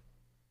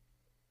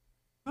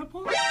 That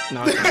pause?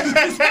 No.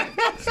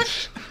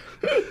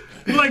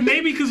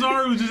 Maybe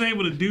Kizaru was just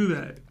able to do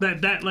that.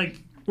 That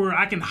where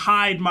I can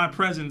hide my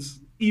presence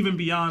even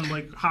beyond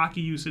hockey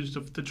usage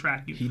to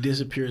track you. He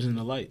disappears in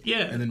the light.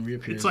 Yeah. And then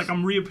reappears. It's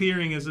I'm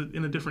reappearing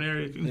in a different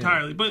area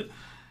entirely. Yeah. But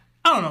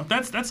I don't know.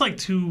 That's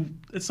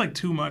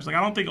too much. I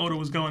don't think Oda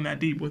was going that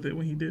deep with it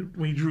when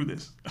he drew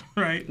this,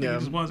 right? Yeah. He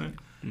just wasn't.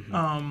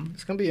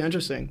 It's gonna be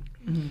interesting.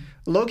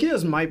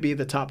 Logias might be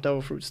the top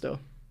Devil Fruit still.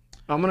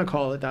 I'm gonna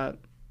call it that.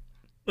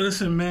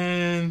 Listen,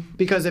 man.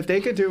 Because if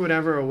they could do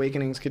whatever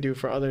Awakenings could do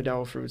for other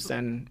Devil Fruits,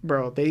 then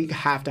bro, they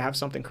have to have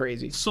something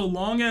crazy. So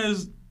long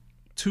as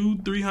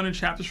 200-300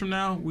 chapters from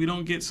now, we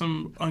don't get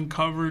some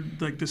uncovered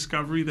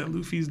discovery that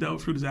Luffy's Devil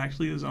Fruit is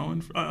actually his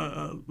own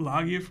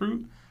Logia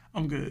fruit,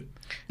 I'm good.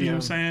 You know what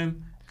I'm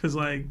saying? Because,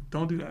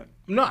 don't do that.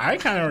 No, I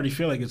kind of already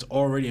feel it's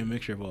already a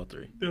mixture of all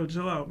three. Yo,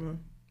 chill out, man.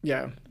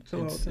 Yeah.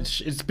 Chill out with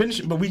that. It's been,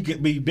 but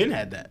we've been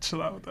had that.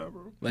 Chill out with that,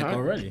 bro.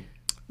 Already.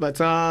 But,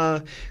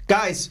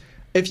 guys,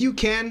 if you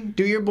can,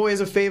 do your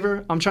boys a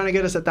favor. I'm trying to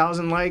get us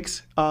 1,000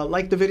 likes.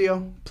 Like the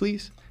video,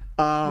 please.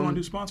 You want to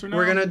do sponsor now?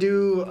 We're going to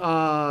do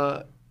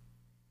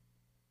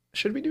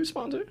Should we do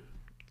sponsor?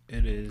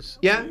 It is.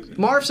 Yeah,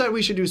 Marv said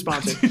we should do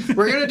sponsor.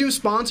 We're going to do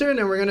sponsor, and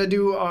then we're going to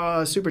do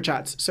super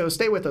chats. So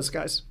stay with us,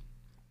 guys.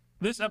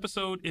 This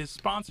episode is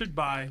sponsored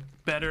by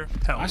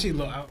BetterHelp. Actually,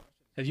 look,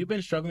 have you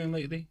been struggling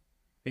lately?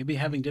 Maybe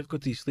having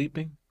difficulty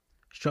sleeping,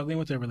 struggling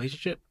with a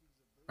relationship,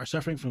 or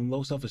suffering from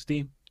low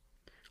self-esteem?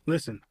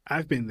 Listen,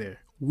 I've been there.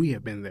 We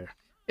have been there.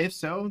 If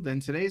so, then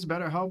today's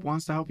BetterHelp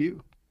wants to help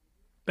you.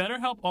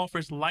 BetterHelp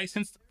offers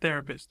licensed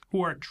therapists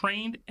who are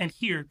trained and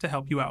here to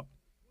help you out.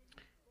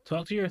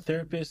 Talk to your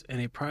therapist in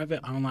a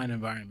private online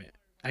environment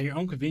at your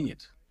own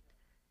convenience.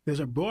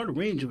 There's a broad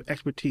range of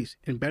expertise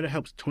in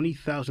BetterHelp's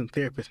 20,000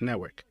 therapist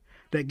network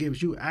that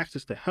gives you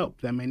access to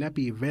help that may not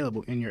be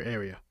available in your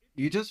area.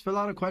 You just fill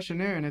out a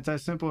questionnaire, and it's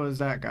as simple as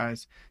that,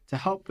 guys, to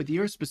help with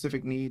your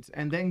specific needs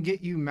and then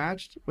get you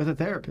matched with a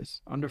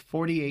therapist under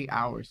 48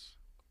 hours.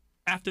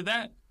 After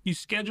that, you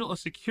schedule a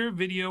secure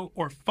video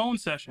or phone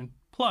session.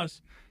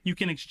 Plus, you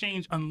can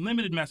exchange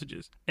unlimited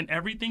messages, and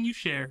everything you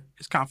share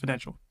is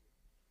confidential.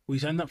 We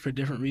signed up for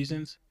different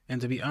reasons,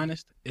 and to be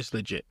honest, it's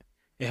legit.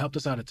 It helped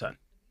us out a ton.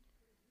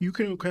 You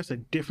can request a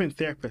different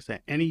therapist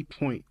at any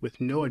point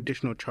with no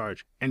additional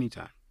charge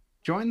anytime.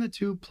 Join the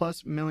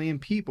 2+ million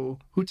people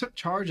who took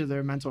charge of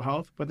their mental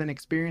health with an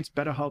experienced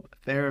BetterHelp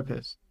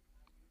therapist.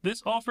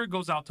 This offer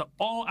goes out to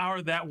all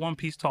our That One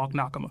Piece Talk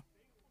Nakama.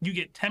 You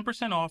get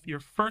 10% off your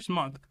first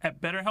month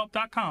at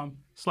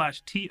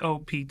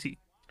betterhelp.com/TOPT.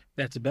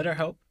 That's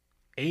BetterHelp,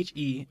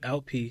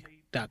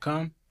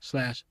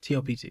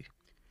 HELP.com/TOPT.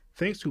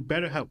 Thanks to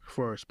BetterHelp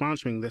for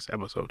sponsoring this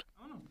episode.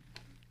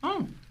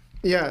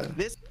 Yeah.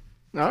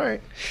 All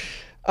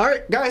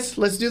right, guys,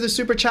 let's do the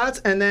super chats,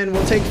 and then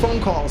we'll take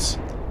phone calls.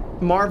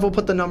 Marv will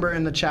put the number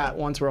in the chat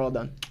once we're all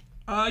done.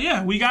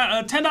 Yeah, we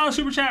got a $10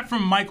 super chat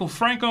from Michael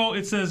Franco.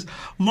 It says,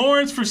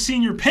 Lawrence for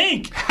Senior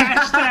Pink.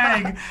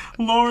 Hashtag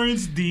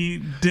Lawrence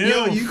D.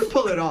 Dill. Yo, you can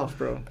pull it off,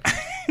 bro.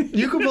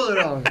 You can pull it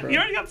off, bro. You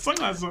already got the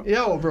sunglasses on.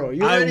 Yo, bro,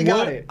 you already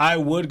got it. I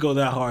would go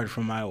that hard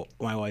for my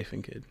wife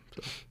and kid.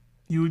 So.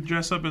 You would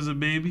dress up as a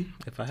baby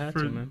If I had for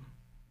to, man.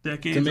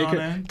 decades on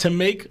end? To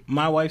make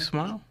my wife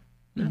smile?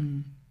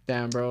 Damn,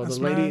 bro, That's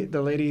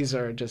the ladies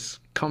are just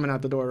coming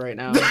out the door right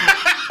now.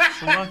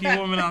 A lucky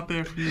woman out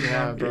there for you.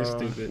 Yeah, bro. bro,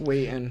 stupid.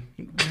 waiting.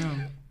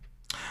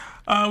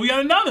 Yeah. We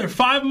got another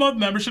 5-month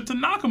membership to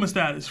Nakama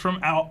Status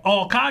from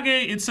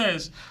Alkage. It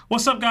says,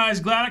 what's up, guys?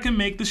 Glad I can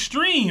make the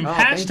stream. Oh,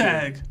 thank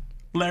Hashtag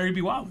Larry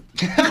B. Wallet.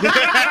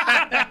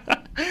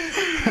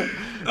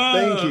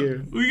 Thank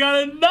you. We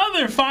got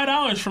another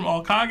 $5 from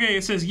Alkage.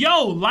 It says,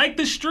 yo, like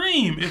the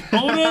stream. If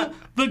Oda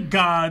the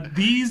God,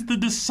 these the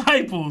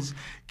disciples.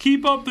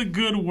 Keep up the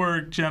good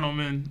work,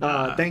 gentlemen.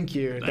 Thank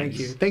you.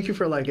 thanks. Thank you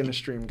for liking the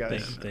stream,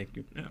 guys. Thank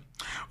you. Yeah.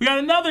 We got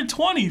another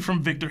 20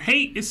 from Victor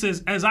Haight. It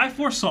says, as I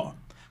foresaw,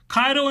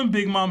 Kaido and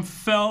Big Mom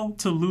fell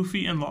to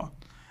Luffy and Law.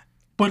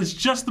 But it's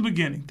just the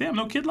beginning. Damn,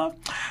 no kid love.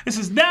 It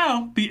says,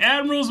 now the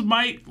Admiral's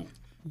might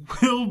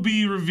will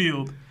be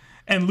revealed,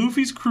 and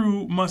Luffy's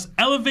crew must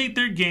elevate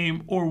their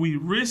game, or we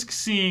risk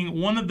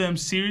seeing one of them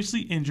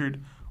seriously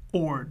injured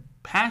or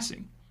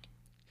passing.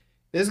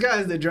 This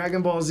guy's the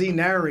Dragon Ball Z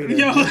narrator.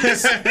 Yo,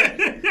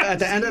 At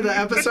the end of the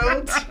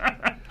episodes,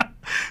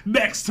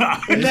 next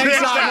time.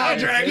 next time on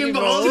Dragon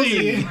Ball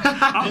Z.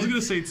 I was going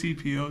to say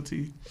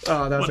TPOT.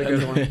 Oh, that's a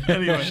good one.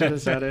 Anyway, Should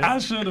have said it. I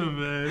should have,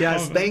 man.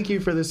 Yes, Oh, thank you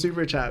for the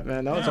super chat,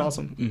 man. That was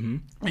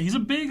awesome. he's a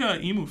big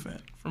Emu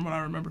fan, from what I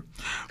remember.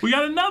 We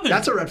got another.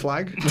 That's a red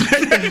flag.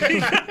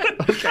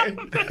 Okay. A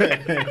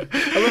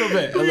little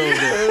bit. A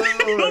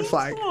little red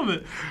flag. I love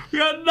it. We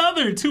got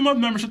another 2-month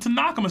membership to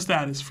Nakama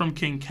Status from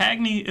King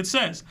Cagney. It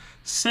says,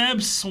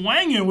 Seb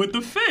swanging with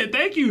the fit.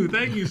 Thank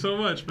you so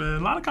much, man. A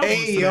lot of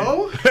compliments Hey, today.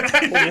 yo.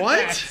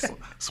 What?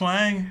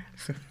 Swang.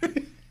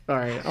 All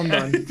right, I'm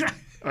done.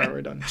 All right,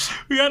 we're done.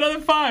 We got another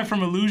 5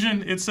 from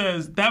Illusion. It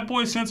says, that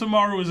boy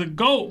Sentomaru is a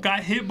GOAT.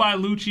 Got hit by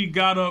Lucci,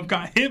 got up.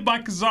 Got hit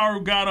by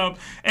Kizaru, got up.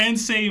 And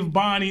saved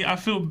Bonnie. I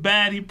feel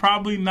bad. He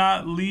probably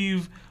not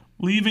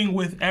leaving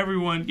with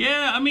everyone.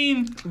 Yeah, I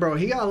mean... Bro,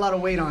 he got a lot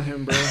of weight on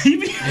him, bro. He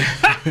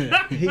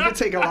could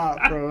take a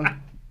lot, bro.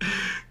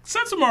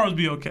 Sentomaru's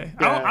be okay.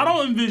 Yeah. I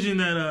don't envision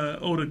that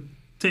Oda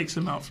takes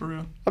him out for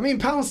real. I mean,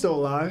 Pound's still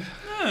alive.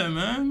 Yeah,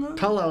 man.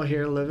 Pell out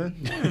here living.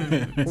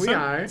 We all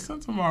right.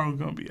 Sentomaru's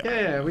gonna be all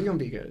right. Yeah, we gonna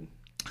be good.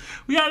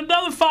 We got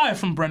another 5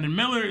 from Brendan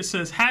Miller. It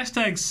says,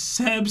 hashtag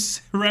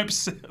Seb's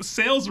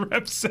sales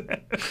rep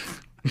Seb.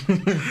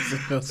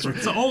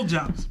 It's an old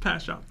job. It's a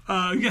past job.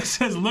 It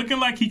says, looking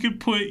like he could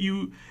put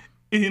you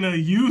in a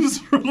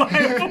used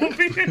reliable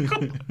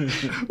vehicle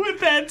with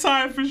that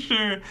time for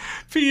sure.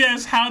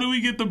 P.S. How do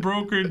we get the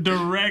broker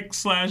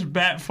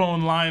direct/bat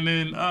phone line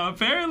in?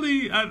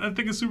 Apparently, I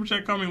think a super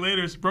chat coming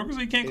later. Brokers,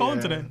 you can't call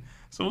him today.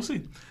 So we'll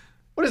see.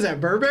 What is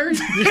that, Burberry?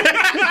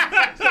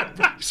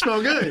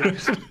 Smell good.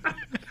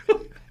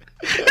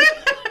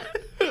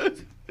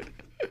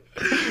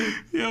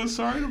 Yo,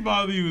 sorry to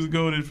bother you. Was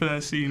goated for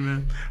that scene,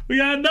 man. We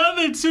got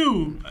another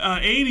 2.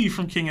 80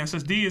 from King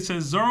SSD. It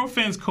says, Zoro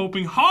fans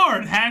coping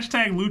hard.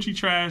 Hashtag Lucci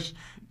Trash.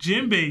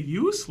 Jinbei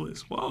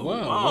useless.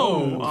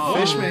 Whoa.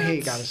 Fishman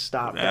hate gotta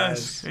stop, That's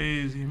guys.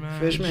 crazy, man.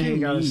 Fishman hate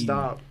gotta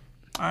stop.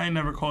 I ain't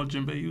never called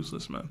Jinbei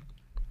useless, man.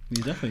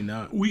 He's definitely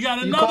not. We got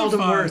You another called him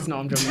 5. worse. No,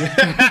 I'm joking.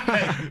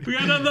 We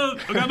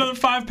got another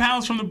 5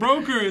 pounds from the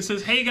broker. It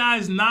says, "Hey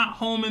guys, not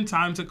home in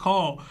time to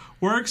call.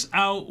 Works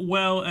out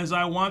well as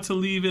I want to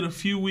leave it a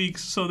few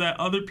weeks so that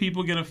other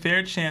people get a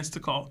fair chance to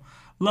call.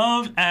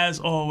 Love as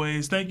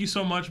always." Thank you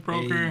so much,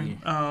 broker. Hey.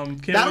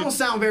 That don't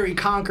sound very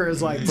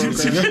Conquerors like,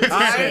 broker. All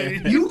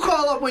right? You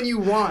call up when you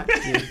want.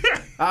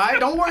 All right?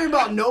 Don't worry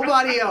about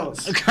nobody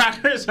else.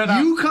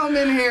 You come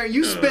in here,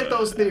 you spit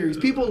those theories.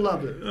 People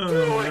love it.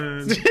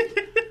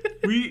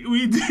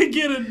 We did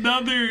get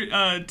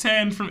another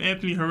 10 from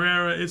Anthony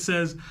Herrera. It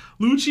says,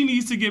 "Lucci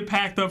needs to get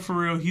packed up for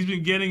real. He's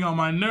been getting on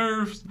my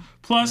nerves.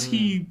 Plus,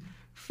 he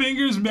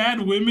fingers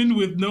mad women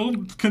with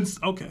no...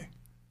 Okay.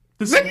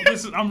 This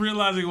is, I'm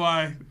realizing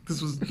why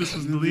this was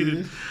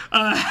deleted.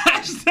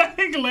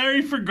 Hashtag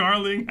Larry for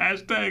Garling.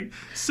 Hashtag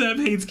Seb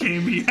hates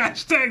KB.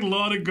 Hashtag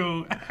Law to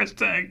Go.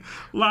 Hashtag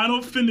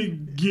Lionel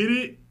finna get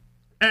it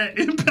at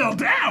Impel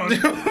Down.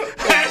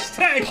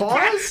 Hashtag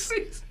Pause?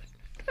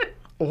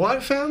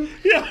 What, fam?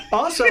 Yeah.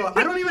 Also,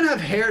 I don't even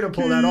have hair to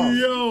pull that off.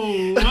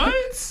 Yo,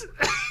 what?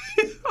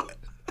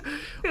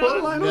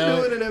 What line am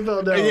doing in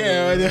NFL Down?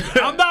 Yeah,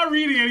 I'm not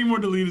reading any more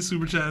deleted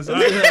super chats.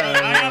 I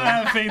gotta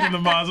have faith in the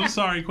mods. I'm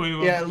sorry,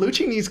 Quavo. Yeah,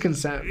 Lucci needs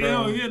consent,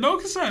 bro. Yeah, no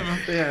consent, man.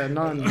 Yeah,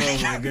 none. oh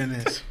my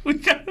goodness. We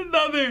got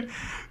another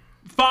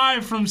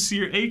 5 from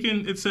Seer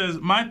Aiken. It says,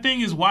 "My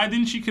thing is, why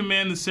didn't she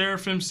command the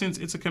Seraphim since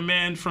it's a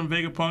command from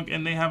Vegapunk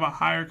and they have a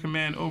higher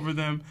command over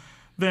them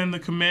than the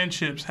command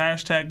chips?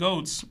 Hashtag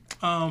goats."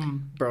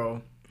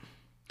 Bro,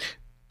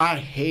 I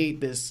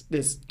hate this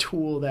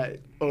tool that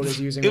Oda's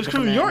using. It was with the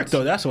from New York, commands.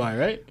 though. That's why,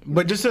 right?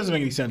 But this doesn't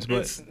make any sense.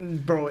 But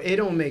Bro, it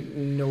don't make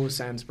no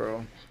sense,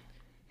 bro.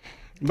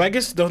 I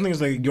guess the whole thing is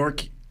like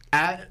York.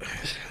 I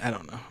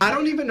don't know. I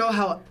don't even know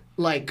how,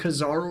 like,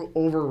 Kizaru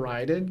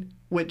overrided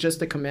with just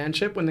the command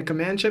chip when the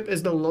command chip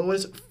is the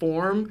lowest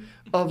form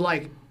of,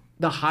 like,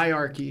 the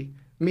hierarchy.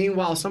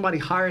 Meanwhile, somebody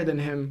higher than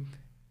him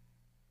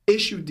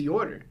issued the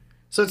order.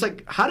 So it's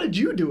like, how did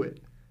you do it?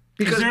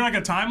 Is there like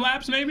a time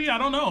lapse maybe? I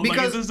don't know.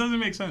 Because this doesn't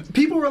make sense.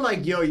 people were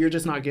like, yo, you're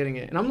just not getting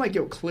it. And I'm like,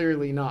 yo,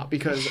 clearly not.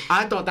 Because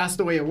I thought that's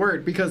the way it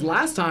worked. Because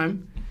last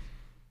time,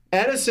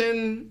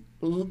 Edison,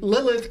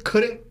 Lilith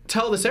couldn't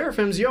tell the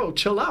Seraphims, yo,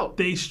 chill out.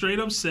 They straight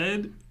up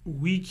said,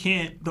 we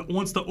can't,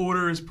 once the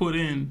order is put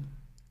in,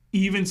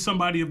 even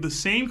somebody of the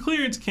same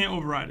clearance can't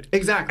override it.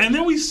 Exactly. And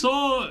then we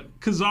saw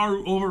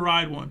Kizaru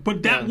override one.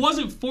 But that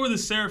wasn't for the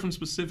Seraphim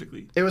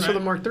specifically. It was for the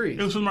Mark III.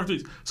 It was for the Mark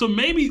III. So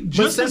maybe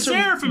just the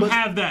Seraphim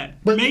have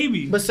that.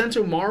 Maybe. But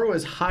Sentomaru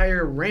is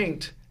higher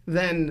ranked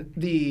than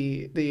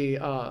the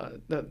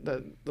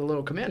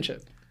little command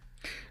chip.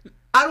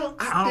 I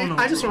don't know.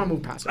 I just want to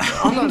move past it, bro.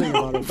 I'm not even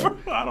about it, bro.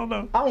 I don't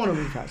know. I want to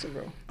move past it,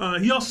 bro.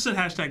 He also said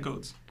hashtag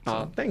goats.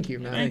 Thank you,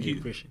 man. Thank you.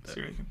 Appreciate that.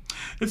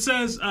 It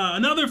says,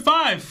 another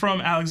 5 from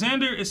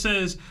Alexander. It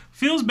says,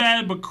 "Feels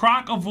bad, but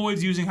Croc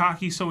avoids using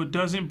hockey so it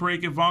doesn't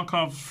break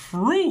Ivankov's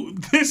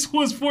fruit. This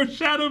was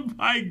foreshadowed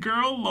by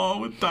Girl Law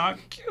with Doc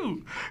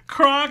Q.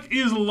 Croc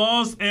is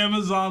lost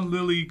Amazon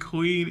Lily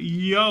Queen."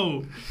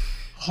 Yo,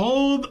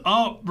 hold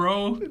up,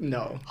 bro.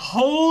 No.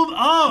 Hold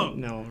up.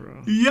 No,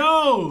 bro.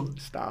 Yo,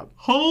 Stop.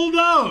 hold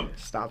up.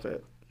 Stop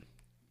it.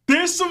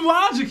 There's some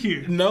logic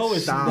here. No,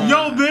 it's Stop. not.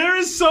 Yo, there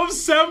is some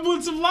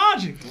semblance of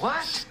logic.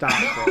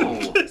 Stop,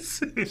 bro.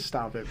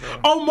 Stop it, bro.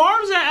 Oh,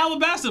 Marv's at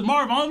Alabasta.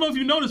 Marv, I don't know if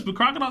you noticed, but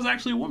Crocodile's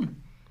actually a woman.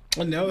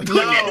 Oh, no. No,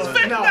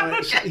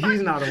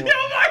 he's not a woman. Yo,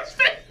 Marv's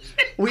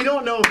face. We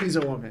don't know if he's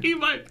a woman. He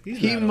might.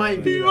 He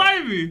might be. He though.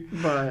 might be.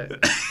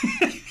 But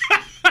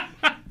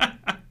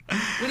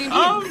What do you mean?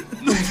 What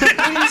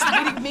do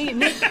you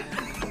mean?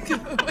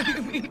 What do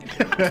you mean?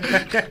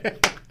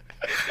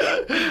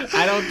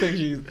 I don't think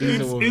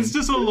he's a woman. It's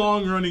just a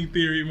long-running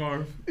theory,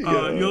 Marv.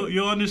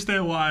 You'll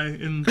understand why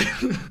in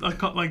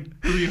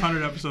like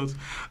 300 episodes.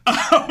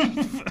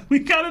 We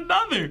got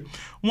another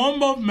 1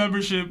 month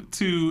membership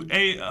to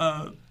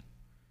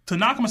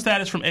Nakama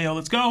status from AO.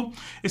 Let's go.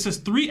 It says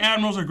 3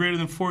 admirals are greater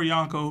than 4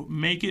 Yonko.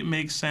 Make it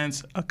make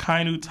sense.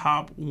 Akainu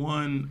top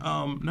 1.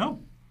 No.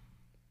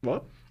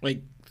 what?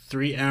 like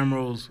 3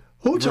 admirals.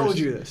 Who told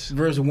you this?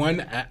 Versus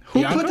 1.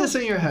 Who put this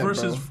in your head,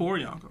 Versus bro? 4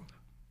 Yonko.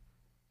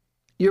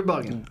 You're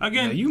bugging.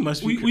 Again, Yeah, you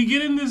must be we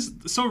get in this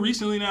so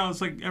recently now. It's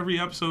like every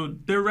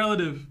episode they're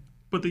relative,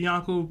 but the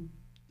Yonko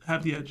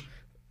have the edge.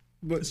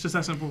 But it's just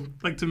that simple.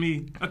 Like to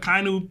me,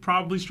 Akainu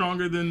probably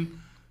stronger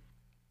than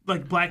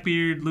like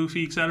Blackbeard,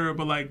 Luffy, etc.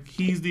 But like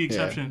he's the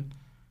exception.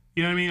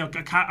 You know what I mean?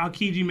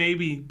 Aokiji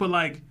maybe, but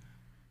like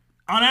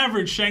on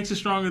average, Shanks is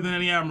stronger than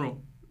any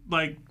admiral.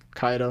 Like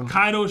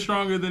Kaido is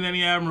stronger than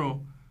any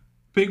admiral.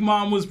 Big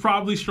Mom was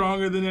probably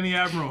stronger than any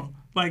admiral.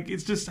 Like,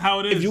 it's just how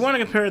it is. If you want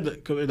to compare the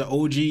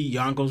OG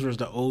Yonkos versus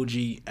the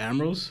OG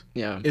Admirals,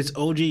 it's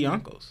OG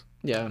Yonkos.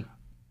 Yeah.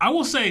 I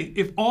will say,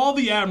 if all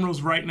the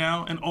admirals right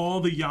now and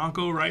all the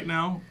Yonko right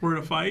now were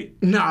to fight,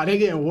 Nah, they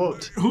getting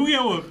whooped. who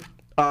get whooped?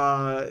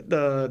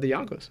 The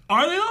Yonkos.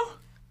 Are they though?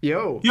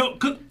 Yo.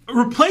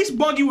 Replace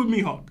Buggy with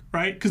Mihawk,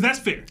 right? Because that's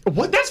fair.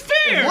 What? That's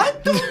fair.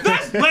 What the-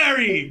 That's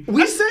Larry.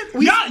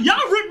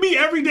 Y'all rip me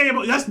every day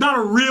about that's not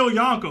a real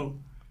Yonko.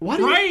 Why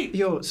do right?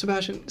 Yo,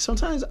 Sebastian,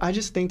 sometimes I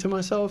just think to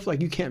myself,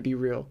 like, you can't be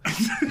real.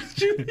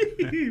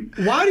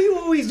 Why do you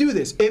always do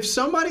this? If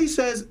somebody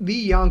says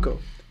the Yonko,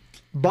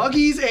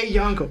 Buggy's a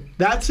Yonko.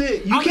 That's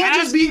it. You I'm can't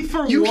just be asking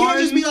for you can't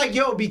just be one- like,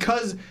 yo,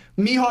 because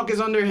Mihawk is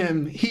under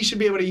him, he should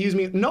be able to use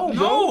me. No, bro.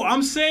 No,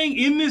 I'm saying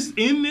in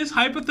this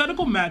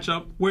hypothetical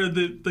matchup where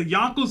the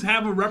Yonkos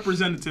have a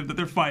representative that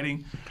they're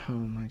fighting, Oh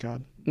my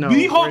god. No.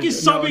 Mihawk we're-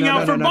 is subbing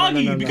out for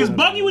Buggy because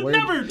Buggy would We're-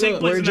 never take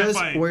place in that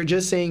fight. We're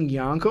just saying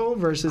Yonko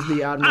versus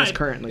the Admirals Alright,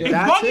 currently. If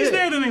That's Buggy's it.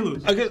 there, then they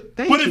lose. Okay,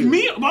 Thank But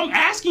you. I'm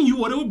asking you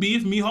what it would be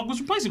if Mihawk was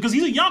replacing because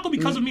he's a Yonko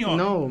because of Mihawk.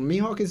 No,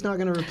 Mihawk is not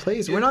going to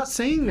replace. We're not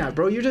saying that,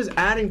 bro. You're just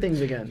adding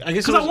things again. I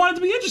guess Because I want it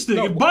to be interesting.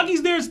 If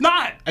Buggy's there, it's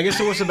not. I guess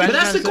so. What's But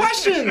that's the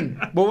question.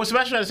 But what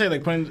Sebastian trying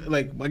to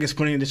say, I guess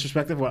putting in this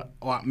perspective,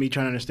 what me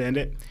trying to understand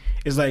it,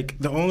 is like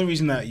the only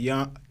reason that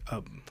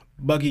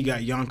Buggy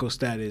got Yonko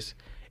status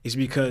is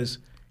because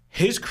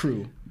his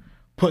crew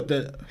put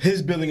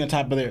his building on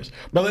top of theirs.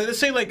 But let's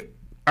say all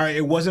right,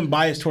 it wasn't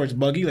biased towards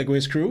Buggy, like with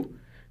his crew,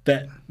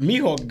 that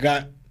Mihawk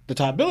got the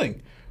top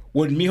billing.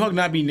 Would Mihawk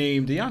not be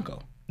named the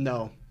Yonko?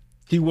 No,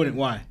 He wouldn't.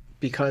 Why?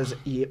 because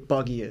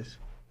Buggy is.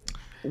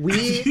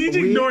 He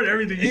ignored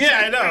everything. you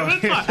Yeah, said. I know.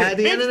 It's fine. At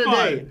the end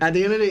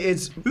of the day,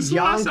 it's This is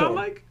what I Yonko. sound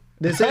like?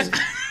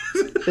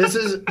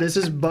 This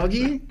is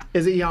Buggy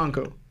is a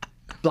Yonko.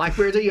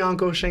 Blackbeard's a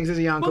Yonko. Shanks is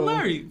a Yonko. But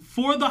Larry,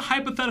 for the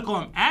hypothetical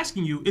I'm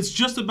asking you, it's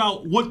just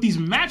about what these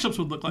matchups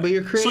would look like. But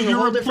you're creating a you're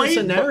whole different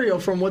replacing- scenario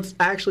from what's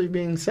actually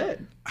being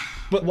said.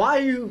 But why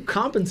are you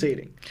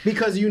compensating?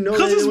 Because you know 'Cause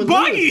that it's it was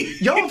Buggy.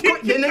 lose. Yo, of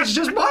course, then it's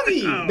just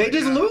Buggy. They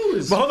just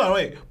lose. But hold on,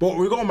 wait. But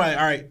we're going by,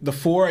 all right, the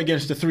 4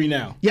 against the 3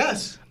 now.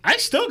 Yes. I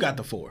still got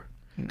the 4.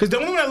 Because the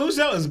only one that loses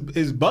out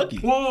is Buggy.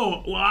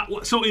 Whoa.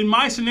 So in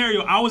my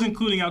scenario, I was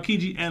including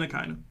Aokiji and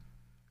Akainu.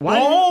 Why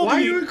All are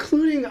the- you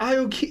including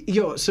Aoki?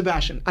 Yo,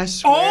 Sebastian, I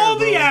swear. All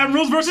the bro.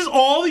 Admirals versus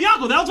all the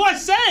Yonko. That's what I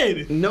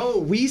said. No,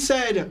 we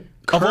said Of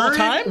all current-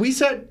 time? We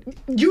said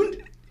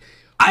you.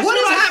 I What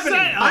said is I happening?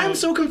 said- I am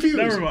so confused.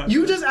 Never mind.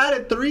 You just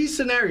added 3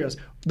 scenarios.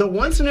 The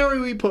one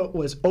scenario we put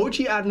was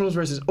OG Admirals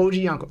versus OG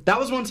Yonko. That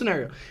was one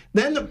scenario.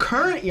 Then the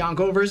current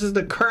Yonko versus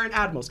the current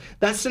Admirals.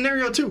 That's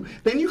scenario 2.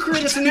 Then you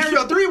create a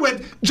scenario 3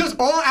 with just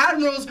all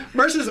Admirals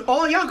versus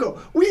all Yonko.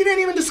 We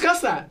didn't even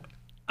discuss that.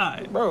 All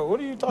right. Bro,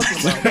 what are you talking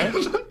about, man?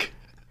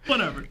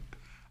 Whatever.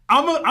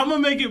 I'm gonna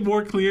make it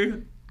more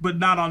clear, but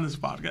not on this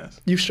podcast.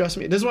 You stress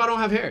me. This is why I don't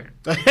have hair.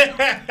 And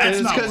That's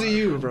it's not because why. of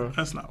you, bro.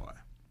 That's not why.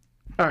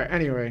 All right,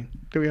 anyway.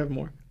 Do we have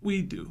more?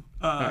 We do.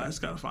 I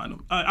just gotta find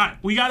them. All right,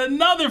 we got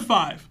another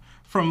 5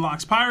 from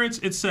Locks Pirates.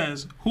 It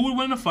says, who would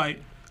win a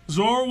fight?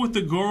 Zoro with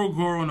the Goro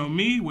Goro no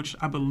Mi, which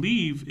I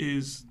believe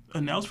is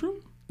a nails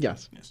fruit?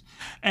 Yes. Yes.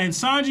 And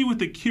Sanji with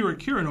the Kira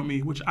Kira no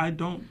Mi, which I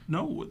don't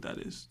know what that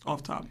is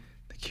off top.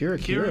 The Kira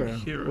Kira Kira.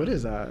 Kira. What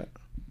is that?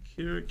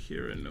 Kira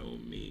Kira no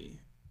Mi.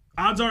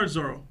 Odds are it's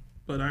Zoro,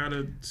 but I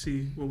gotta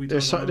see what we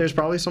talk about. There's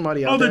probably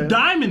somebody out Oh, there. the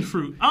diamond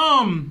fruit.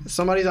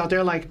 Somebody's out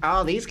there like,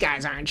 oh, these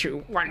guys aren't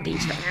true One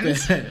Piece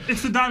fans.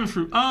 It's the diamond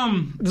fruit.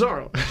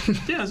 Zoro.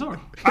 Yeah,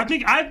 Zoro. I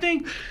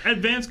think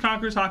Advanced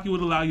Conquerors Hockey would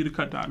allow you to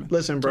cut diamond.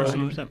 Listen, bro.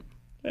 Personally.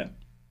 Yeah.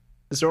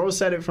 Zoro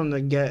said it from the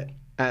get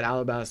at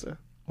Alabasta.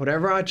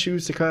 Whatever I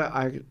choose to cut,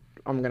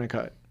 I'm gonna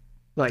cut.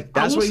 Like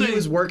that's will what he say-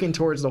 was working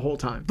towards the whole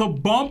time. The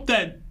bump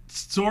that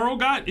Zoro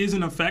got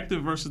isn't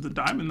effective versus the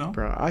diamond though.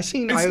 Bro, I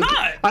seen It's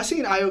not.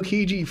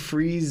 Aokiji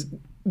freeze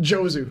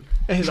Jozu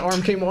and his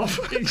arm came off.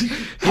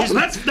 Oh,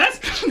 that's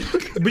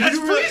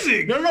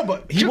freezing. No,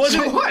 but he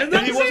wasn't. what? But he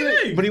That's the same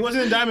wasn't. thing. But he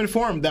wasn't in diamond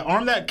form. The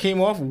arm that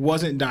came off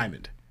wasn't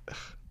diamond.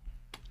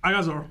 I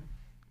got Zoro.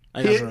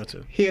 I got Zoro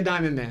too. He a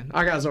diamond man.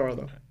 I got Zoro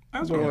though. I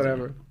got But Zoro.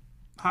 whatever.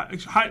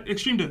 High,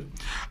 extreme dip.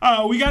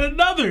 We got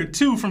another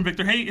 2 from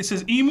Victor Haight. It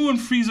says, Emu and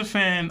Frieza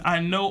fan, I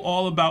know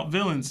all about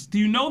villains. Do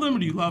you know them or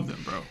do you love them,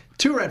 bro?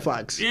 2 red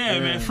flags. Yeah,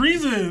 man.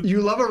 Frieza.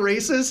 You love a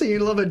racist and you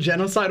love a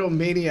genocidal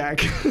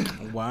maniac.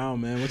 Wow,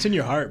 man, what's in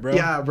your heart, bro?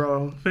 Yeah,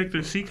 bro.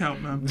 Victor, seek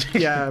out, man.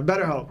 Yeah,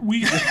 better help.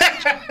 We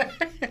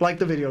Like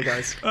the video,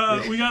 guys.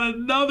 we got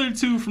another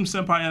 2 from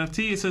Senpai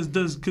NFT. It says,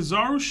 does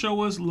Kizaru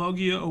show us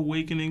Logia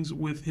awakenings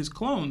with his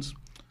clones?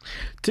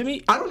 To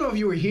me, I don't know if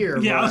you were here.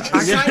 Yeah, but I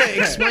was I gonna kind of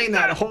explained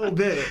that whole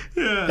bit.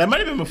 that might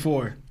have been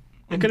before.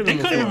 It could have been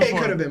It before. could've been It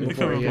could have been It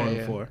before. could've Yeah, been yeah.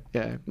 before.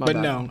 Yeah, my But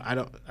bad. no, I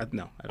don't.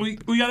 No. I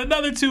don't. We got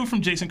another 2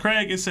 from Jason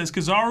Craig. It says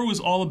Kizaru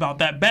is all about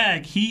that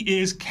bag. He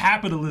is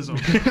capitalism.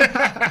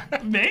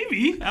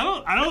 Maybe. I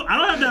don't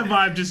have that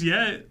vibe just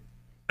yet.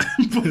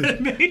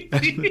 But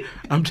maybe.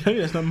 I'm telling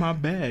you, that's not my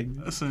bag.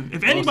 Listen,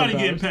 if anybody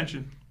getting dollars.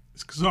 pension,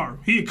 it's Kizaru.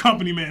 He a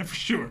company man for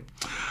sure.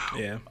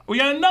 Yeah. We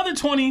got another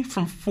 20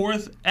 from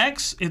 4th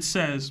X. It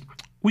says,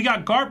 we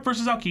got Garp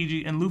versus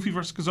Aokiji and Luffy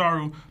versus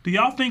Kizaru. Do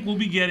y'all think we'll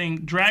be getting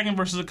Dragon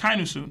versus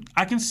Akainu soon?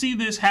 I can see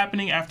this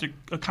happening after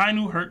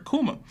Akainu hurt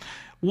Kuma.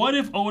 What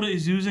if Oda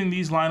is using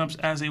these lineups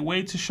as a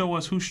way to show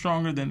us who's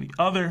stronger than the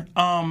other?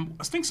 I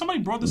think somebody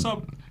brought this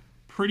up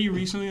pretty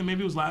recently,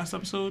 maybe it was last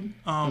episode.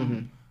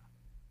 I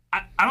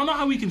don't know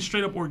how we can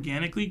straight up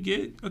organically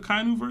get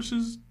Akainu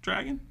versus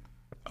Dragon.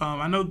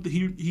 I know that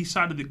he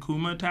sided the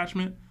Kuma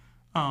attachment.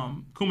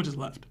 Kuma just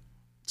left.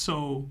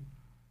 So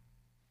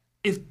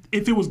if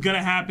it was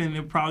gonna happen,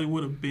 it probably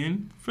would have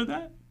been for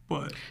that.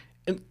 But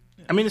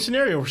I mean, the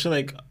scenario where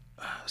like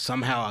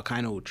somehow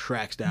Akainu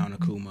tracks down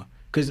Akuma,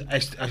 because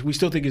we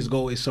still think his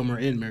goal is somewhere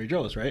in Mary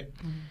Joe's, right?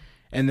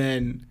 And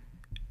then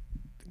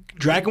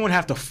Dragon would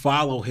have to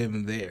follow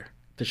him there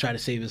to try to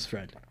save his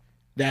friend.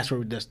 That's where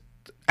we just,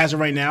 as of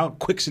right now,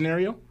 quick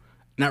scenario,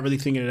 not really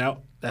thinking it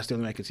out. That's the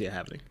only way I can see it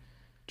happening.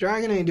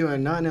 Dragon ain't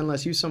doing nothing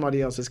unless you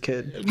somebody else's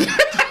kid.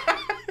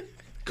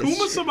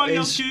 Kuma's somebody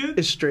else's kid.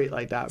 It's straight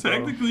like that, bro.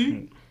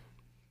 Technically.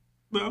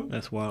 No.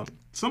 That's wild.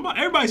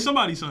 Everybody's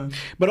somebody's son.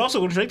 But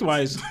also,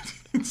 strength-wise,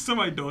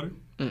 somebody's daughter.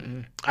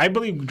 I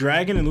believe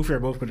Dragon and Luffy are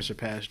both going to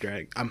surpass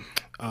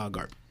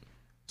Garp.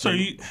 So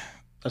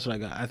that's what I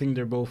got. I think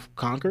they're both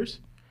conquerors.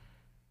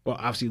 Well,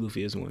 obviously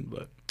Luffy is one,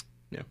 but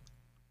yeah,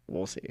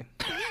 we'll see.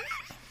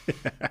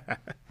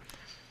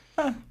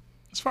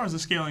 As far as the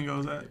scaling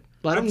goes,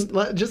 let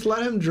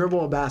him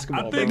dribble a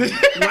basketball. I think, bro.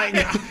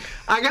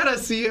 I gotta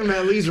see him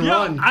at least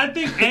run. I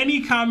think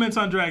any comments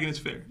on Dragon is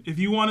fair. If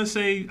you want to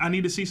say I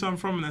need to see something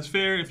from him, that's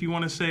fair. If you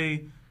want to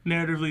say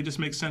narratively, it just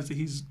makes sense that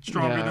he's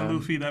stronger than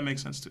Luffy, that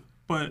makes sense too.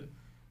 But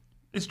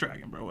it's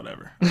Dragon, bro.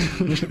 Whatever.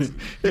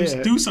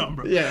 Just do something,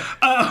 bro. Yeah.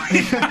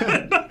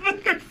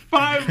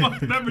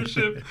 5-month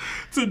membership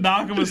to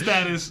Nakama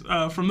status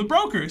from the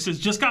broker. It says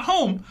just got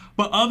home,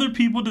 but other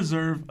people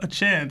deserve a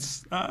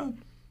chance.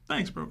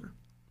 Thanks, broker.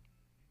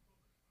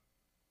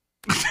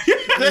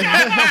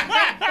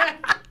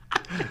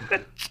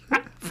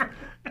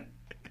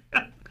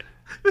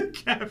 The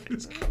cap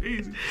is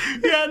crazy.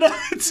 Yeah, no,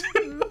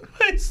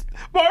 it's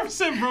Marv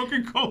said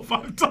broken code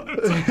 5 times.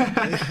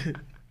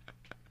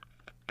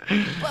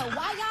 But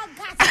why y'all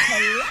got to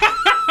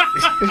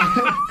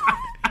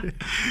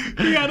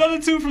We got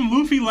another 2 from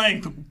Luffy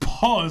Length.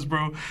 Pause,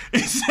 bro.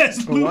 It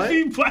says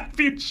Luffy,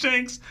 Blackbeard,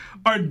 Shanks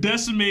are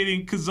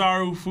decimating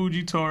Kizaru,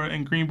 Fujitora,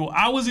 and Green Bull.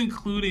 I was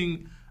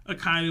including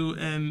Akainu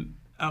and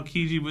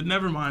Aokiji, but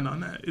never mind on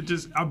that.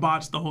 I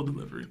botched the whole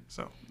delivery.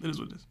 So it is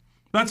what it is.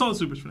 That's all the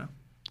supers for now.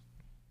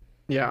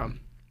 Yeah.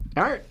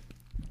 All right.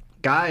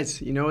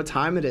 Guys, you know what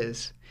time it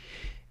is.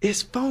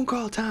 It's phone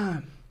call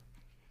time.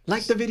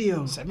 Like the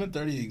video.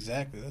 7:30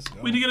 exactly. Let's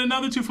go. We did get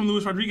another 2 from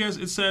Luis Rodriguez.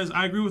 It says,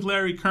 I agree with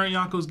Larry. Current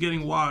Yonko's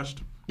getting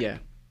washed. Yeah.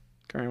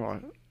 Current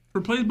wash.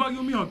 Replace Buggy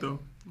with Miyako.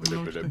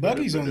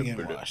 Buggy's only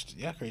getting washed.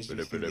 Yeah, crazy.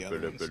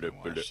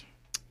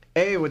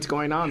 Hey, what's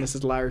going on? This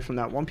is Larry from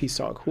that One Piece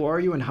Talk. Who are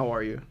you and how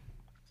are you?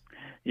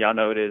 Y'all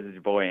know it is. It's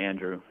your boy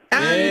Andrew.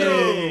 Andrew!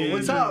 Hey,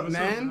 what's up,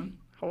 man?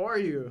 How are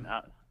you?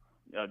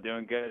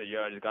 Doing good.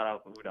 Yo, I just got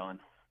off food on.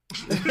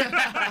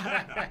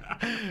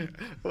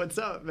 What's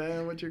up,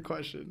 man? What's your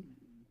question?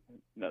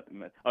 Nothing,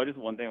 man. Oh, just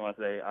one thing I want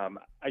to say.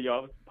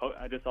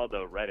 I just saw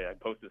the Reddit. I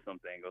posted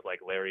something. It was like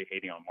Larry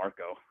hating on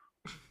Marco.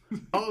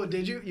 Oh,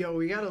 did you? Yo,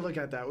 we gotta look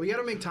at that. We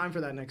gotta make time for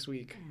that next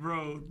week.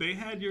 Bro, they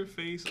had your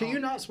face. Can you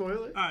not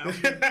spoil it? All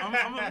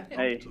right,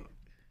 Hey.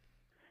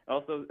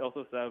 Also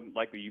said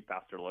like the youth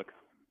pastor look.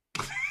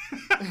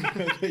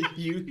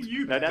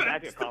 That's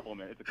actually a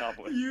compliment. It's a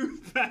compliment.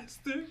 You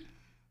bastard.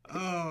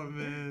 Oh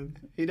man.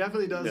 He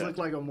definitely does look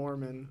like a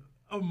Mormon.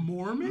 A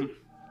Mormon?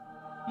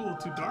 A little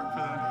too dark for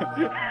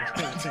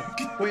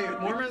that. Wait,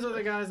 Mormons are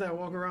the guys that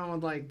walk around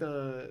with like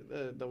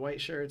the white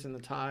shirts and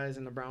the ties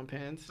and the brown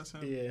pants? That's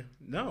him. Yeah.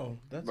 No,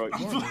 that's Bro, I'm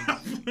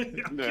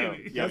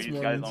these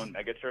guys own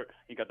mega church.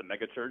 He got the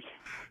mega church.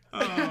 Oh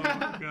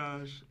my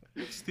gosh.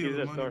 He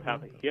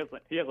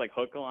has like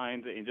hook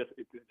lines, and just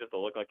to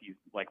look like he's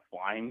like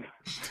flying.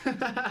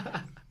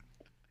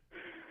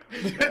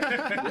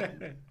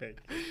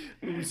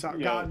 Do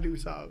something. God, do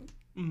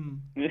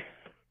something.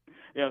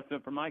 Yeah. So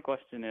for my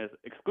question is,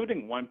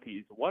 excluding One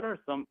Piece, what is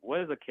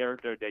a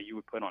character that you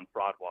would put on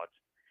Fraud Watch?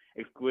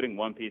 Excluding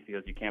One Piece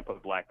because you can't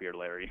put Blackbeard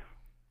Larry.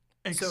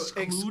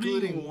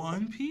 Excluding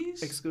One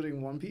Piece?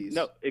 Excluding One Piece?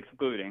 No,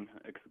 excluding.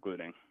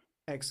 Excluding.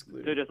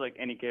 So just like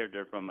any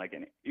character from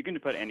you can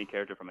put any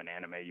character from an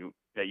anime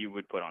that you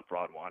would put on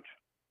Fraud Watch.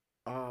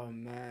 Oh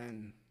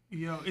man.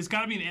 Yo, it's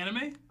gotta be an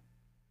anime?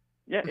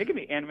 Yeah, it could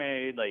be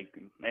anime, like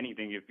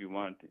anything if you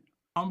want.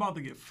 I'm about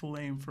to get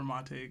flamed for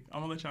my take. I'm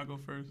gonna let y'all go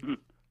first.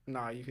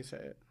 Nah, you can say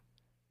it.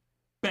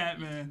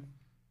 Batman.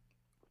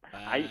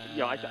 I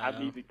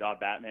easily thought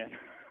Batman.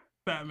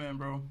 Batman,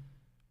 bro.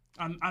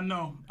 I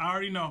know. I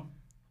already know.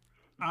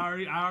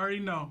 I already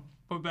know.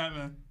 But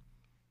Batman.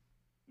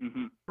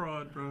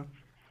 Fraud, bro.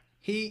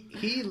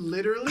 He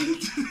literally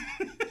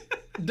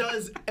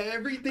does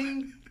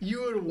everything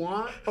you would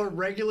want a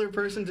regular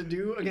person to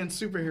do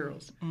against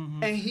superheroes.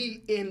 And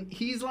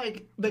he's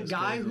like the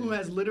guy who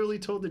has literally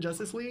told the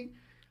Justice League,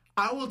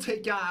 I will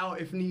take y'all out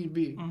if need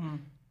be.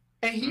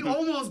 And he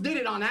almost did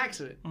it on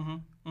accident.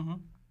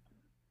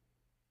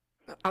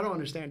 I don't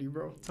understand you,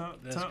 bro.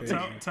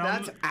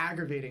 That's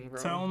aggravating,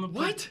 bro. Tell him to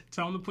what?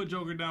 Tell him to put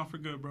Joker down for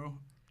good, bro.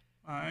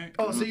 right.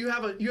 Oh, so you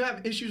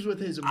have issues with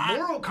his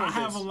moral compass. I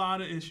have a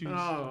lot of issues.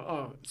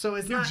 Oh. So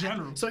it's In not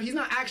general. So he's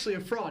not actually a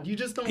fraud. You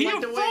just don't He's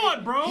like a the fraud,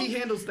 way bro. he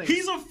handles things.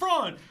 He's a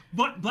fraud.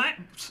 But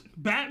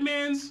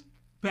Batman's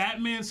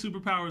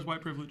superpower is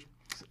white privilege,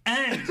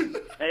 and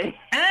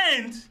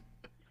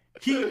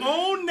he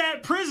owned that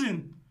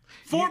prison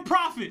for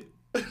profit.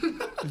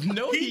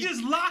 No, He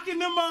just locking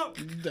them up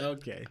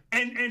okay.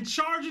 and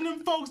charging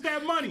them folks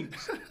that money.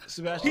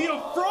 Sebastian, He a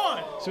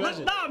fraud.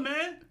 Sebastian. Nah,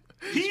 man.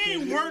 He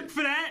ain't worked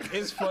for that.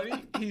 it's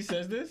funny he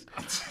says this,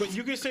 but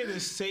you can say the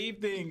same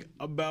thing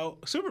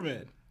about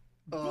Superman.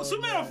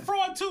 Superman a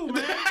fraud too,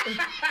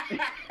 man.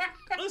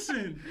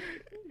 Listen,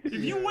 if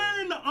you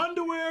wearing the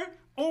underwear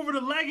over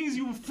the leggings,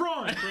 you a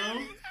fraud,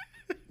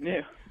 bro.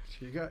 Yeah.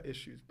 You got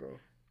issues, bro.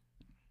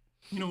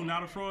 You know,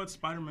 not a fraud,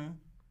 Spider-Man.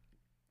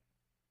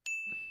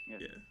 Yeah.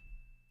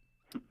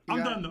 I'm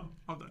got- done though.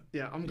 I'm done.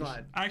 Yeah, I'm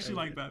glad. I actually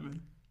like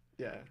Batman.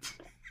 Yeah.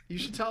 You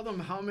should tell them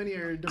how many of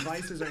your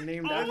devices are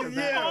named after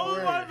Yeah,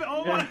 Batman.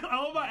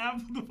 all my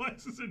Apple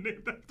devices are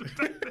named after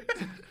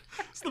Batman.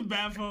 It's the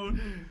Bat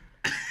phone.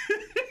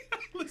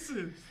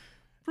 Listen,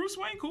 Bruce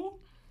Wayne cool.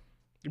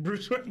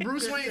 Bruce Wayne.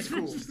 Bruce Wayne's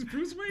cool.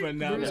 Bruce Wayne. But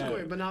not Bruce Batman.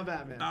 Wayne, but not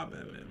Batman. Not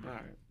Batman.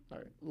 All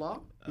right.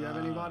 Law? You have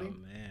anybody? Oh,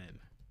 man.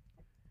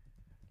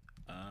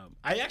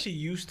 I actually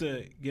used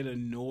to get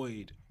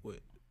annoyed with,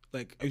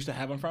 like, I used to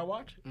have on Fry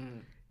Watch.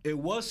 It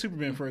was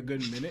Superman for a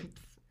good minute.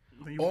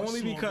 Then you want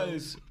Only Smallville.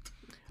 because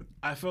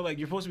I feel like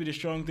you're supposed to be the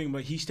strong thing,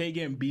 but he stayed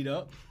getting beat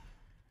up.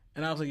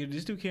 And I was like,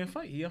 this dude can't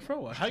fight. He on Fry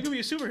Watch. How you gonna be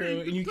a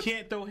superhero and you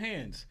can't throw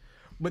hands?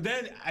 But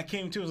then I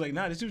came to, I was like,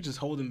 nah, this dude's just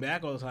holding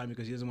back all the time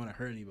because he doesn't want to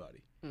hurt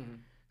anybody.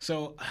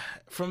 So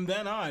from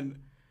then on,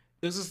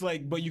 it's just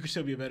like, but you can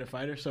still be a better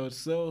fighter. So it's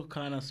still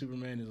kind of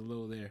Superman is a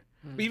little there.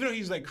 But even though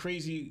he's like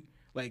crazy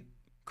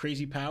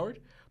powered,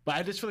 but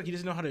I just feel like he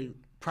doesn't know how to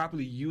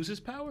properly use his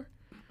power,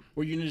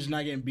 where you're just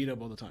not getting beat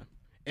up all the time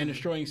and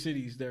destroying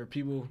cities. There are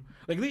people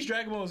like at least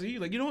Dragon Ball Z,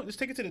 like, you know what? Let's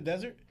take it to the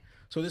desert.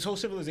 So this whole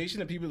civilization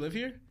that people live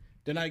here,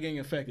 they're not getting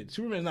affected.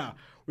 Superman's not.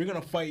 We're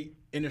gonna fight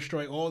and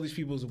destroy all these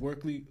people's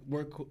work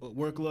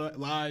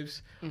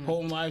lives,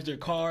 home lives, their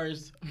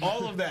cars,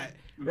 all of that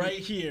right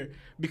here.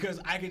 Because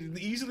I could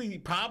easily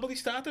probably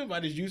stop them if I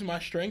just use my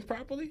strength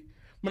properly.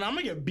 But I'm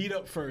gonna get beat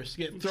up first,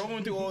 get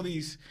thrown through all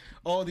these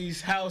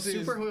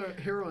houses.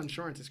 Superhero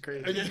insurance is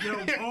crazy. Yo,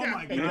 oh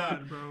my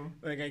god, bro.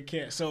 Like I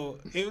can't. So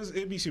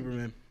it'd be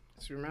Superman.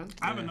 Superman?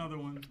 I have another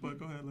one, but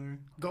go ahead, Larry.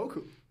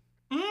 Goku.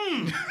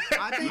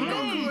 I think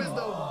Goku is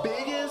the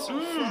biggest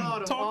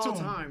fraud of Talk all to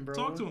him. time, bro.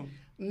 Talk to him.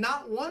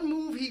 Not one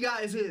move he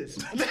got is his.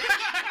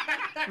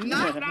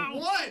 Not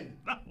one.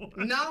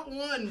 Not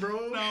one,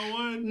 bro. Not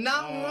one.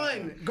 Not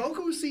one.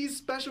 Goku sees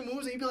special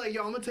moves and he'd be like,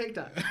 yo, I'm gonna take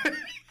that.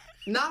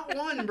 Not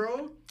one,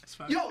 bro.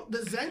 fine. Yo, the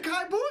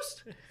Zenkai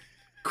boost?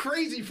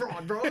 Crazy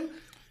fraud, bro.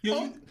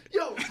 Yo,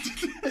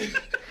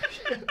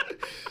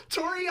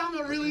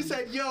 Toriyama really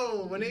said,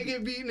 yo, when they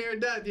get beaten near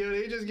death, yo,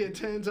 they just get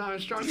 10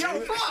 times stronger. Yo,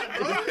 fraud,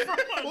 bro.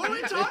 What are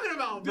we talking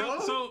about, bro?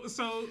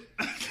 So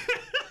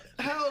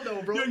Hell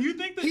no, bro. Yo, you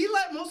think that- he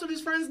let most of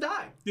his friends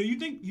die? yeah, you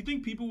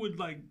think people would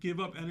like give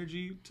up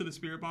energy to the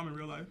spirit bomb in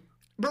real life?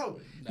 Bro,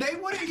 they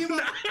wouldn't give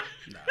up.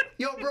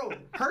 Yo, bro,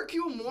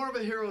 Hercule more of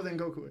a hero than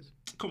Goku is.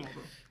 Come on,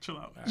 bro. Chill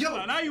out.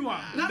 Yo. now you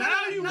want. No,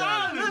 now you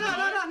want. No.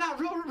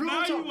 Real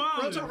Now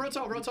you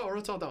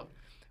talk.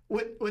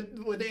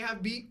 Would they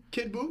have beat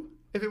Kid Buu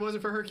if it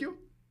wasn't for Hercule?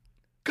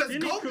 Because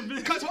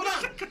hold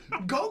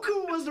on,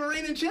 Goku was the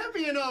reigning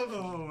champion of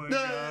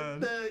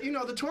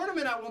the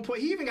tournament at one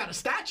point. He even got a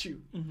statue.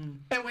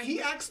 And when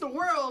he asked the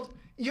world,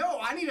 "Yo,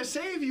 I need to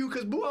save you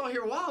because Buu out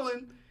here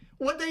wilding,"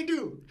 what they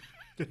do?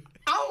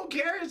 I don't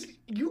care. It's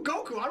you,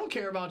 Goku. I don't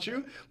care about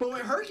you. But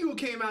when Hercule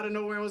came out of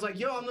nowhere and was like,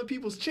 "Yo, I'm the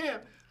people's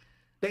champ,"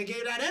 they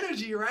gave that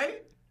energy,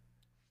 right?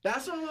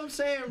 That's what I'm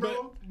saying,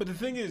 bro. But the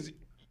thing is,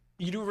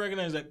 you do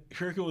recognize that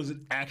Hercule is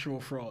an actual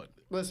fraud.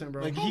 Listen,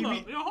 bro. Like, Hold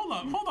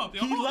up.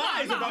 He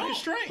lies about his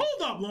strength.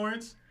 Hold up,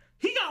 Lawrence.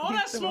 He got all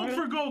that smoke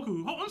for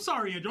Goku. I'm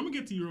sorry, Andrew. I'm gonna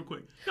get to you real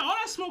quick. He got all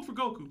that smoke for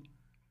Goku.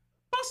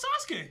 But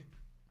Sasuke.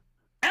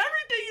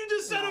 Everything you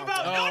just said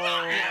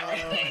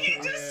everything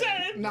you just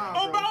said about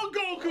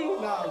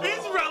Goku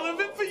is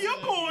relevant for your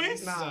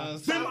points.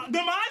 Them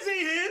eyes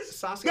ain't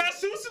his. That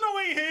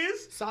Susanoo ain't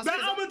his. That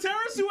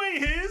Amaterasu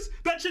ain't his.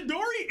 That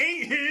Chidori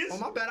ain't his. Oh,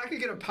 my bad. I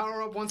could get a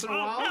power up once in a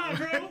while. Nah,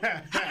 bro.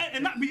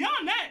 And not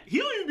beyond that, he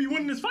don't even be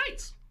winning his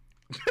fights.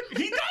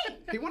 He don't.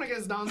 He won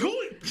against Danzo.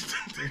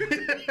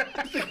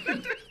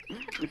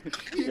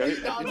 He Yeah, beat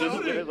he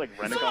Danzo. just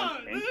like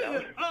Renaissance paint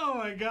out. Oh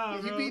my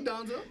god, He bro. beat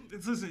Danzo.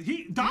 Listen,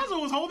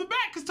 Danzo was holding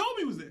back because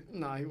Toby was there.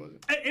 Nah, he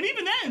wasn't. And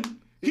even then,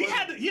 he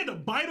had to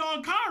bite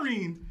on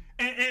Karine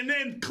and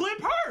then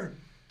clip her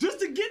just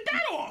to get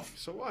that off.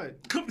 So what?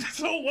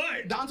 So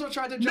what? Danzo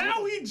tried to jump.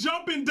 Now he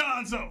jumping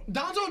Danzo.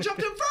 Danzo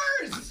jumped him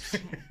first.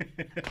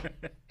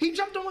 He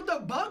jumped him with the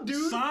bug,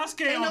 dude.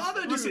 Sasuke and the on,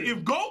 other dude. listen, if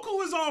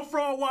Goku is on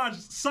Fraud Watch,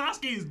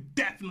 Sasuke is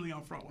definitely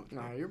on Fraud Watch.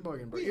 Nah, you're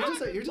bugging, bro. You're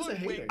just a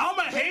hater. I'm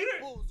a hater.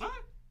 Huh?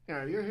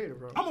 Yeah, you're a hater,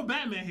 bro. I'm a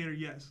Batman hater,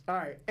 yes. All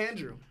right,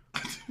 Andrew.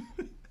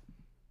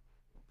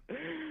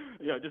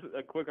 Yeah, just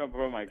a quick up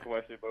for my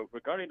question, but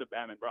regarding the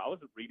Batman, bro, I was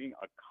reading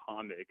a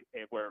comic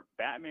where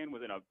Batman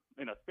was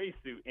in a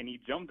spacesuit and he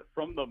jumped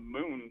from the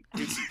moon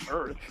to the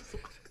Earth.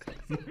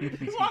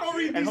 This is why I don't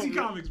read DC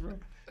Comics, bro.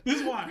 This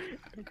is why.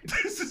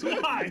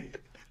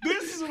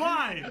 This is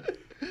why.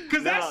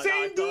 Because that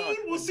same dude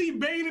will see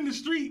Bane in the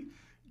street,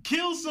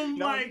 kill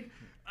some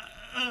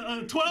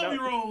a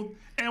 12-year-old,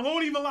 and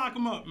won't even lock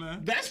him up, man.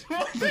 That's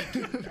because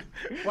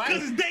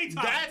it's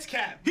daytime. That's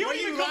cap. He won't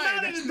even come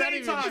out in the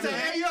daytime. He said,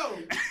 hey, yo,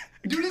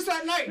 do this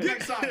at night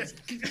next time.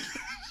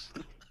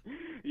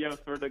 Yeah,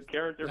 for the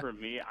character for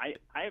me, I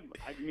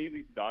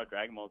immediately thought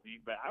Dragon Ball Z,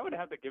 but I would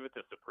have to give it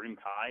to Supreme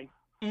Kai.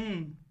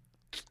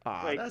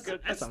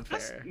 That's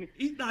unfair.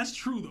 That's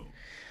true, though.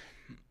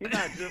 He's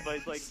not good, but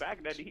it's like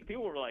back then,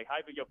 people were like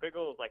hyping.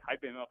 Piccolo was like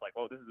hyping him up, like,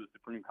 "Oh, this is the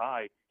Supreme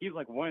Kai." He's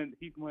like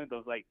he's one of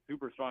those like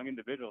super strong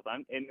individuals.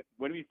 And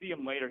when we see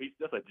him later, he's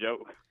just a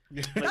joke.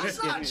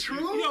 That's not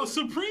true. Yo,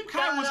 Supreme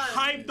Kai was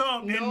hyped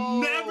up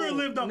and never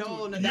lived up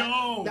to it.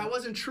 That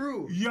wasn't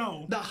true.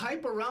 Yo, the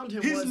hype around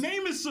him. His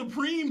name is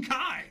Supreme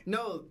Kai.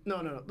 No.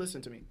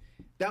 Listen to me.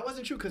 That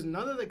wasn't true because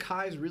none of the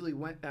Kais really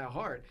went that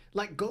hard.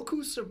 Like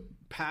Goku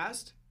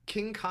surpassed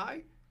King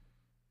Kai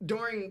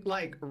during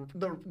like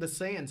the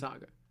Saiyan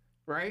saga,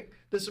 right?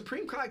 The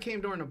Supreme Kai came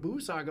during the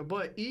Buu saga,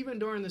 but even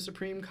during the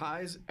Supreme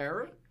Kai's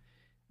era,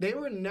 they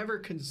were never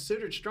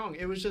considered strong.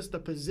 It was just the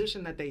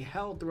position that they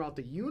held throughout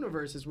the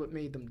universe is what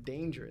made them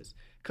dangerous,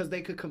 because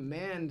they could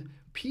command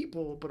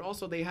people, but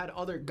also they had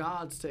other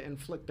gods to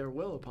inflict their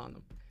will upon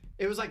them.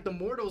 It was like the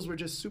mortals were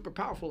just super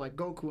powerful, like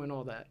Goku and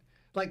all that.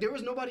 Like there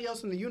was nobody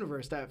else in the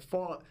universe that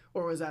fought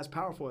or was as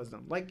powerful as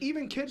them. Like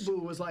even Kid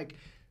Buu was like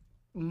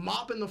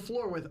mopping the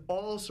floor with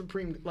all the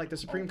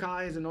Supreme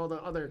Kais and all the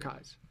other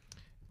Kais.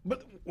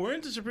 But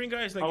weren't the Supreme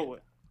Kais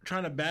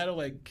trying to battle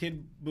like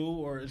Kid Buu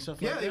or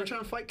stuff like that? Yeah, they were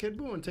trying to fight Kid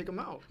Buu and take him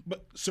out.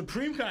 But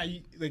Supreme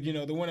Kai,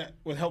 the one that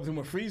would help him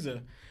with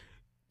Frieza,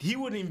 he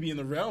wouldn't even be in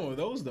the realm of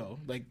those though.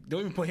 Like, don't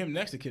even put him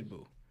next to Kid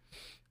Buu.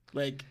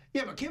 Like,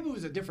 yeah, but Kid Buu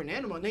is a different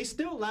animal, and they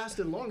still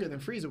lasted longer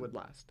than Frieza would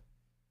last.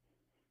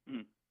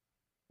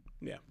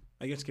 Yeah,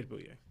 I guess Kid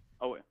Buu, yeah.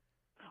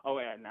 Oh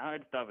wait, now I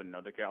just have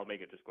another character. I'll make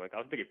it just quick. I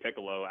was thinking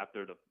Piccolo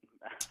after the.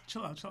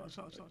 Chill out.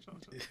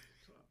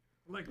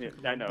 Like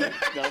I know.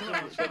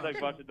 I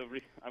watched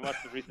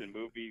the recent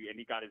movie, and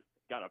he got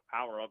a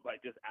power up by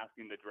just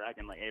asking the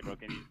dragon, like, "Hey, bro,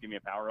 can you just give me a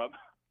power up?"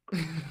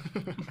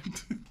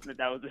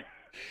 That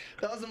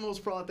was the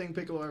most fraud thing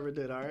Piccolo ever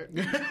did. All right,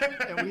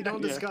 and we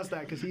don't discuss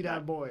that because he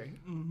that boy.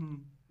 Mm-hmm.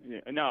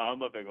 Yeah, no, I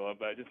love Piccolo,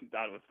 but I just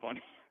thought it was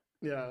funny.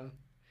 Yeah.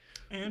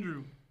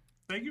 Andrew,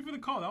 thank you for the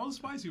call. That was a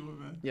spicy one,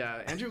 man.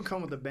 Yeah, Andrew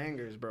come with the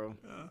bangers, bro.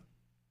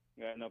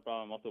 Yeah, no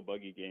problem. Also,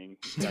 Buggy Gang.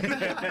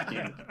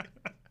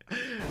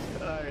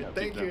 All right,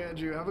 thank you,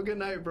 Andrew. Have a good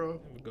night, bro.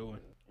 Have a good one.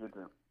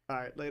 All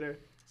right, later.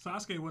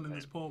 Sasuke won in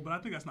this poll, but I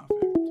think that's not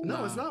fair.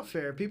 No, it's not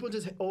fair. People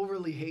just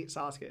overly hate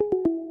Sasuke.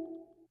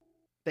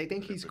 They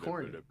think he's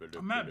corny.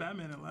 I'm mad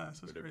Batman at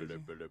last. That's crazy.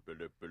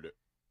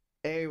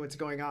 Hey, what's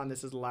going on?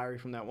 This is Larry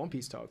from that One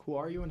Piece Talk. Who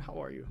are you and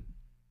how are you?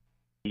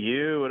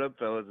 What up,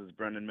 fellas? It's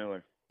Brendan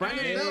Miller.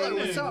 Brendan Miller,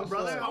 what's up,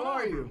 brother? How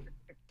are you?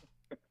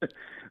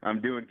 I'm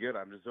doing good.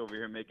 I'm just over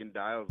here making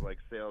dials like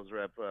sales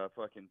rep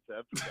fucking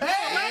Seb.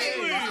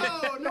 Hey!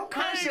 No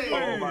cursing!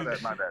 Oh, my bad.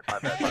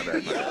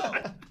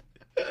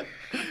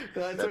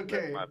 That's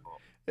okay. My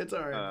fault. It's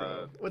all right,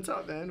 bro. What's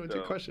up, man? What's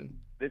your question?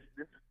 This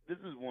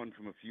is one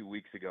from a few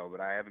weeks ago, but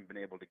I haven't been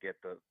able to get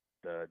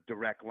the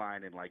direct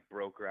line and like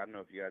broker. I don't know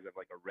if you guys have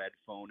like a red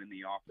phone in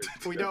the office.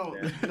 We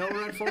don't. No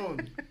red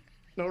phone.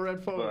 No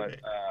red phone. But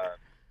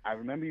I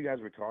remember you guys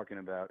were talking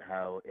about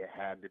how it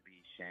had to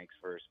be Shanks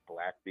versus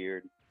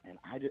Blackbeard, and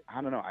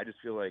I don't know. I just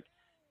feel like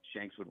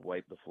Shanks would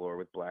wipe the floor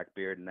with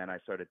Blackbeard, and then I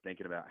started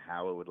thinking about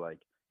how it would like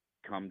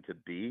come to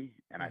be,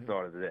 and I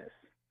thought of this,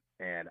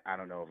 and I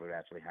don't know if it would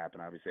actually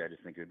happen. Obviously, I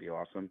just think it would be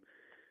awesome.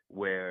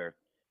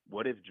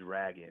 What if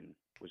Dragon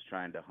was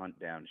trying to hunt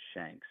down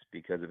Shanks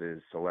because of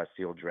his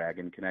celestial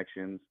dragon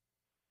connections,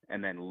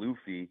 and then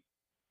Luffy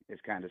is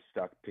kind of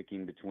stuck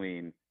picking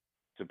between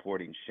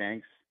supporting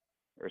Shanks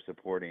or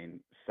supporting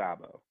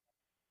Sabo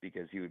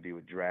because he would be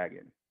with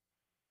Dragon.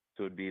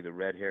 So it would be the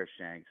red hair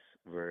Shanks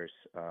versus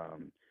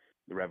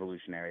the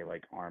revolutionary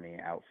like army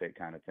outfit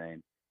kind of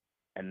thing.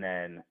 And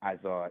then I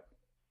thought,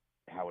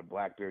 how would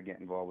Blackbeard get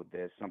involved with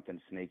this?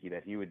 Something sneaky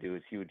that he would do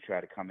is he would try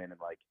to come in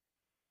and like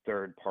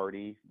third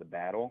party the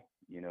battle.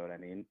 You know what I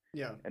mean?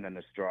 Yeah. And then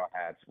the Straw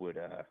Hats would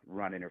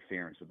run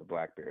interference with the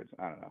Blackbeards.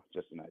 I don't know,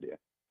 just an idea.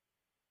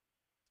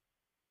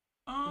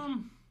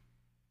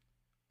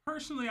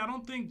 Personally, I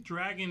don't think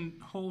Dragon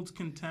holds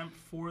contempt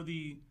for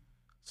the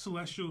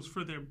Celestials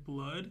for their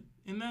blood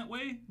in that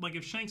way. Like,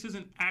 if Shanks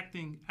isn't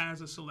acting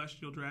as a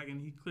Celestial Dragon,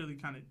 he clearly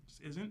kind of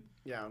isn't.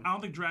 Yeah. I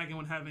don't think Dragon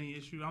would have any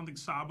issue. I don't think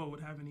Sabo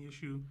would have any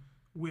issue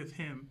with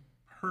him,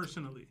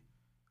 personally.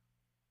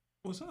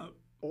 What's up?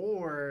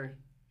 Or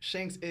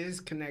Shanks is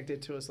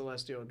connected to a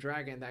Celestial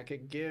Dragon that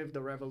could give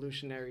the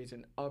revolutionaries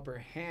an upper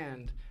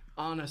hand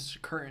on a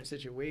current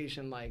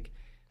situation like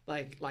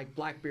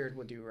Blackbeard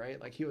would do,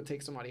 right? Like, he would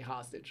take somebody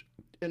hostage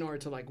in order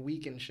to like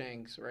weaken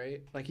Shanks,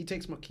 right? Like he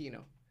takes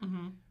Makino.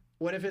 Mm-hmm.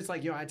 What if it's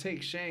like, yo, I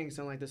take Shanks,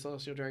 and like the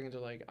Celestial Dragons are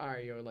like, all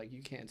right, yo, like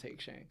you can't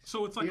take Shanks.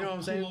 So it's like You know a what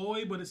I'm saying?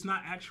 ploy, but it's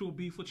not actual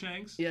beef with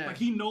Shanks. Yeah. Like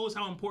he knows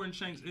how important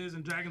Shanks is,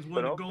 and Dragon's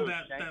willing to go also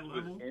that Shanks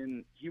level.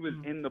 he was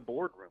in the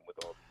boardroom with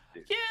all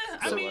these dudes. Yeah,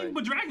 I So, mean, like-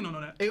 but Dragon don't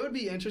know that. It would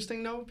be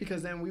interesting though,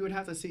 because then we would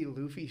have to see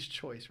Luffy's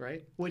choice,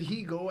 right? Would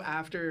he go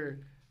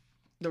after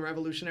the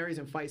revolutionaries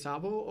and fight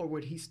Sabo, or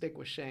would he stick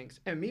with Shanks?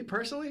 And me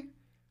personally,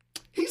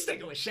 he's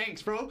sticking with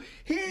Shanks, bro.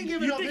 He ain't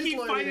giving You up think his he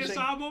loyalty fighting to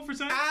Sabo for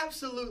Shanks?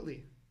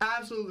 Absolutely.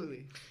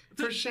 Absolutely.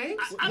 For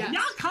Shanks?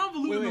 Y'all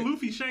convoluting Wait. the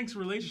Luffy Shanks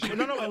relationship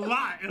No, a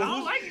lot, and I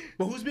don't like it.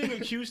 But who's being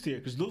accused here?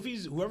 Because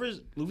Luffy's going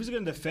to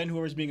defend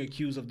whoever's being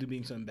accused of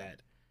doing something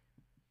bad.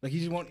 Like he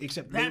just won't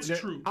accept. That's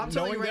true. I'm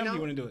telling you right now, he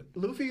wouldn't do it.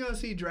 Luffy gonna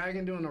see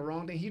Dragon doing the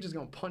wrong thing. He just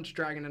gonna punch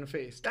Dragon in the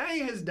face. That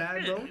ain't his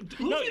dad, bro.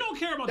 Luffy don't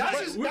care about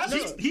That's that.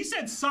 his- He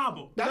said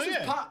Sabo. That's No, his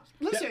yeah. pop.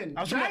 Listen, Yeah,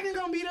 I was talking Dragon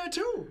gonna be there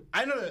too.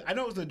 I know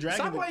it was the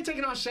dragon. Sabo ain't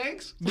taking on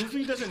Shanks.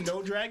 Luffy doesn't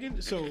know dragon,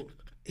 so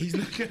he's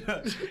not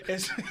gonna.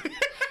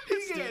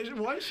 He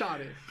getting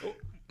one-shotted.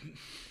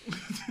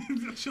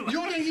 Chill You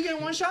don't out. think he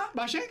getting one shot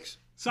by Shanks?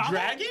 Sabo?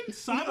 Dragon?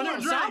 Sabo No, or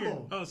Dragon?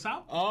 Sabo. Oh,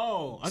 Sabo?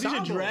 Oh, I think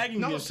Sabo. the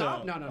dragon No, gets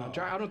Sabo. No.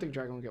 Oh. I don't think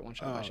Dragon will get one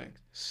shot by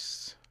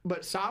Shanks.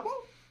 But Sabo?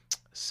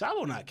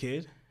 Sabo not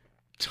kid.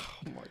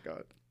 Oh my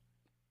god.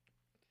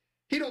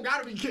 He don't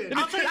gotta be kid.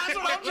 That's what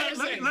I'm trying to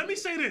say. Let me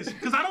say this,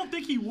 because I don't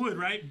think he would,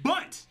 right?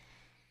 But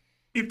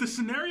if the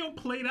scenario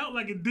played out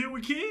like it did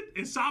with Kid,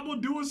 and Sabo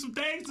doing some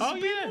things to some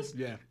people,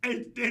 Yeah.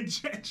 and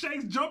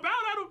Shanks jump out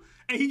at him,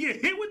 and he get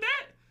hit with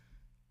that,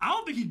 I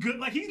don't think he good.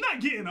 Like he's not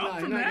getting up Nah,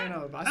 from you're not that.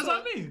 getting up. That's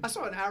what I mean. I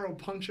saw an arrow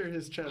puncture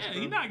his chest. Yeah,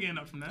 bro. he's not getting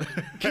up from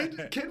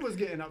that. Kid was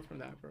getting up from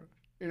that, bro.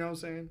 You know what I'm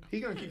saying? He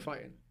gonna keep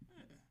fighting.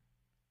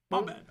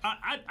 My bad.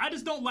 I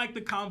just don't like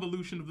the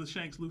convolution of the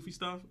Shanks Luffy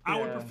stuff. I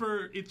would Yeah.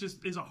 prefer it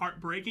just is a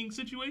heartbreaking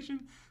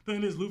situation than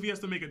it is Luffy has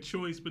to make a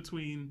choice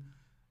between.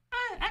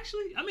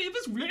 Actually, I mean, if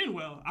it's written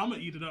well, I'm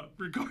gonna eat it up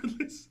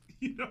regardless.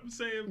 You know what I'm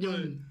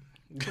saying?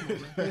 But come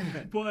on,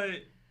 man. But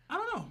I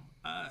don't know.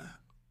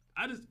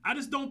 I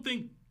just don't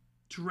think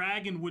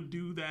Dragon would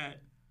do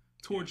that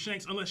towards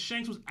Shanks unless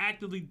Shanks was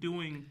actively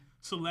doing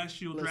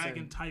Celestial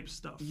Dragon type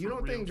stuff. You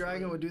don't think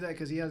Dragon would do that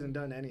because he hasn't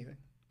done anything?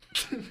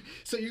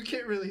 So you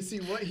can't really see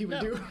what he would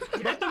do.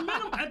 At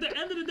the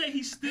end of the day,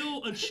 he's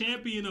still a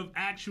champion of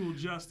actual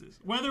justice.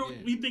 Whether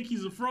we think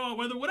he's a fraud,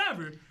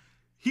 whatever,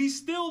 he's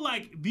still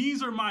like,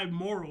 these are my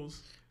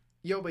morals.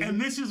 Yo, but and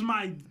this is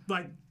my,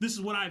 this is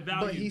what I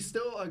value. But he's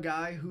still a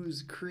guy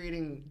who's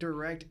creating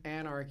direct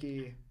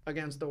anarchy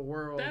against the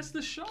world. That's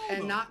the show,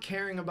 and though. not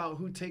caring about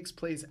who takes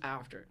place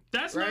after.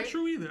 That's right? not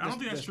true either. I don't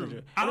think that's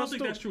true. I don't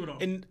think that's true at all.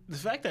 And the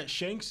fact that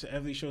Shanks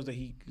heavily shows that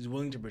he is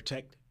willing to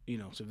protect,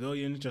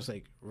 civilians, just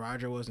like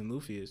Roger was and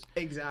Luffy is.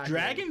 Exactly.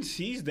 Dragon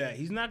sees that.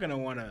 He's not going to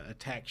want to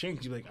attack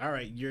Shanks. He's like, all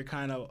right, you're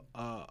kind of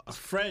a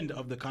friend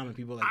of the common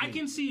people like I me.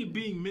 can see it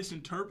being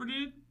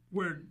misinterpreted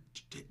where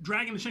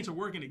Dragon and Shanks are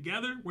working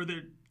together, where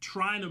they're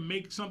trying to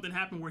make something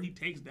happen where he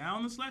takes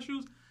down the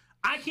Celestials.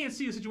 I can't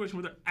see a situation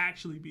where they're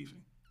actually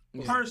beefing.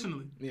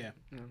 Personally. Yeah.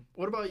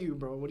 What about you,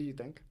 bro? What do you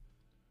think?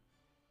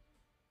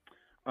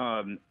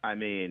 I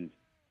mean,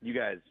 you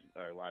guys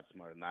are a lot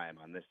smarter than I am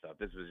on this stuff.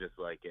 This was just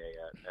like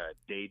a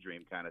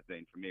daydream kind of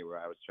thing for me where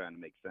I was trying to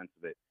make sense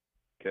of it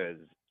because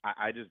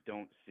I just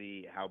don't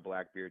see how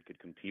Blackbeard could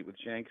compete with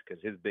Shanks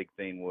because his big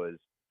thing was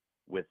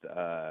with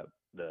the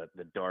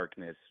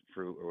darkness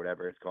fruit or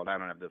whatever it's called. I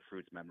don't have the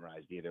fruits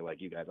memorized either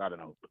like you guys. I don't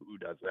know who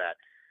does that.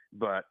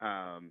 But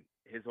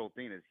his whole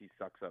thing is he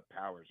sucks up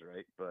powers,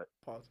 right? But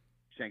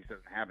Shanks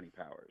doesn't have any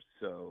powers.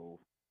 So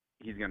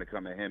he's going to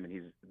come at him, and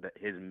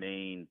his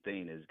main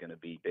thing is going to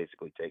be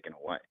basically taken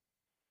away.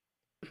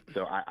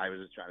 So I was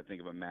just trying to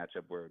think of a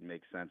matchup where it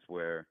makes sense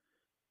where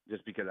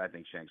just because I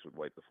think Shanks would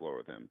wipe the floor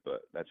with him,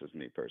 but that's just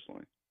me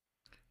personally.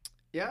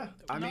 Yeah,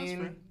 I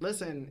mean,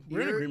 listen,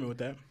 we're in agreement with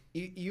that.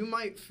 You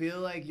might feel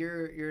like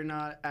you're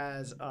not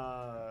as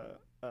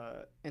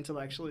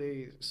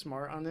intellectually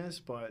smart on this,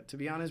 but to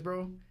be honest,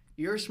 bro,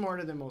 you're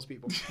smarter than most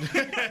people.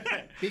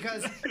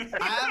 Because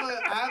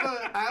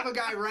I have a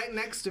guy right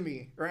next to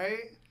me, right?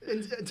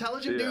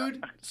 Intelligent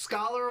dude,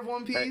 scholar of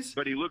One Piece.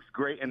 But he looks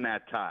great in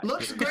that tie.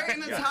 Looks great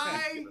in the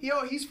tie.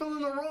 Yo, he's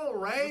filling the role,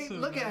 right?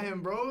 Look at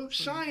him, bro.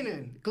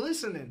 Shining,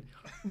 glistening.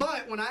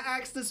 But when I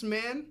asked this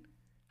man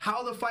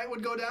how the fight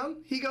would go down,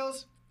 he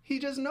goes, he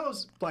just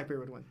knows Blackbeard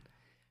would win.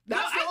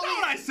 That's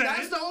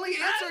the only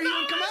answer he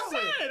would come out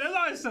with. That's all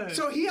I said.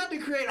 So he had to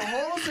create a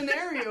whole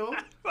scenario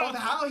of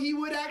how he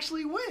would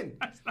actually win.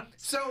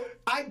 So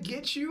I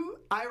get you,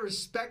 I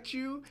respect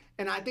you,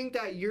 and I think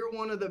that you're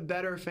one of the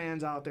better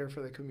fans out there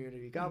for the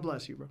community. God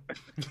bless you, bro.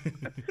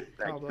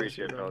 Thanks,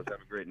 appreciate it, fellas.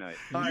 Have a great night.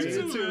 All right,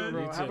 you too,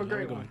 bro. Have a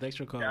great one. Thanks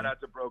for calling. Shout out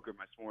to Broker,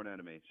 my sworn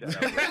enemy. Shout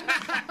out to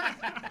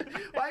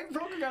Broker. Why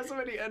Broker got so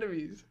many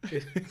enemies?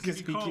 Because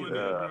he keeps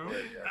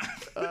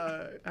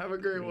have a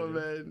great one,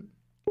 man.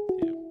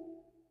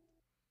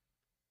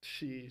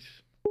 Sheesh.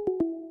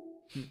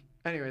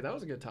 Anyway, that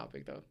was a good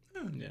topic, though.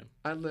 Yeah.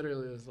 I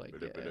literally was like,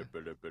 yeah.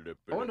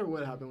 I wonder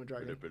what happened with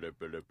Dragon.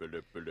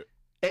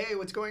 Hey,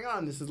 what's going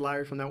on? This is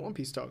Larry from that One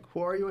Piece Talk.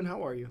 Who are you and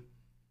how are you?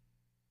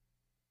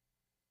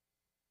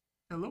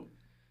 Hello?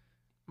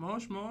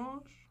 Mosh,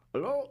 Mosh?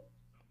 Hello?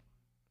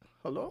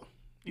 Hello?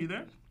 You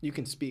there? You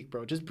can speak,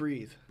 bro. Just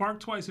breathe. Bark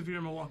twice if you're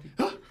in Milwaukee.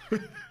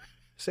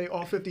 Say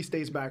all 50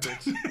 states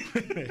backwards.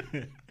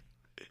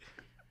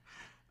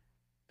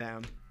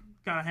 Damn.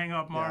 Gotta hang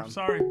up, Marv. Yeah.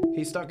 Sorry.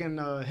 He's stuck in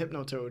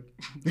Hypnotoad.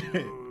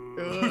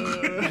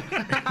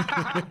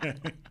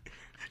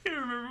 You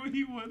remember when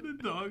he won the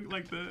dog,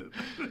 like the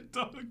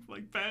dog,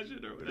 like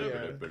passion or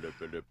whatever?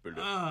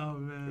 Oh,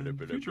 man.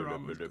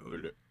 Futurama's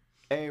good.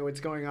 Hey, what's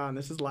going on?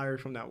 This is Larry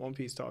from that One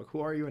Piece Talk.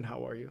 Who are you and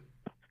how are you?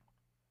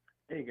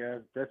 Hey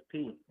guys, that's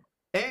Pete.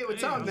 Hey,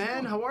 what's up,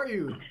 man? How are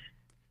you?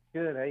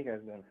 Good. How you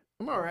guys doing?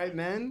 I'm all right,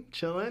 man.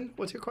 Chilling.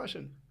 What's your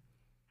question?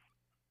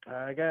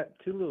 I got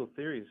two little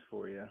theories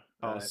for you.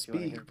 Oh, if you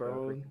wanna hear speak, both,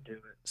 bro. we can do it.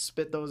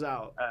 Spit those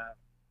out.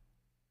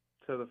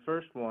 So the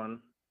first one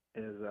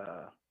is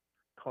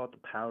called the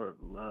power of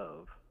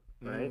love,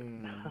 right?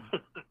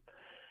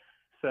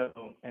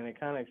 So, and it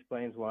kind of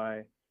explains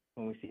why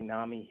when we see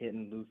Nami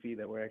hitting Luffy,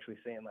 that we're actually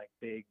seeing like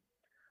big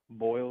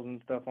boils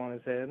and stuff on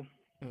his head,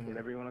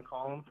 whatever you want to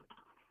call them.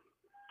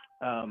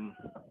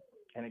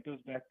 And it goes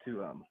back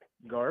to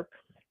Garp,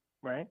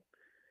 right?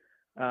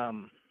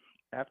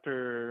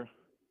 After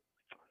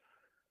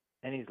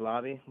Enies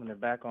Lobby, when they're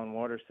back on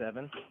Water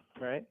 7,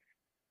 right?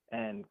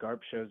 And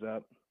Garp shows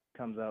up,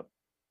 comes up,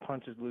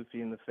 punches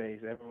Luffy in the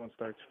face. Everyone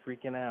starts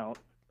freaking out.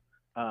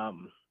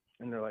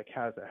 And they're like,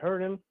 how does that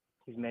hurt him?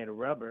 He's made of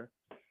rubber.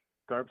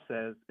 Garp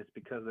says it's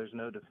because there's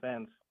no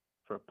defense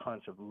for a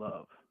punch of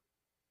love,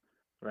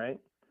 right?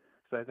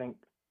 So I think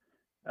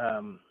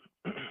Garp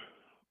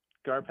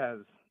has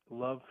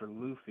love for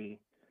Luffy.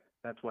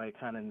 That's why he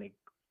kind of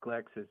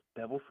neglects his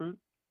devil fruit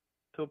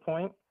to a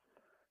point.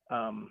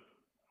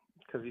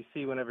 Because you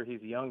see whenever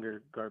he's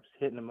younger, Garp's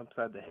hitting him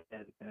upside the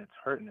head and it's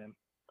hurting him.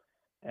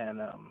 And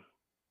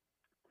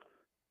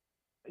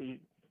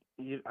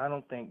I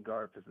don't think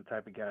Garp is the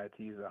type of guy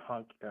to use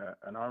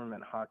an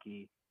armament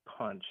hockey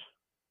punch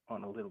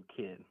on a little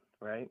kid,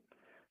 right?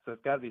 So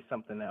it's got to be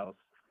something else.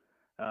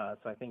 So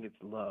I think it's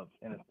love.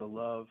 And if the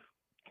love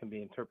can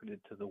be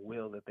interpreted to the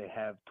will that they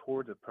have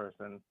towards a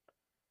person,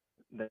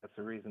 that's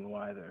the reason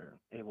why they're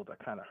able to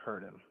kind of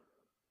hurt him.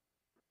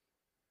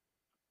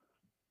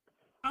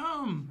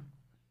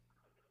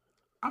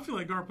 I feel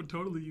like Garp would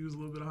totally use a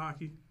little bit of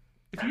hockey.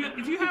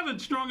 If you have a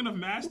strong enough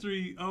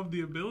mastery of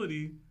the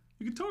ability,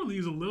 you could totally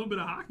use a little bit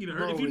of hockey to hurt.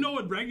 Bro, if you know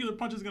what regular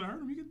punch is gonna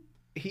hurt him, you could.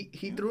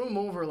 He threw him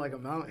over like a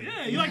mountain.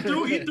 Yeah, he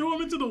threw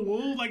him into the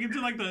wolves, like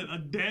into like a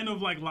den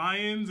of like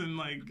lions and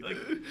like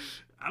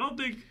I don't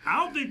think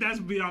that's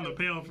beyond the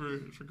pale for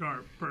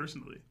Garp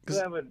personally.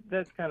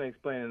 That's kind of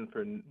explaining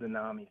for the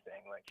Nami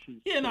thing. Like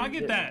I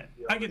get that.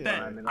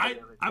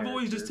 I've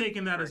always just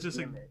taken that as just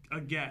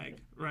a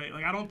gag, right?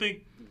 Like I don't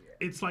think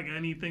it's like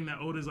anything that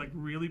Oda's like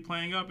really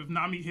playing up. If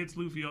Nami hits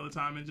Luffy all the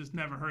time and just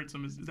never hurts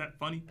him, is that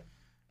funny?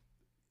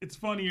 It's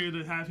funnier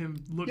to have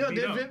him look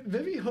beat up.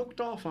 Vivi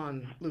hooked off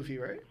on Luffy,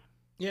 right?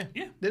 Yeah.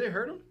 Yeah. Did it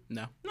hurt him?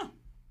 No.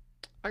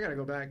 I gotta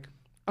go back.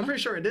 I'm pretty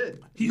sure it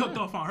did. He hooked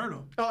off on her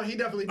though. Oh, he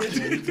definitely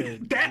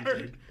did. That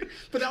hurt.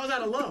 But that was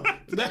out of love.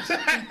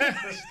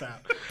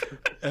 Stop.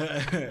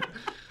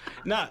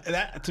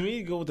 That to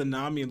me, go with the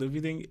Nami and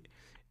Luffy thing.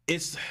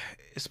 It's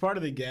part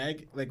of the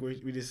gag, like we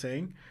just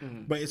saying,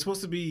 but it's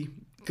supposed to be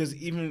because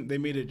even they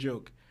made a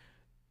joke,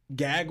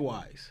 gag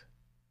wise.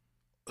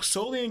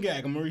 Solely in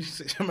gag. I'm gonna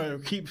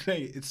keep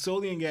saying it. It's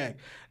solely in gag.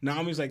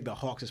 Nami's like the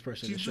Hawks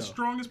person. She's in the the show.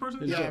 strongest person.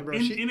 Yeah, bro.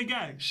 In a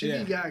gag. She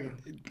be gagging.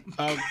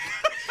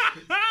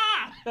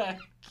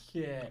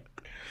 Yeah.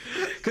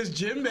 Because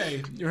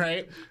Jinbei,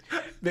 right?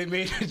 They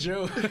made a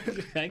joke.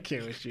 I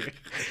can't with you.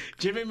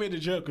 Jinbei made a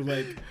joke of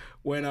like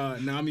when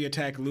Nami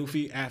attacked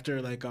Luffy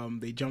after like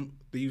they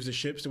used the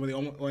ships, and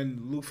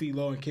when Luffy,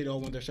 Law, and Kid all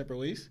went their separate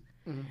ways,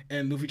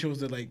 and Luffy chose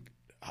to like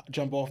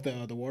jump off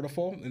the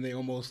waterfall, and they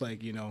almost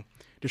like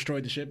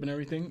destroyed the ship and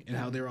everything, and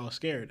how they were all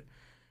scared.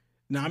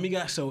 Nami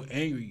got so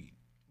angry.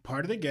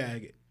 Part of the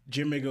gag,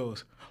 Jinbei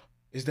goes,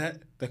 "Is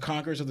that the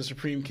conquerors of the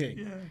Supreme King?"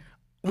 Yeah.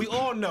 We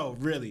all know,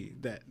 really,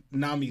 that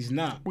Nami's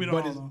not. We don't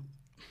all know.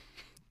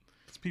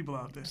 There's people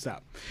out there.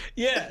 Stop.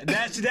 Yeah,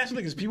 that's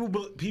because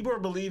people are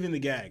believing the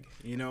gag,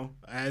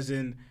 as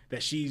in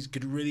that she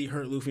could really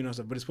hurt Luffy and all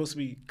stuff, but it's supposed to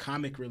be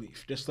comic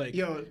relief, just like.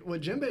 Yo,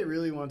 what Jinbei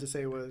really wanted to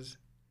say was,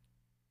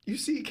 "You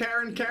see,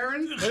 Karen."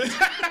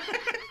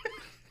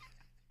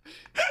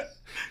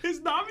 It's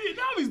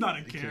Nami's not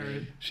a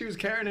Karen. She was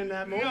Karen in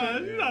that moment. No,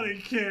 she's not a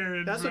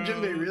Karen. That's what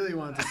Jinbei really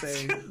wanted to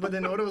say. But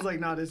then Oda was like,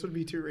 "Nah, this would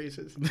be too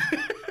racist."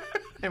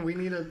 And we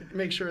need to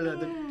make sure that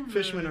the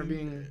fishermen are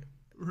being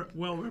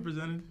well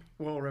represented.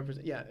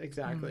 Yeah,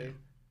 exactly.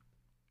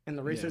 And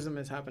the racism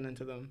is happening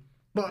to them.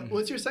 But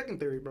what's your second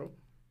theory, bro?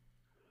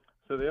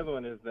 So the other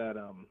one is that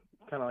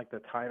kind of like the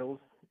titles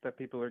that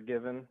people are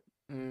given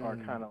are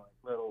kind of like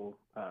little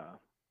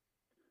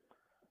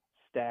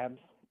stabs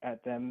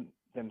at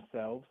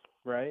themselves,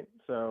 right?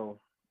 So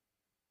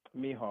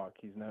Mihawk,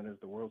 he's known as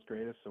the world's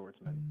greatest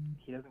swordsman.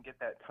 He doesn't get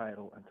that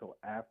title until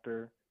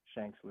after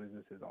Shanks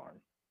loses his arm,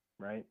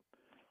 right?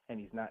 And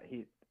he's not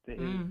his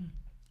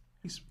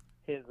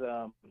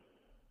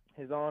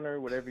honor,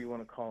 whatever you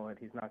want to call it,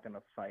 he's not going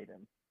to fight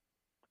him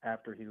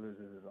after he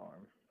loses his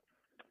arm.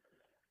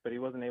 But he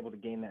wasn't able to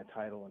gain that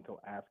title until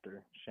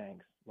after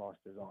Shanks lost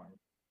his arm,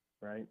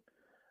 right?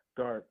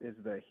 Garp is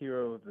the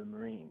hero of the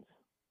Marines.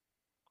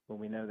 When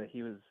we know that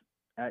he was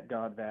at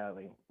God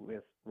Valley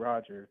with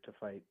Roger to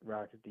fight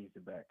Rocket D.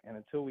 Zebek. And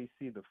until we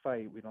see the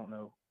fight, we don't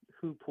know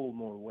who pulled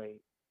more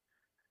weight.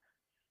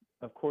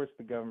 Of course,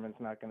 the government's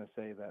not going to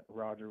say that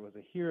Roger was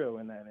a hero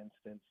in that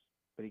instance,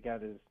 but he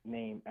got his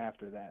name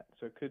after that.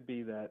 So it could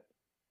be that,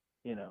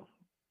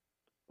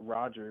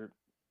 Roger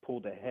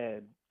pulled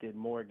ahead, did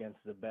more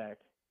against Zebek,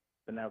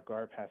 but now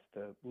Garp has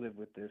to live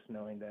with this,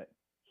 knowing that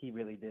he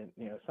really didn't,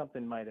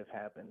 something might have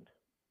happened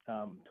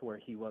to where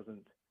he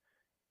wasn't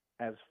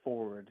as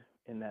forward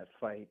in that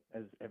fight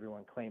as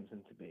everyone claims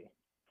him to be.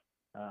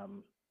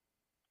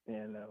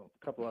 And a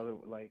couple other,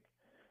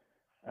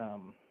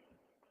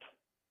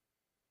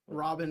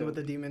 Robin with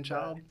the Demon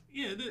Child.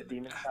 Yeah, the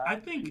Demon Child. I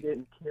think he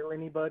didn't kill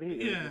anybody.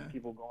 It Yeah. was just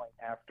people going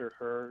after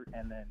her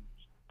and then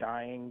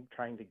dying,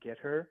 trying to get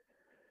her.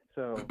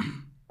 So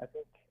I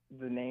think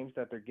the names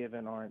that they're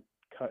given aren't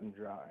cut and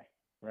dry,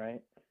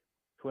 right?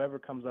 Whoever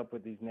comes up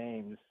with these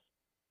names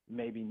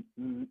maybe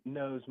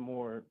knows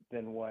more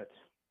than what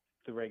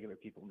the regular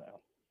people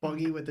know.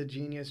 Buggy with the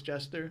Genius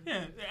Jester.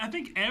 Yeah, I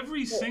think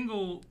every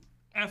single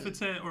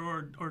epithet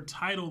or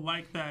title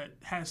like that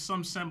has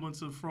some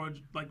semblance of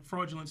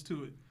fraudulence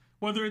to it.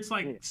 Whether it's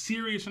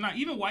serious or not.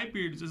 Even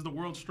Whitebeard is the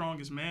world's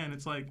strongest man.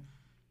 It's like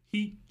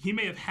he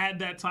may have had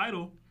that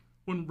title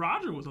when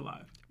Roger was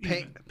alive.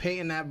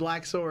 Painting that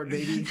black sword,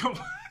 baby. Come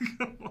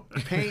on.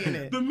 Painting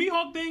it. The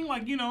Mihawk thing,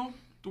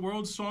 the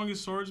world's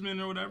strongest swordsman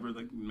or whatever.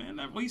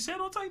 He said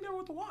all time he never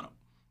went to Wano.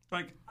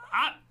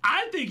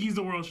 I think he's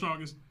the world's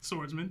strongest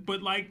swordsman, but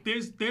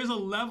there's a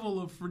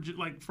level of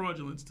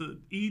fraudulence to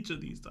each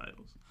of these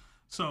titles.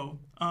 So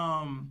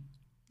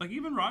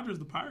even Roger's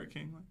the Pirate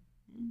King.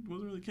 He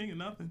wasn't really king of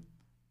nothing,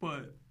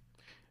 but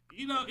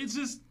it's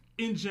just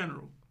in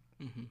general,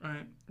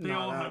 right? They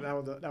all have...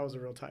 that was a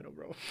real title,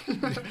 bro.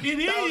 It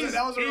is.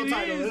 That was a real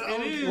title.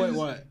 It is. Wait,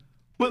 what?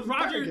 But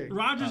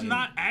Roger's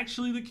not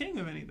actually the king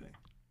of anything.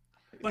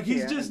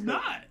 He's just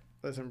not.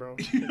 Listen, bro.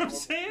 You know what I'm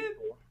saying?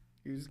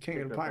 He was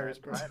king of the pirates,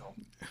 bro.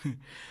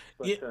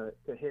 But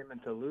to him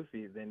and to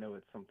Luffy, they know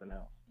it's something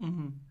else.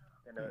 Mm-hmm.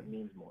 They know it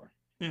means more.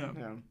 Yeah.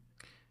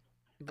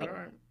 But all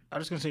right. I'm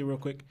just gonna say real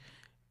quick.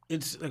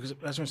 It's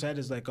that's what I said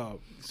is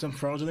some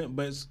fraudulent,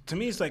 but to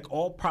me it's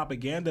all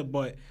propaganda,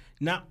 but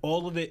not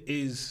all of it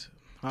is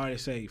how do I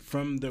say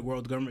from the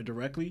world government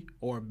directly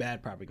or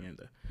bad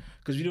propaganda.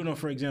 Because you do know,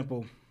 for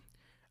example,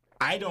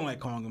 I don't like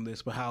calling him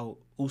this, but how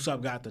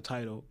Usopp got the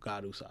title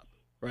God Usopp,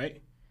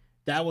 right?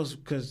 That was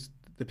because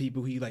the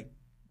people he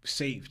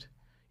saved,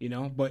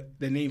 but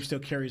the name still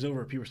carries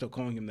over. People are still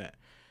calling him that.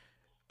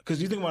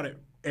 Because you think about it,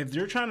 if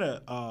they're trying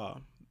to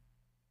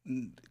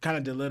kind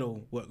of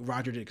belittle what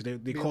Roger did, because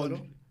they called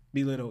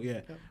belittle,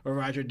 yeah, what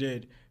Roger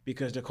did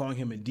because they're calling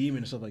him a demon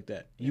and stuff like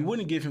that. You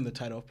wouldn't give him the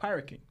title of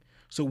Pirate King.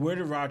 So where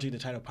did Roger get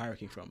the title of Pirate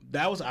King from?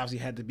 That was obviously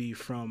had to be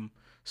from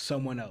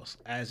someone else,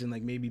 as in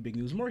maybe Big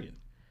News Morgan.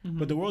 Mm-hmm.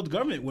 But the world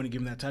government wouldn't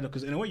give him that title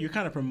because in a way you're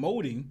kind of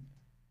promoting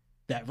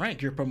that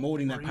rank. You're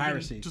promoting that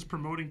piracy. Just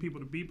promoting people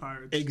to be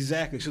pirates.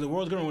 Exactly. So the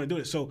world government want to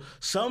do it. So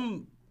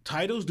some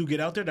titles do get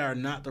out there that are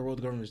not the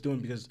world government is doing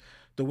because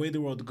the way the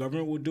world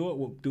government will do it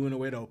will do it in a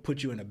way that will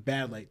put you in a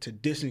bad light to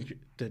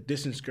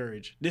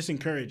disencourage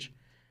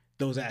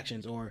those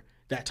actions or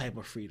that type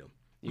of freedom.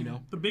 You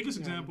know? The biggest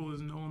example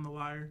is Nolan the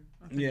Liar.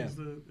 I think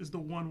is the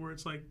one where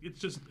it's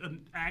just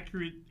an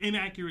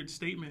inaccurate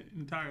statement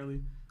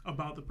entirely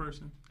about the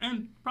person.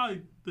 And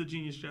probably the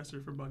Genius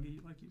Jester for Buggy,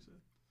 like you said.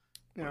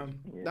 Yeah,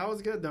 that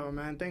was good though,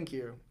 man. Thank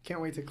you.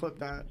 Can't wait to clip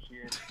that.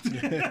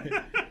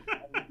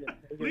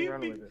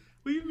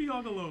 Leave me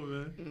all alone,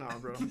 man. No,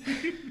 bro.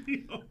 Leave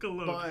me all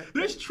alone. But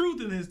there's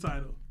truth in his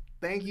title.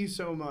 Thank you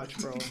so much,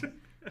 bro,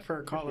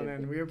 for calling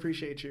in. We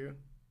appreciate you.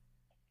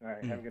 All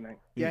right, have a good night.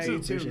 Yeah, you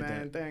too,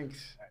 man. That.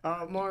 Thanks.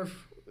 Marv,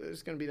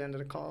 it's going to be the end of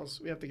the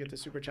calls. We have to get to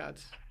Super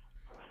Chats.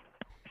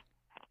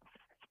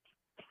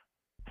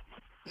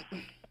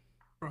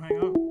 Bro, hang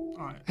up.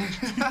 All right.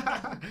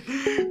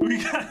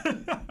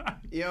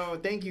 Yo,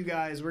 thank you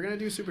guys. We're going to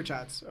do Super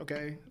Chats,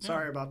 okay?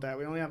 Sorry about that.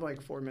 We only have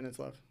 4 minutes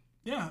left.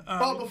 Yeah.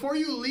 Before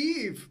you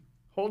leave,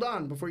 hold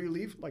on. Before you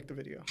leave, like the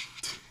video.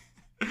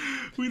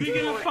 We did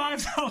get a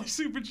 $5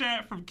 super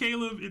chat from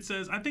Caleb. It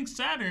says, I think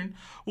Saturn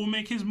will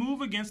make his move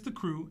against the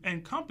crew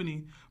and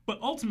company, but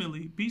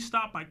ultimately be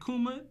stopped by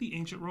Kuma, the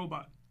ancient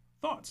robot.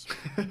 Thoughts?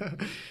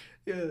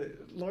 Yeah,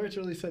 Lawrence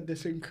really said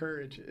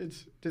disencourage.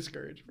 It's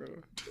discourage, bro.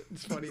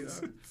 It's funny,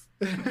 though.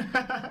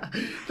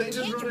 They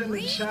just wrote it in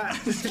the chat.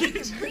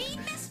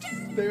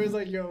 They was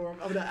like, yo,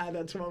 I'm going to add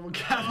that to my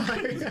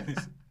vocabulary.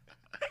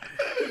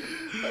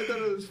 I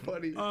thought it was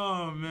funny.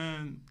 Oh,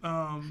 man.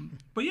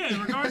 But yeah, in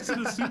regards to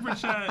the super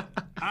chat,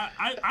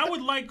 I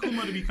would like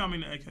Kuma to be coming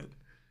to Egghead,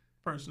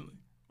 personally.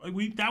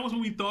 That was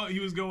what we thought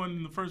he was going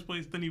in the first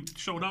place. Then he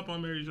showed up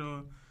on Mary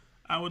Jo.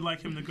 I would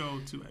like him to go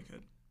to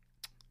Egghead.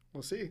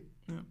 We'll see.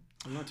 Yeah.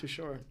 I'm not too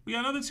sure. We got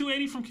another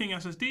 280 from King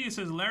SSD. It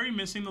says Larry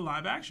missing the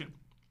live action.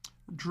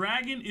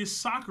 Dragon is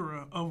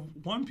Sakura of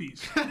One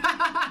Piece.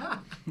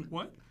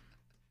 What?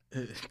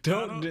 I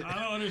don't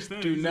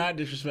understand. Do not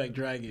disrespect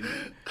Dragon.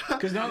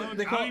 Because now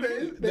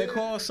they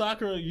call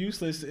Sakura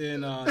useless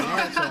in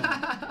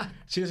Naruto.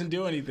 She doesn't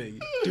do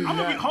anything.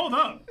 Hold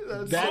up.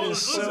 That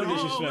is so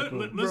disrespectful.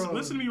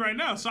 Listen to me right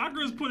now.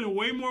 Sakura's putting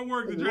way more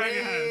work than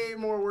Dragon has. Way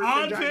more work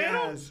than Dragon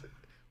has.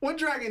 What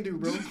Dragon do,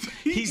 bro?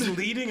 He's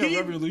leading a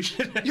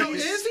revolution. Yo,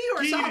 is he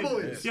or Sabo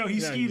is? Yo,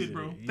 he's skeeted,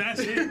 bro. That's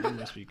it. That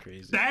must be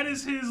crazy. That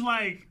is his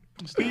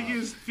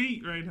biggest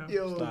feat right now.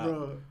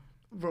 Yo,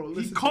 bro,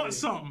 listen. He caught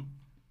something.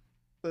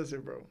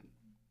 Listen, bro.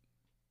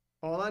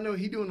 All I know,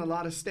 he doing a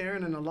lot of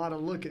staring and a lot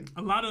of looking.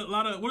 A lot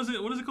of what is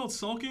it called?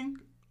 Sulking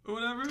or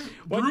whatever?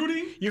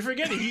 Brooding? You're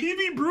forgetting. He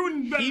be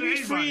brooding better He than was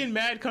free anybody. in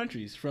mad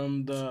countries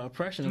from the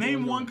oppression.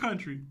 Name one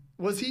country.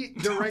 Was he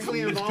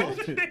directly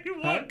involved?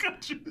 Name one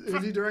country.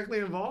 Was he directly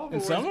involved? In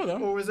some of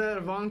them. Or was that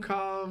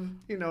Ivankov,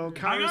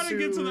 Karasus, I gotta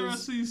get to the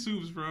rest of these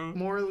soups, bro.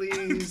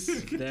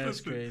 Morley's.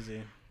 That's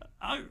crazy.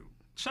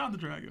 Shout out the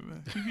Dragon,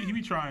 man. He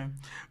be trying.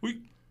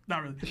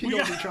 Not really. He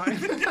don't be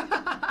trying.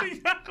 We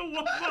got a 1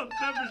 month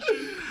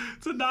membership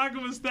to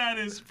Nakama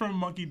status from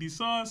Monkey D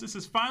Sauce. This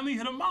has finally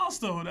hit a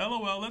milestone.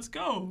 LOL, let's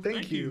go.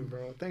 Thank you,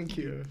 bro. Thank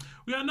you.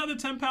 We got another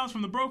 10 pounds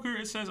from the broker.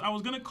 It says, I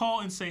was going to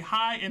call and say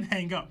hi and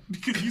hang up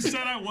because you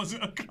said I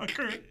wasn't a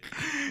cucker.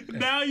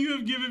 Now you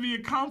have given me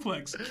a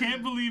complex.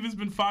 Can't believe it's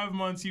been 5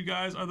 months. You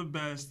guys are the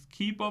best.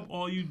 Keep up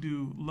all you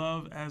do.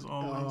 Love as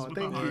always. Oh,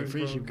 thank you,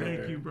 appreciate broker.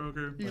 Thank you,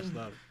 broker. Much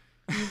love.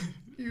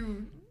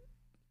 You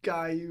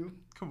guy, you.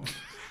 Come on.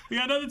 We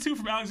got another 2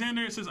 from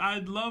Alexander. It says,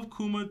 I'd love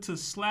Kuma to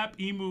slap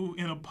Emu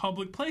in a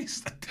public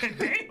place.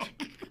 Damn.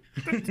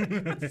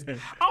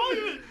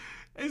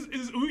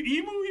 Is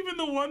Emu even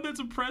the one that's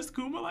oppressed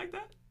Kuma like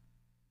that?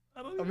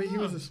 I mean, he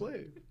was a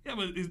slave. Yeah,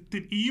 but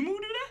did Emu do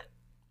that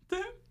to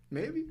him?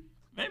 Maybe.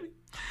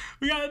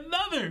 We got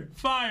another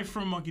 5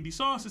 from Monkey D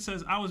Sauce. It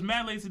says, I was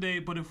mad late today,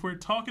 but if we're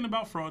talking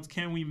about frauds,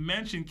 can we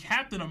mention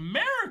Captain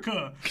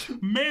America?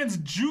 Man's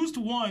juiced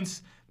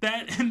once.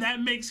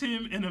 That makes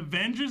him an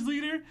Avengers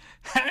leader.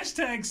 #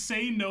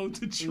 say no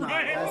to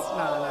trans.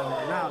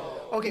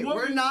 No. Okay,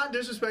 we're not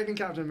disrespecting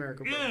Captain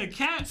America, bro.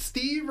 Yeah,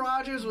 Steve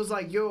Rogers was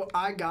like, yo,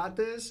 I got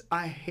this.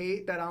 I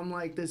hate that I'm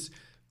like this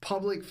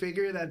public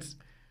figure that's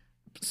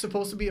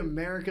supposed to be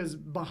America's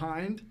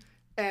behind,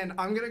 and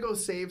I'm going to go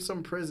save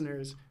some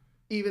prisoners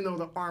even though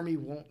the army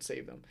won't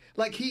save them.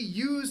 Like, he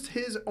used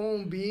his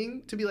own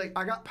being to be like,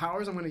 I got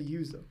powers, I'm going to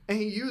use them. And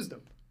he used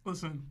them.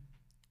 Listen.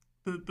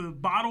 The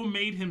bottle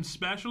made him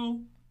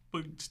special,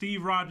 but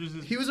Steve Rogers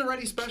he was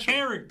already special.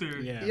 Character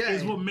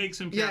is what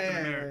makes him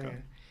Captain America.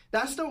 Yeah.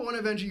 That's the one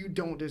Avenger you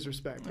don't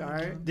disrespect, all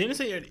right? Didn't it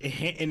say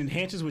it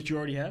enhances what you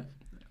already have?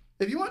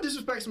 If you want to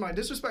disrespect somebody,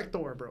 disrespect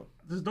Thor, bro.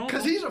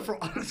 Because he's a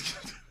fraud.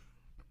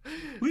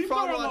 Leave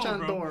fraud Thor watch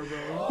alone, on Thor,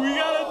 bro. We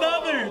got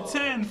another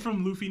 10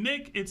 from Luffy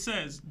Nick. It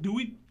says, Do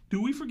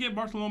we forget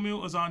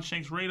Bartholomew is on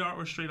Shanks' radar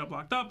or straight up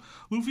locked up?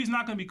 Luffy's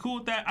not going to be cool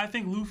with that. I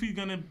think Luffy's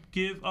going to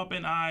give up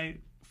an eye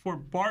for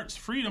Bart's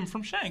freedom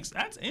from Shanks.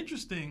 That's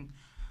interesting.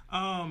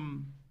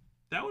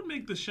 That would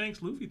make the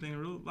Shanks-Luffy thing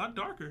a lot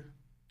darker.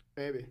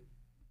 Maybe.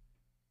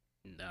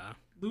 Nah.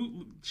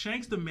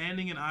 Shanks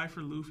demanding an eye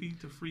for Luffy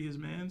to free his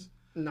mans?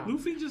 No.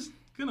 Luffy just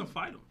going to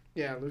fight him.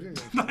 Yeah, Luffy's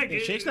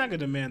Shanks not going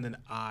to demand an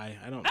eye.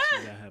 I don't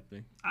see that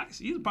happening.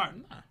 He's a pirate.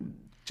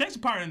 Shanks a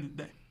pirate in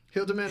the day.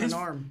 He'll demand an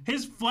arm.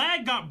 His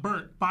flag got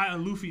burnt by a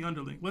Luffy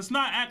underling. Let's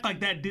not act like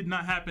that did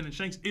not happen and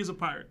Shanks is a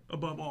pirate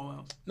above all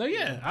else.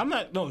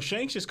 No,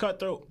 Shanks is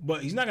cutthroat,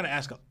 but he's not going to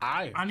ask an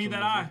eye. I need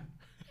that eye.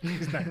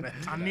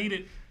 I need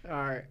it. All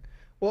right.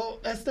 Well,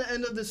 that's the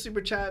end of the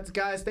Super Chats.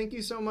 Guys, thank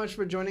you so much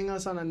for joining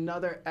us on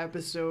another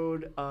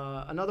episode,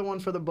 another one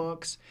for the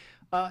books.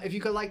 If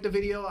you could like the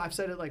video, I've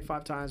said it like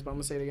 5 times, but I'm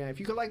going to say it again. If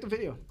you could like the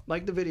video.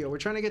 We're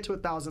trying to get to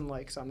 1,000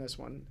 likes on this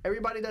one.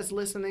 Everybody that's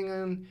listening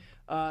in,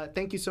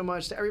 thank you so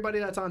much. To everybody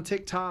that's on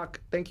TikTok,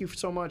 thank you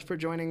so much for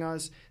joining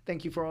us.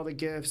 Thank you for all the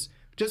gifts.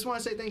 Just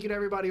want to say thank you to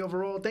everybody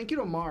overall. Thank you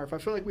to Marv. I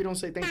feel like we don't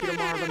say thank you to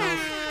Marv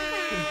enough.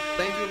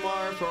 Thank you,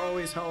 Marv, for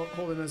always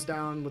holding us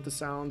down with the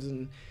sounds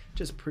and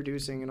just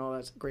producing and all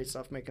that great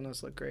stuff, making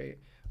us look great.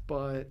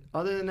 But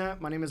other than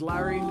that, my name is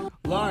Larry.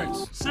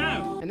 Lawrence.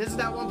 Sam. And this is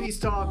That One Piece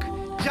Talk.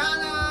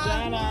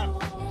 Jana!